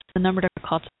the number to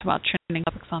call to talk about trending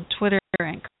topics on Twitter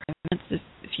and current events.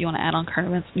 If you want to add on current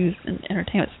events, news, and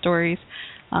entertainment stories,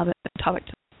 the topic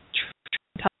to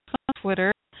trending topics on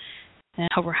Twitter. And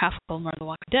over half of them are The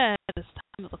Walking Dead this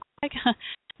time, it looks like.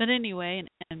 But anyway,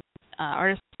 and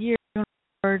Artist of the Year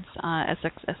awards,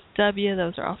 SXSW,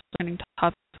 those are also trending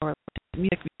topics, or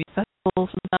music festivals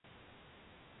and stuff.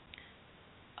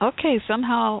 Okay,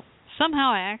 somehow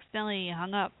I accidentally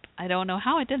hung up. I don't know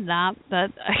how I did that,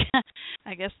 but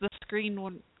I guess the screen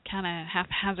went kind of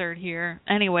haphazard here.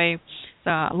 Anyway,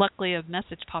 luckily a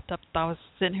message popped up. I was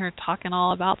sitting here talking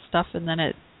all about stuff, and then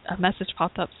a message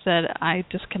popped up said I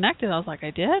disconnected. I was like,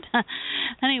 I did?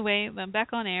 Anyway, I'm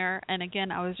back on air, and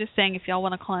again, I was just saying if y'all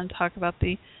want to call in and talk about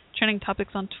the trending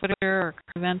topics on Twitter or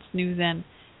events, news, and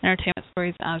entertainment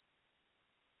stories, in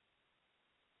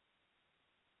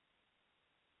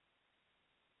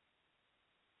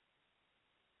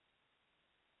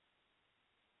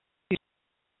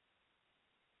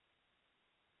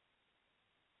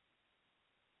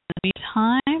the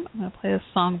meantime, I'm going to play a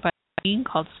song by Dean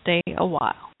called Stay a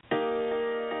While.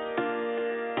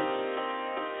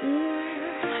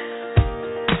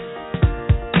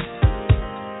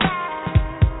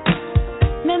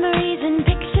 Memories and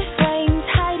picture frames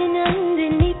hiding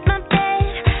underneath my bed,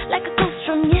 like a ghost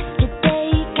from yesterday,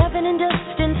 covered in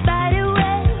dust and spider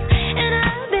web. And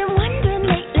I've been wondering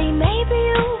lately, maybe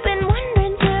you've been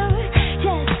wondering too.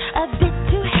 Just a bit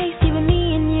too hasty with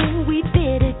me and you, we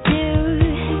bid adieu.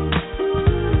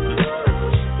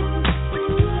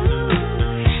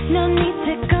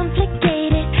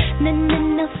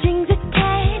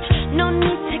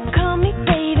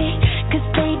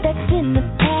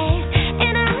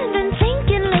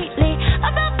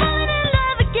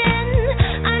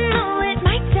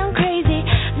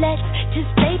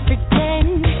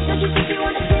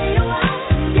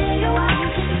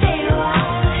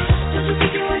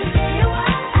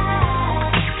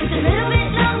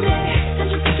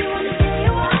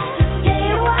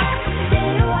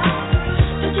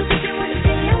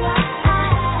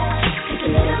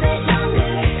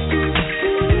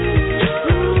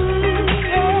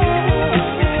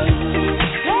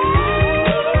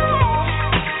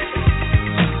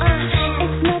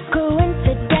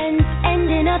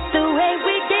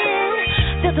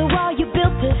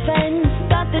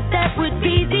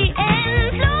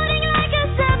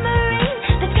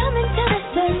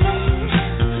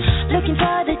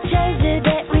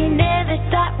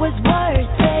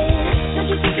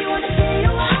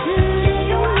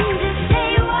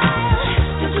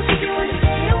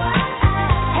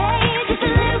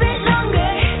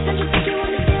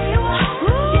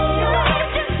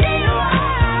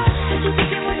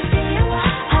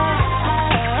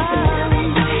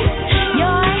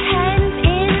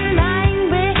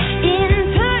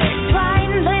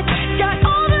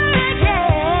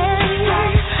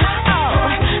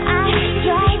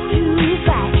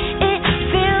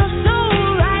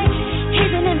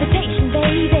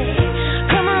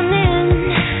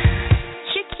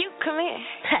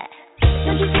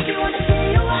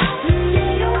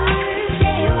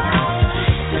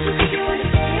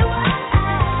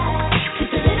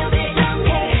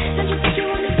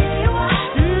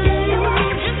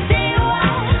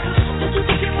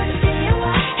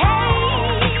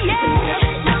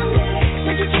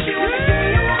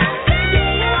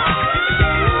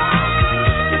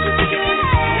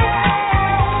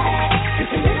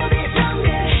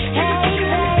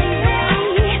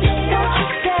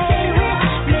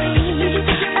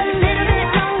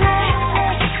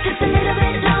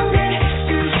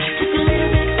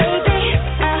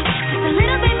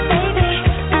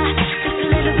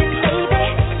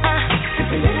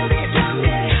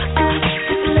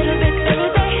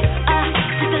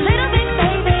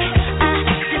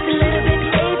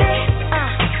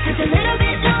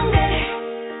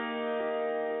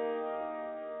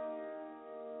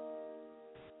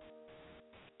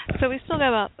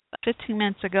 about 15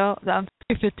 minutes ago.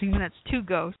 15 minutes to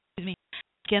go. Excuse me.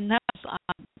 Again, that was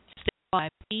Stay by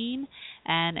Bean.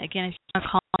 And again, if you want to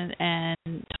call in and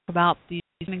talk about the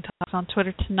evening talks on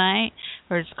Twitter tonight,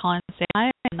 or just call in and say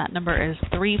hi, and that number is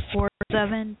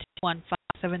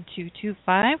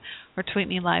 347-215-7225, or tweet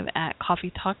me live at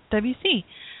Coffee Talk WC.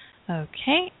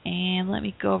 Okay, and let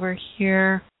me go over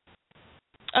here.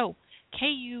 Oh,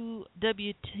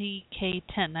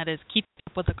 KUWTK10, that is Keep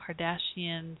Up with the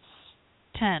Kardashians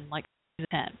 10, like season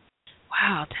 10.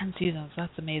 Wow, 10 seasons,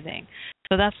 that's amazing.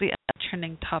 So that's the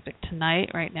trending topic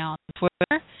tonight, right now on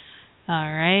Twitter.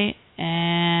 All right,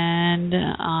 and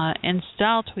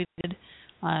InStyle tweeted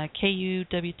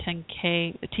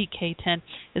KUW10TK10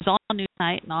 is all new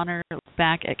tonight in honor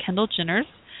back at Kendall Jenner's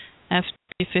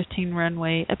F15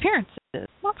 runway appearances.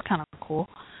 That's kind of cool.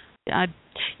 I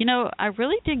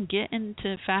really didn't get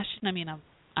into fashion. I mean, I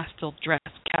still dress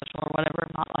casual or whatever.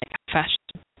 I'm not like a fashion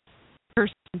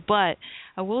person, but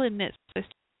I will admit,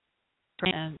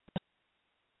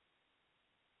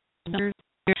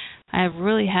 I have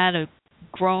really had a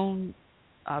grown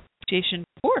appreciation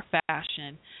for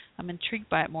fashion. I'm intrigued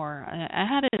by it more. I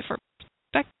had a different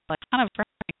perspective, like kind of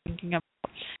thinking about,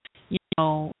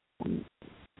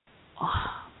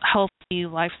 healthy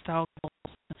lifestyle goals,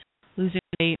 losing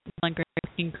weight,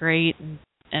 looking great,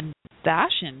 and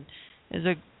fashion is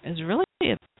really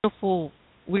a beautiful,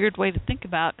 weird way to think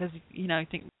about, because you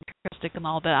think materialistic and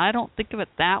all, but I don't think of it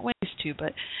that way. I used to,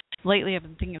 but lately I've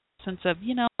been thinking of the sense of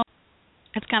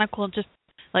it's kind of cool, just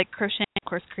like crocheting, of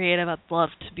course, creative. I'd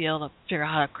love to be able to figure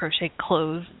out how to crochet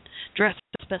clothes and dresses,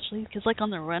 especially because like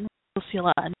on the run you'll see a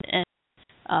lot of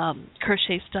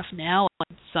crochet stuff now.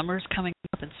 When summer's coming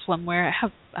up in swimwear, I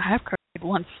have crocheted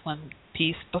one swim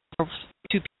piece before,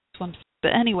 2 swim pieces.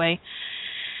 But anyway,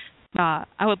 I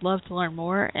would love to learn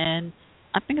more, and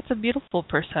I think it's a beautiful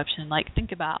perception. Like,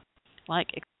 think about,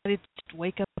 like, excited to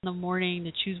wake up in the morning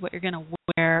to choose what you're going to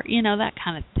wear, that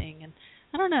kind of thing. And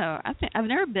I don't know. I think I've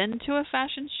never been to a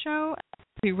fashion show.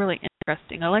 It'd be really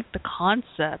interesting. I like the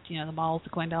concept, the models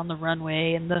going down the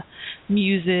runway and the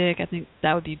music. I think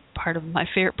that would be part of my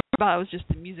favorite part about it was just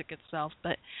the music itself.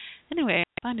 But anyway, I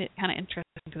find it kind of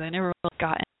interesting because I never really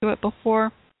got into it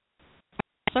before.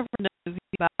 I saw a movie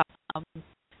about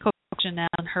Coco Chanel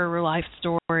and her real life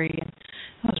story, and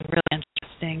that was really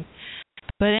interesting.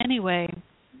 But anyway,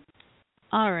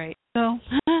 all right. So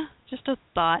just a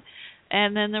thought.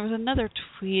 And then there was another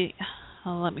tweet.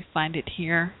 Let me find it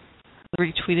here. I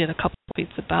retweeted a couple of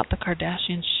tweets about the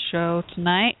Kardashian show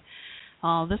tonight.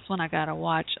 This one I gotta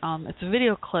watch. It's a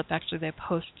video clip actually they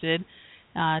posted.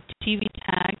 TV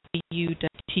Tag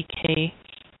UWTK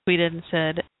tweeted and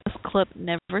said, "This clip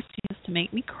never seems to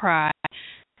make me cry."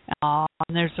 And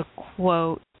there's a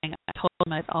quote saying, "I told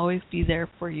them I'd always be there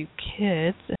for you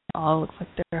kids." And it all looks like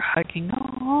they're hugging.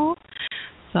 Aww.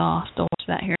 So I'll still watch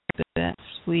that here. That's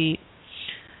sweet.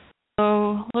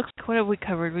 So looks like, what have we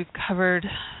covered? We've covered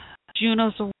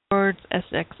Junos Awards,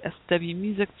 SXSW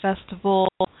Music Festival,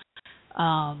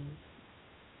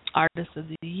 Artist of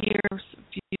the Year,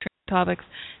 future topics,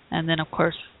 and then of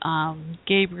course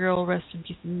Gabriel, rest in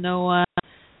peace, Noah,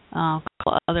 a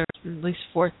couple others, at least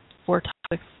four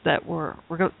topics that were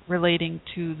relating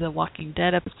to the Walking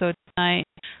Dead episode tonight,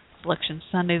 Selection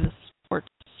Sunday, the sports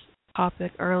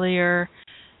topic earlier,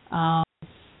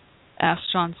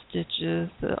 Astron Stitches,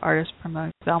 the artist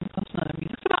promoting his album, plus another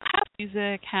music. It's about half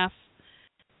music, half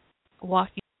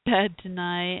Walking Dead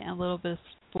tonight, and a little bit of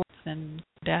sports and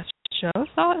Dash show.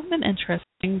 So it's been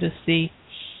interesting to see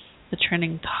the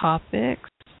trending topics.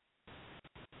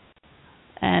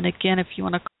 And again, if you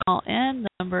want to call in, the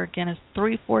number again is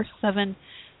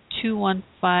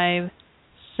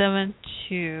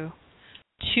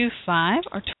 347-215-7225,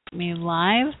 or tweet me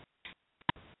live.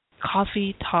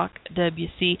 Coffee Talk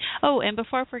WC. Oh, and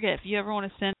before I forget, if you ever want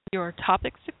to send your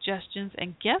topic suggestions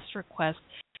and guest requests,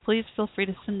 please feel free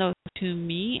to send those to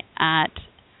me at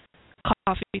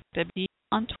Coffee Talk WC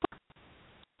on Twitter.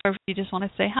 Or if you just want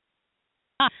to say hi,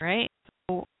 right?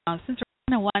 So since we're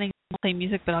kind of wanting to play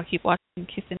music, but I'll keep watching in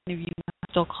case any of you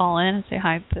still call in and say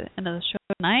hi at the end of the show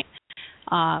tonight.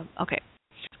 Okay,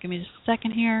 just give me just a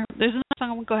second here. There's another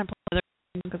song I'm going to go ahead and play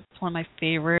because it's one of my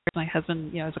favorites. My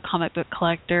husband, is a comic book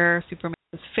collector. Superman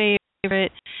is his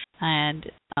favorite,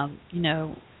 and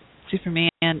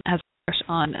Superman has a crush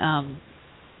on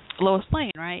Lois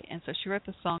Lane, right? And so she wrote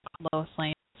the song called Lois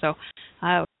Lane. So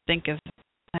I would think of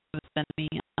my husband and me.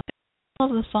 I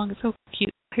love the song. It's so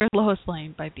cute. Here's Lois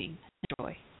Lane by Bean.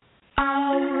 Enjoy.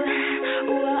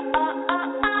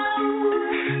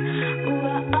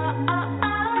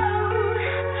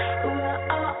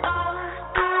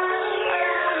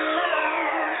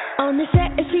 On the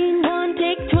set, a scene one, take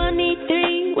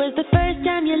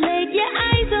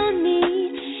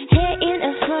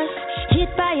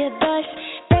inspired thus.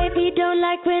 Baby, don't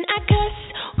like when I cuss.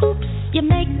 Oops, you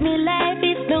make me laugh,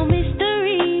 it's no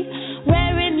mystery.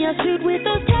 Wearing your suit with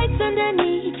those tights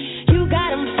underneath. You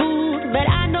got 'em fooled, but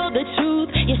I know the truth.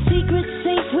 Your secret's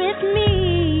safe with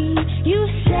me. You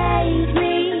save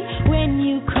me when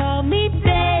you call me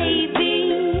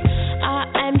baby.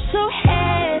 I'm so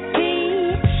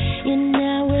happy. You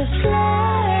know we're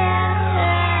flying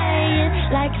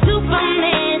like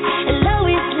Superman and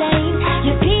Lois Lane.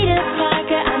 You're Peter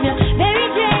Parker, I'm your Mary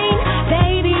Jane.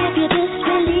 Baby, if you just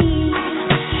believe,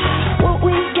 what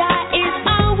we got is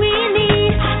all we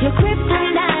need. You're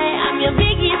kryptonite, I'm your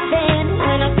biggest fan.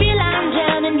 When I feel I'm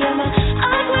drowning, you're my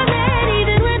Aquaman.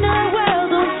 Even when the world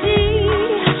don't see,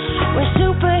 we're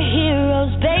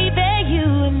superheroes, baby, you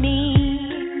and me.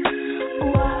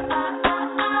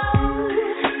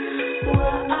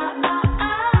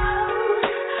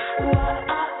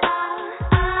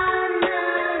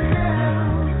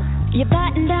 Your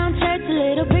button-down shirt's a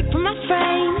little big for my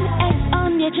frame. S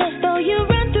on your chest, though you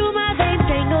run through my veins.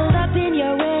 Tangled up in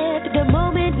your web. The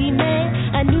moment we met,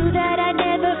 I knew that I'd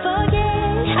never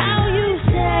forget how you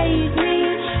saved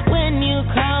me when you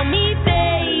call me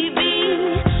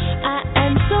baby. I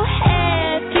am so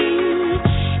happy,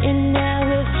 and now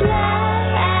we're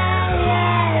flying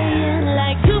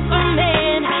like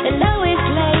Superman and Lois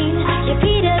Lane. You're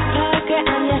Peter Parker,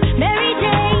 I'm your Mary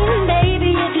Jane.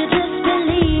 Baby, if you just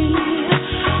believe,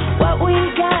 what we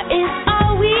got is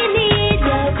all we need.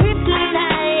 You're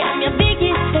kryptonite, I'm your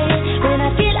biggest fan. When I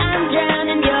feel I'm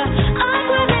drowning, you're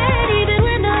Aquaman. Even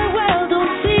when the world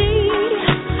don't see,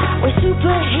 we're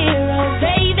superheroes,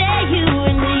 baby, you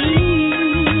and me.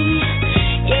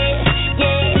 Yeah,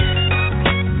 yeah.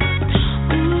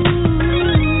 Ooh,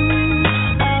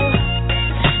 oh,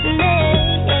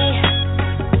 yeah.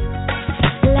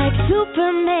 Like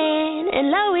Superman and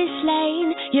Lois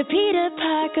Lane. You're Peter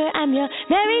Parker, I'm your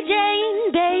Mary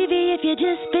Jane. Baby, if you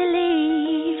just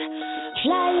believe,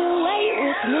 fly away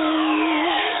with me.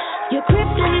 You're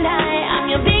kryptonite, I'm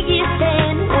your biggest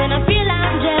fan. When I feel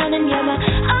I'm drowning, you're my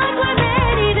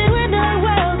Aquaman. Even when the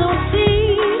world don't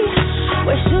see,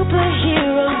 we're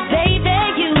superheroes, baby,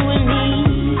 you and me.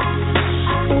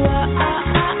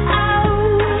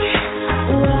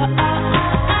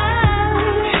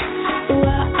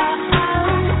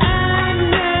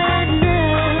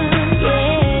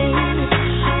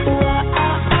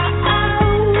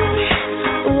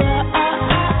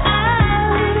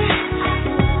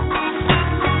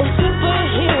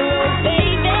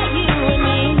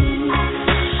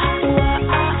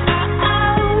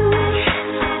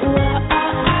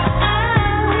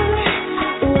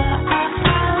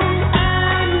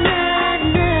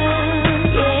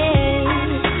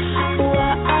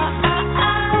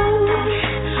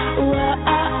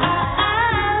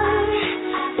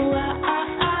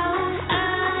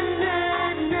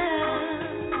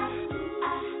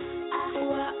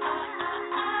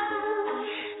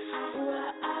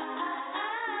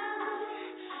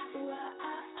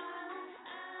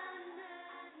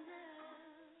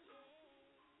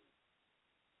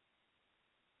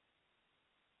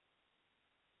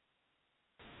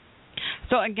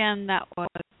 So again, that was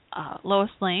Lois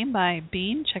Lane by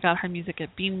Bean. Check out her music at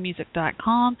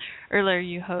beanmusic.com. Earlier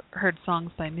you heard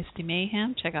songs by Misty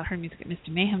Mayhem. Check out her music at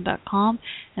mistymayhem.com.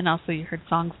 And also you heard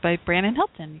songs by Brandon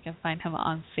Hilton. You can find him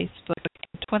on Facebook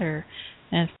and Twitter.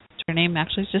 And her name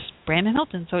actually is just Brandon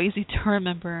Hilton, so easy to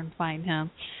remember and find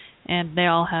him. And they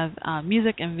all have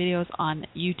music and videos on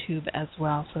YouTube as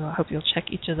well. So I hope you'll check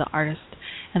each of the artists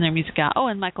and their music out. Oh,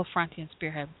 and Michael Franti and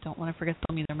Spearhead. Don't want to forget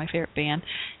them either. My favorite band.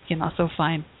 You can also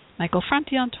find Michael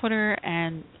Franti on Twitter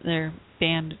and their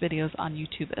band videos on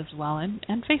YouTube as well, and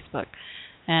Facebook.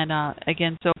 And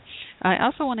again, so I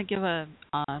also want to give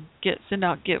send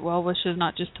out get well wishes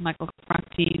not just to Michael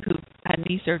Franti, who had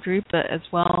knee surgery, but as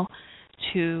well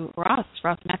to Ross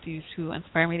Matthews, who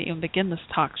inspired me to even begin this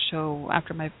talk show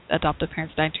after my adoptive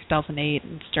parents died in 2008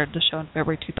 and started the show in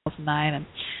February 2009.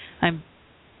 And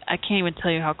I can't even tell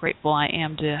you how grateful I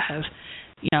am to have,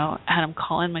 had him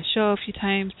call in my show a few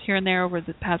times here and there over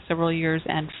the past several years,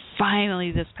 and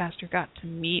finally this past year got to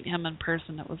meet him in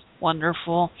person. It was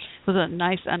wonderful. It was a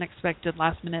nice, unexpected,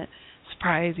 last-minute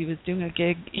surprise. He was doing a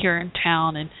gig here in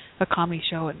town and a comedy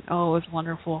show, and it was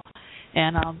wonderful.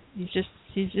 And he's just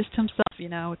himself,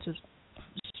 which is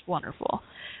just wonderful.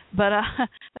 But I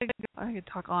could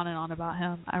talk on and on about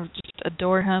him. I just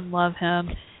adore him, love him.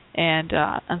 And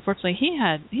unfortunately,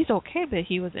 he's okay, but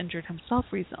he was injured himself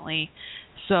recently,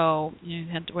 so he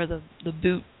had to wear the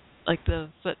boot, like the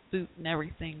foot boot and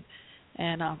everything.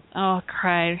 And I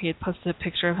cried. He had posted a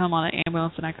picture of him on an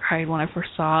ambulance, and I cried when I first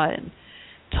saw it. And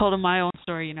told him my own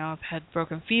story. I've had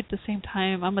broken feet at the same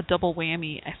time. I'm a double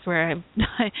whammy. I swear,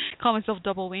 I call myself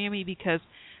double whammy because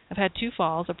I've had 2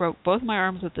 falls. I broke both my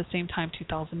arms at the same time,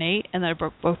 2008, and then I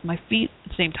broke both my feet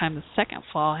at the same time. The second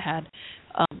fall I had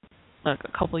a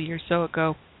couple of years so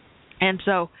ago. And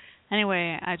so,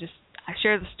 anyway, I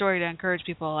share the story to encourage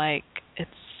people. Like, it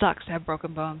sucks to have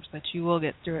broken bones, but you will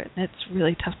get through it. And it's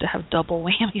really tough to have double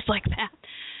whammies like that.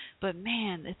 But,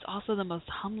 man, it's also the most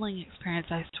humbling experience,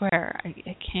 I swear.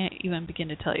 I can't even begin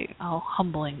to tell you how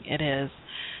humbling it is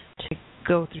to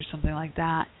go through something like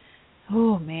that.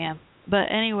 Oh, man.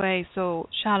 But anyway, so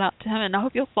shout out to him, and I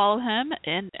hope you'll follow him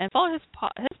and follow his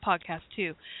podcast,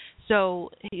 too. So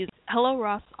he's Hello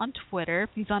Ross on Twitter.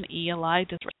 He's on ELI,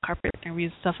 does red carpet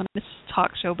interviews stuff on his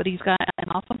talk show, but he's got an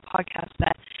awesome podcast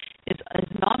that is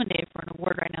nominated for an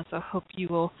award right now. So I hope you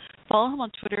will follow him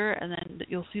on Twitter, and then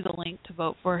you'll see the link to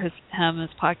vote for his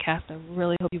podcast. I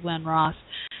really hope you win, Ross.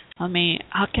 I mean,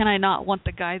 how can I not want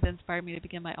the guy that inspired me to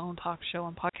begin my own talk show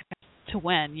and podcast to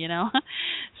win,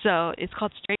 So it's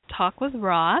called Straight Talk with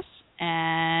Ross,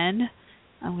 and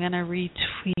I'm going to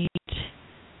retweet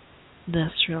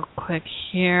this real quick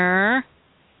here.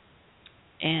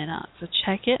 And so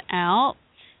check it out.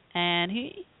 And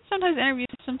he sometimes interviews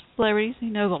some celebrities. He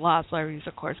knows a lot of celebrities,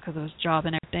 of course, because of his job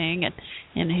and everything.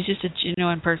 And he's just a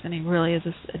genuine person. He really is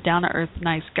a down-to-earth,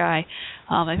 nice guy.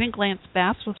 I think Lance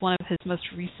Bass was one of his most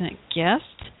recent guests.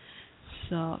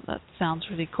 So that sounds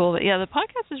really cool. But yeah, the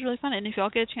podcast is really fun. And if y'all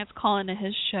get a chance, call into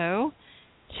his show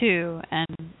too.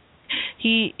 And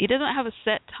he doesn't have a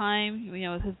set time,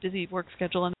 with his busy work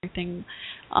schedule and everything.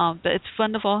 But it's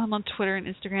fun to follow him on Twitter and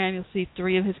Instagram. You'll see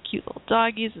 3 of his cute little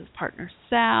doggies, his partner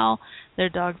Sal, their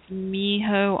dogs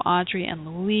Miho, Audrey, and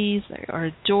Louise. They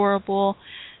are adorable.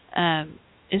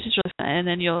 It's just really fun. And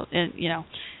then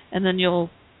you'll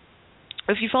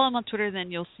if you follow him on Twitter,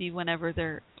 then you'll see whenever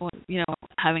they're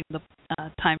having the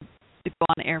time to go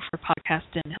on air for a podcast,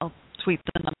 and he'll tweet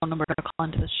the number to call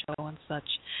into the show and such.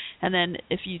 And then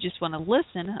if you just want to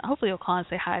listen, hopefully you'll call and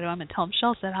say hi to him and tell him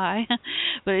Shell said hi.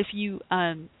 But if you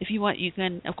want, you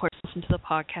can of course listen to the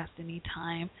podcast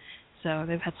anytime. So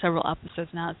they've had several episodes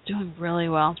now. It's doing really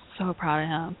well. I'm so proud of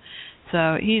him.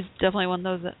 So he's definitely one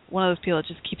of those people that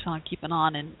just keeps on keeping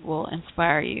on and will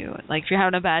inspire you. Like if you're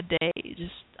having a bad day,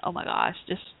 oh my gosh,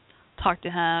 just talk to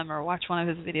him or watch one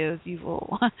of his videos.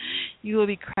 You will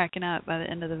be cracking up by the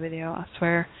end of the video, I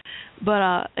swear.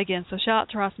 But again, so shout out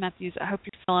to Ross Matthews. I hope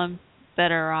you're feeling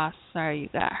better, Ross. Sorry you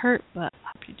got hurt, but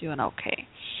I hope you're doing okay.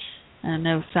 And I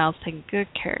know Sal's taking good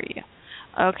care of you.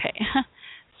 Okay,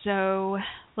 so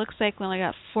looks like we only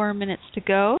got 4 minutes to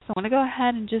go. So I want to go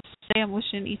ahead and just say I'm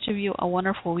wishing each of you a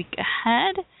wonderful week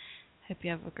ahead. Hope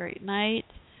you have a great night.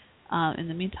 In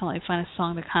the meantime, let me find a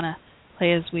song to kind of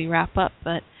play as we wrap up.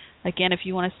 But again, if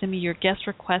you want to send me your guest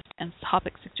requests and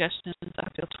topic suggestions, I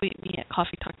hope you'll tweet me at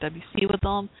Coffee Talk WC with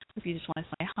them. If you just want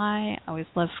to say hi, I always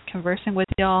love conversing with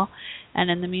y'all. And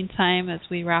in the meantime, as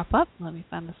we wrap up, let me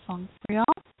find the song for y'all.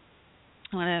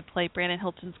 I'm going to play Brandon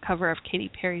Hilton's cover of Katy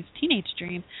Perry's Teenage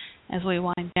Dream as we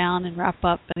wind down and wrap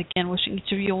up. But again, wishing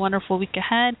each of you a wonderful week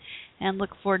ahead, and look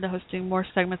forward to hosting more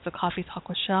segments of Coffee Talk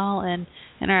with Shell and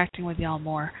interacting with y'all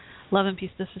more. Love and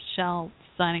peace. This is Shell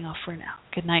signing off for now.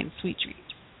 Good night and sweet dreams.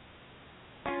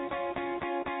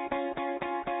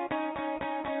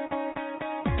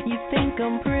 You think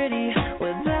I'm pretty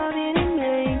without any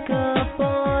makeup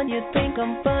on. You think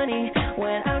I'm funny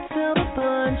when I tell the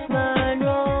punchline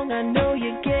wrong. I know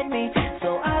you get me,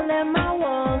 so I let my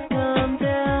walls come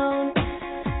down.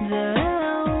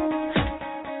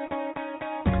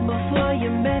 Before you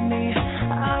met me,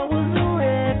 I was a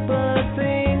wreck, but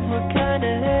things were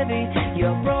kinda heavy.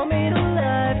 You brought me to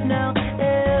life now.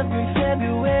 Every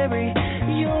February,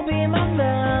 you'll be my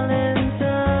Valentine.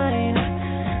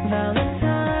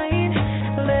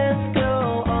 Let's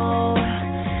go all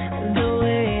the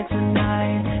way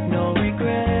tonight. No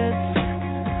regrets,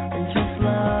 just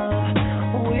love.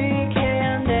 We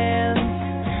can dance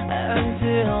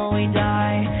until we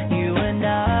die. You and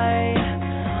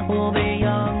I will be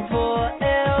young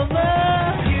forever.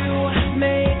 You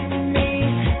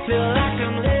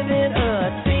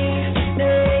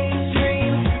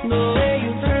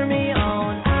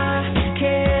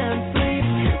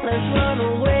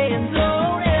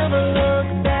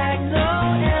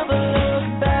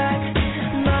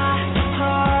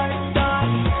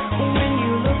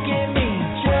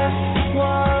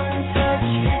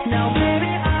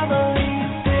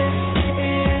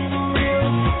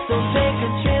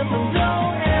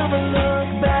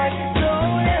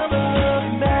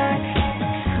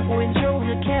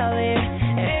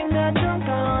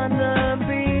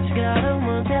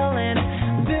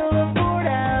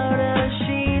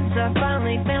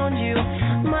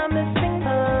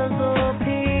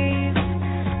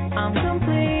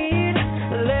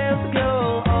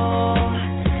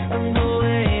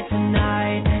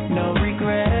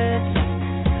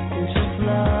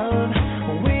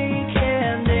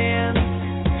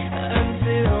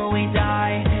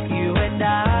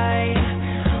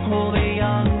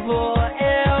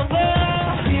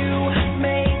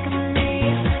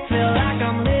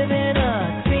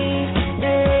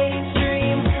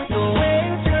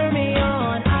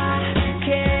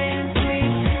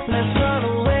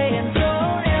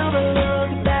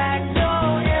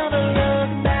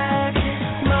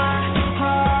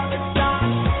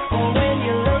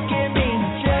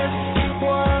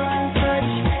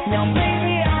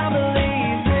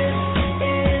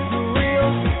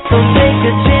So take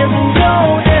a chance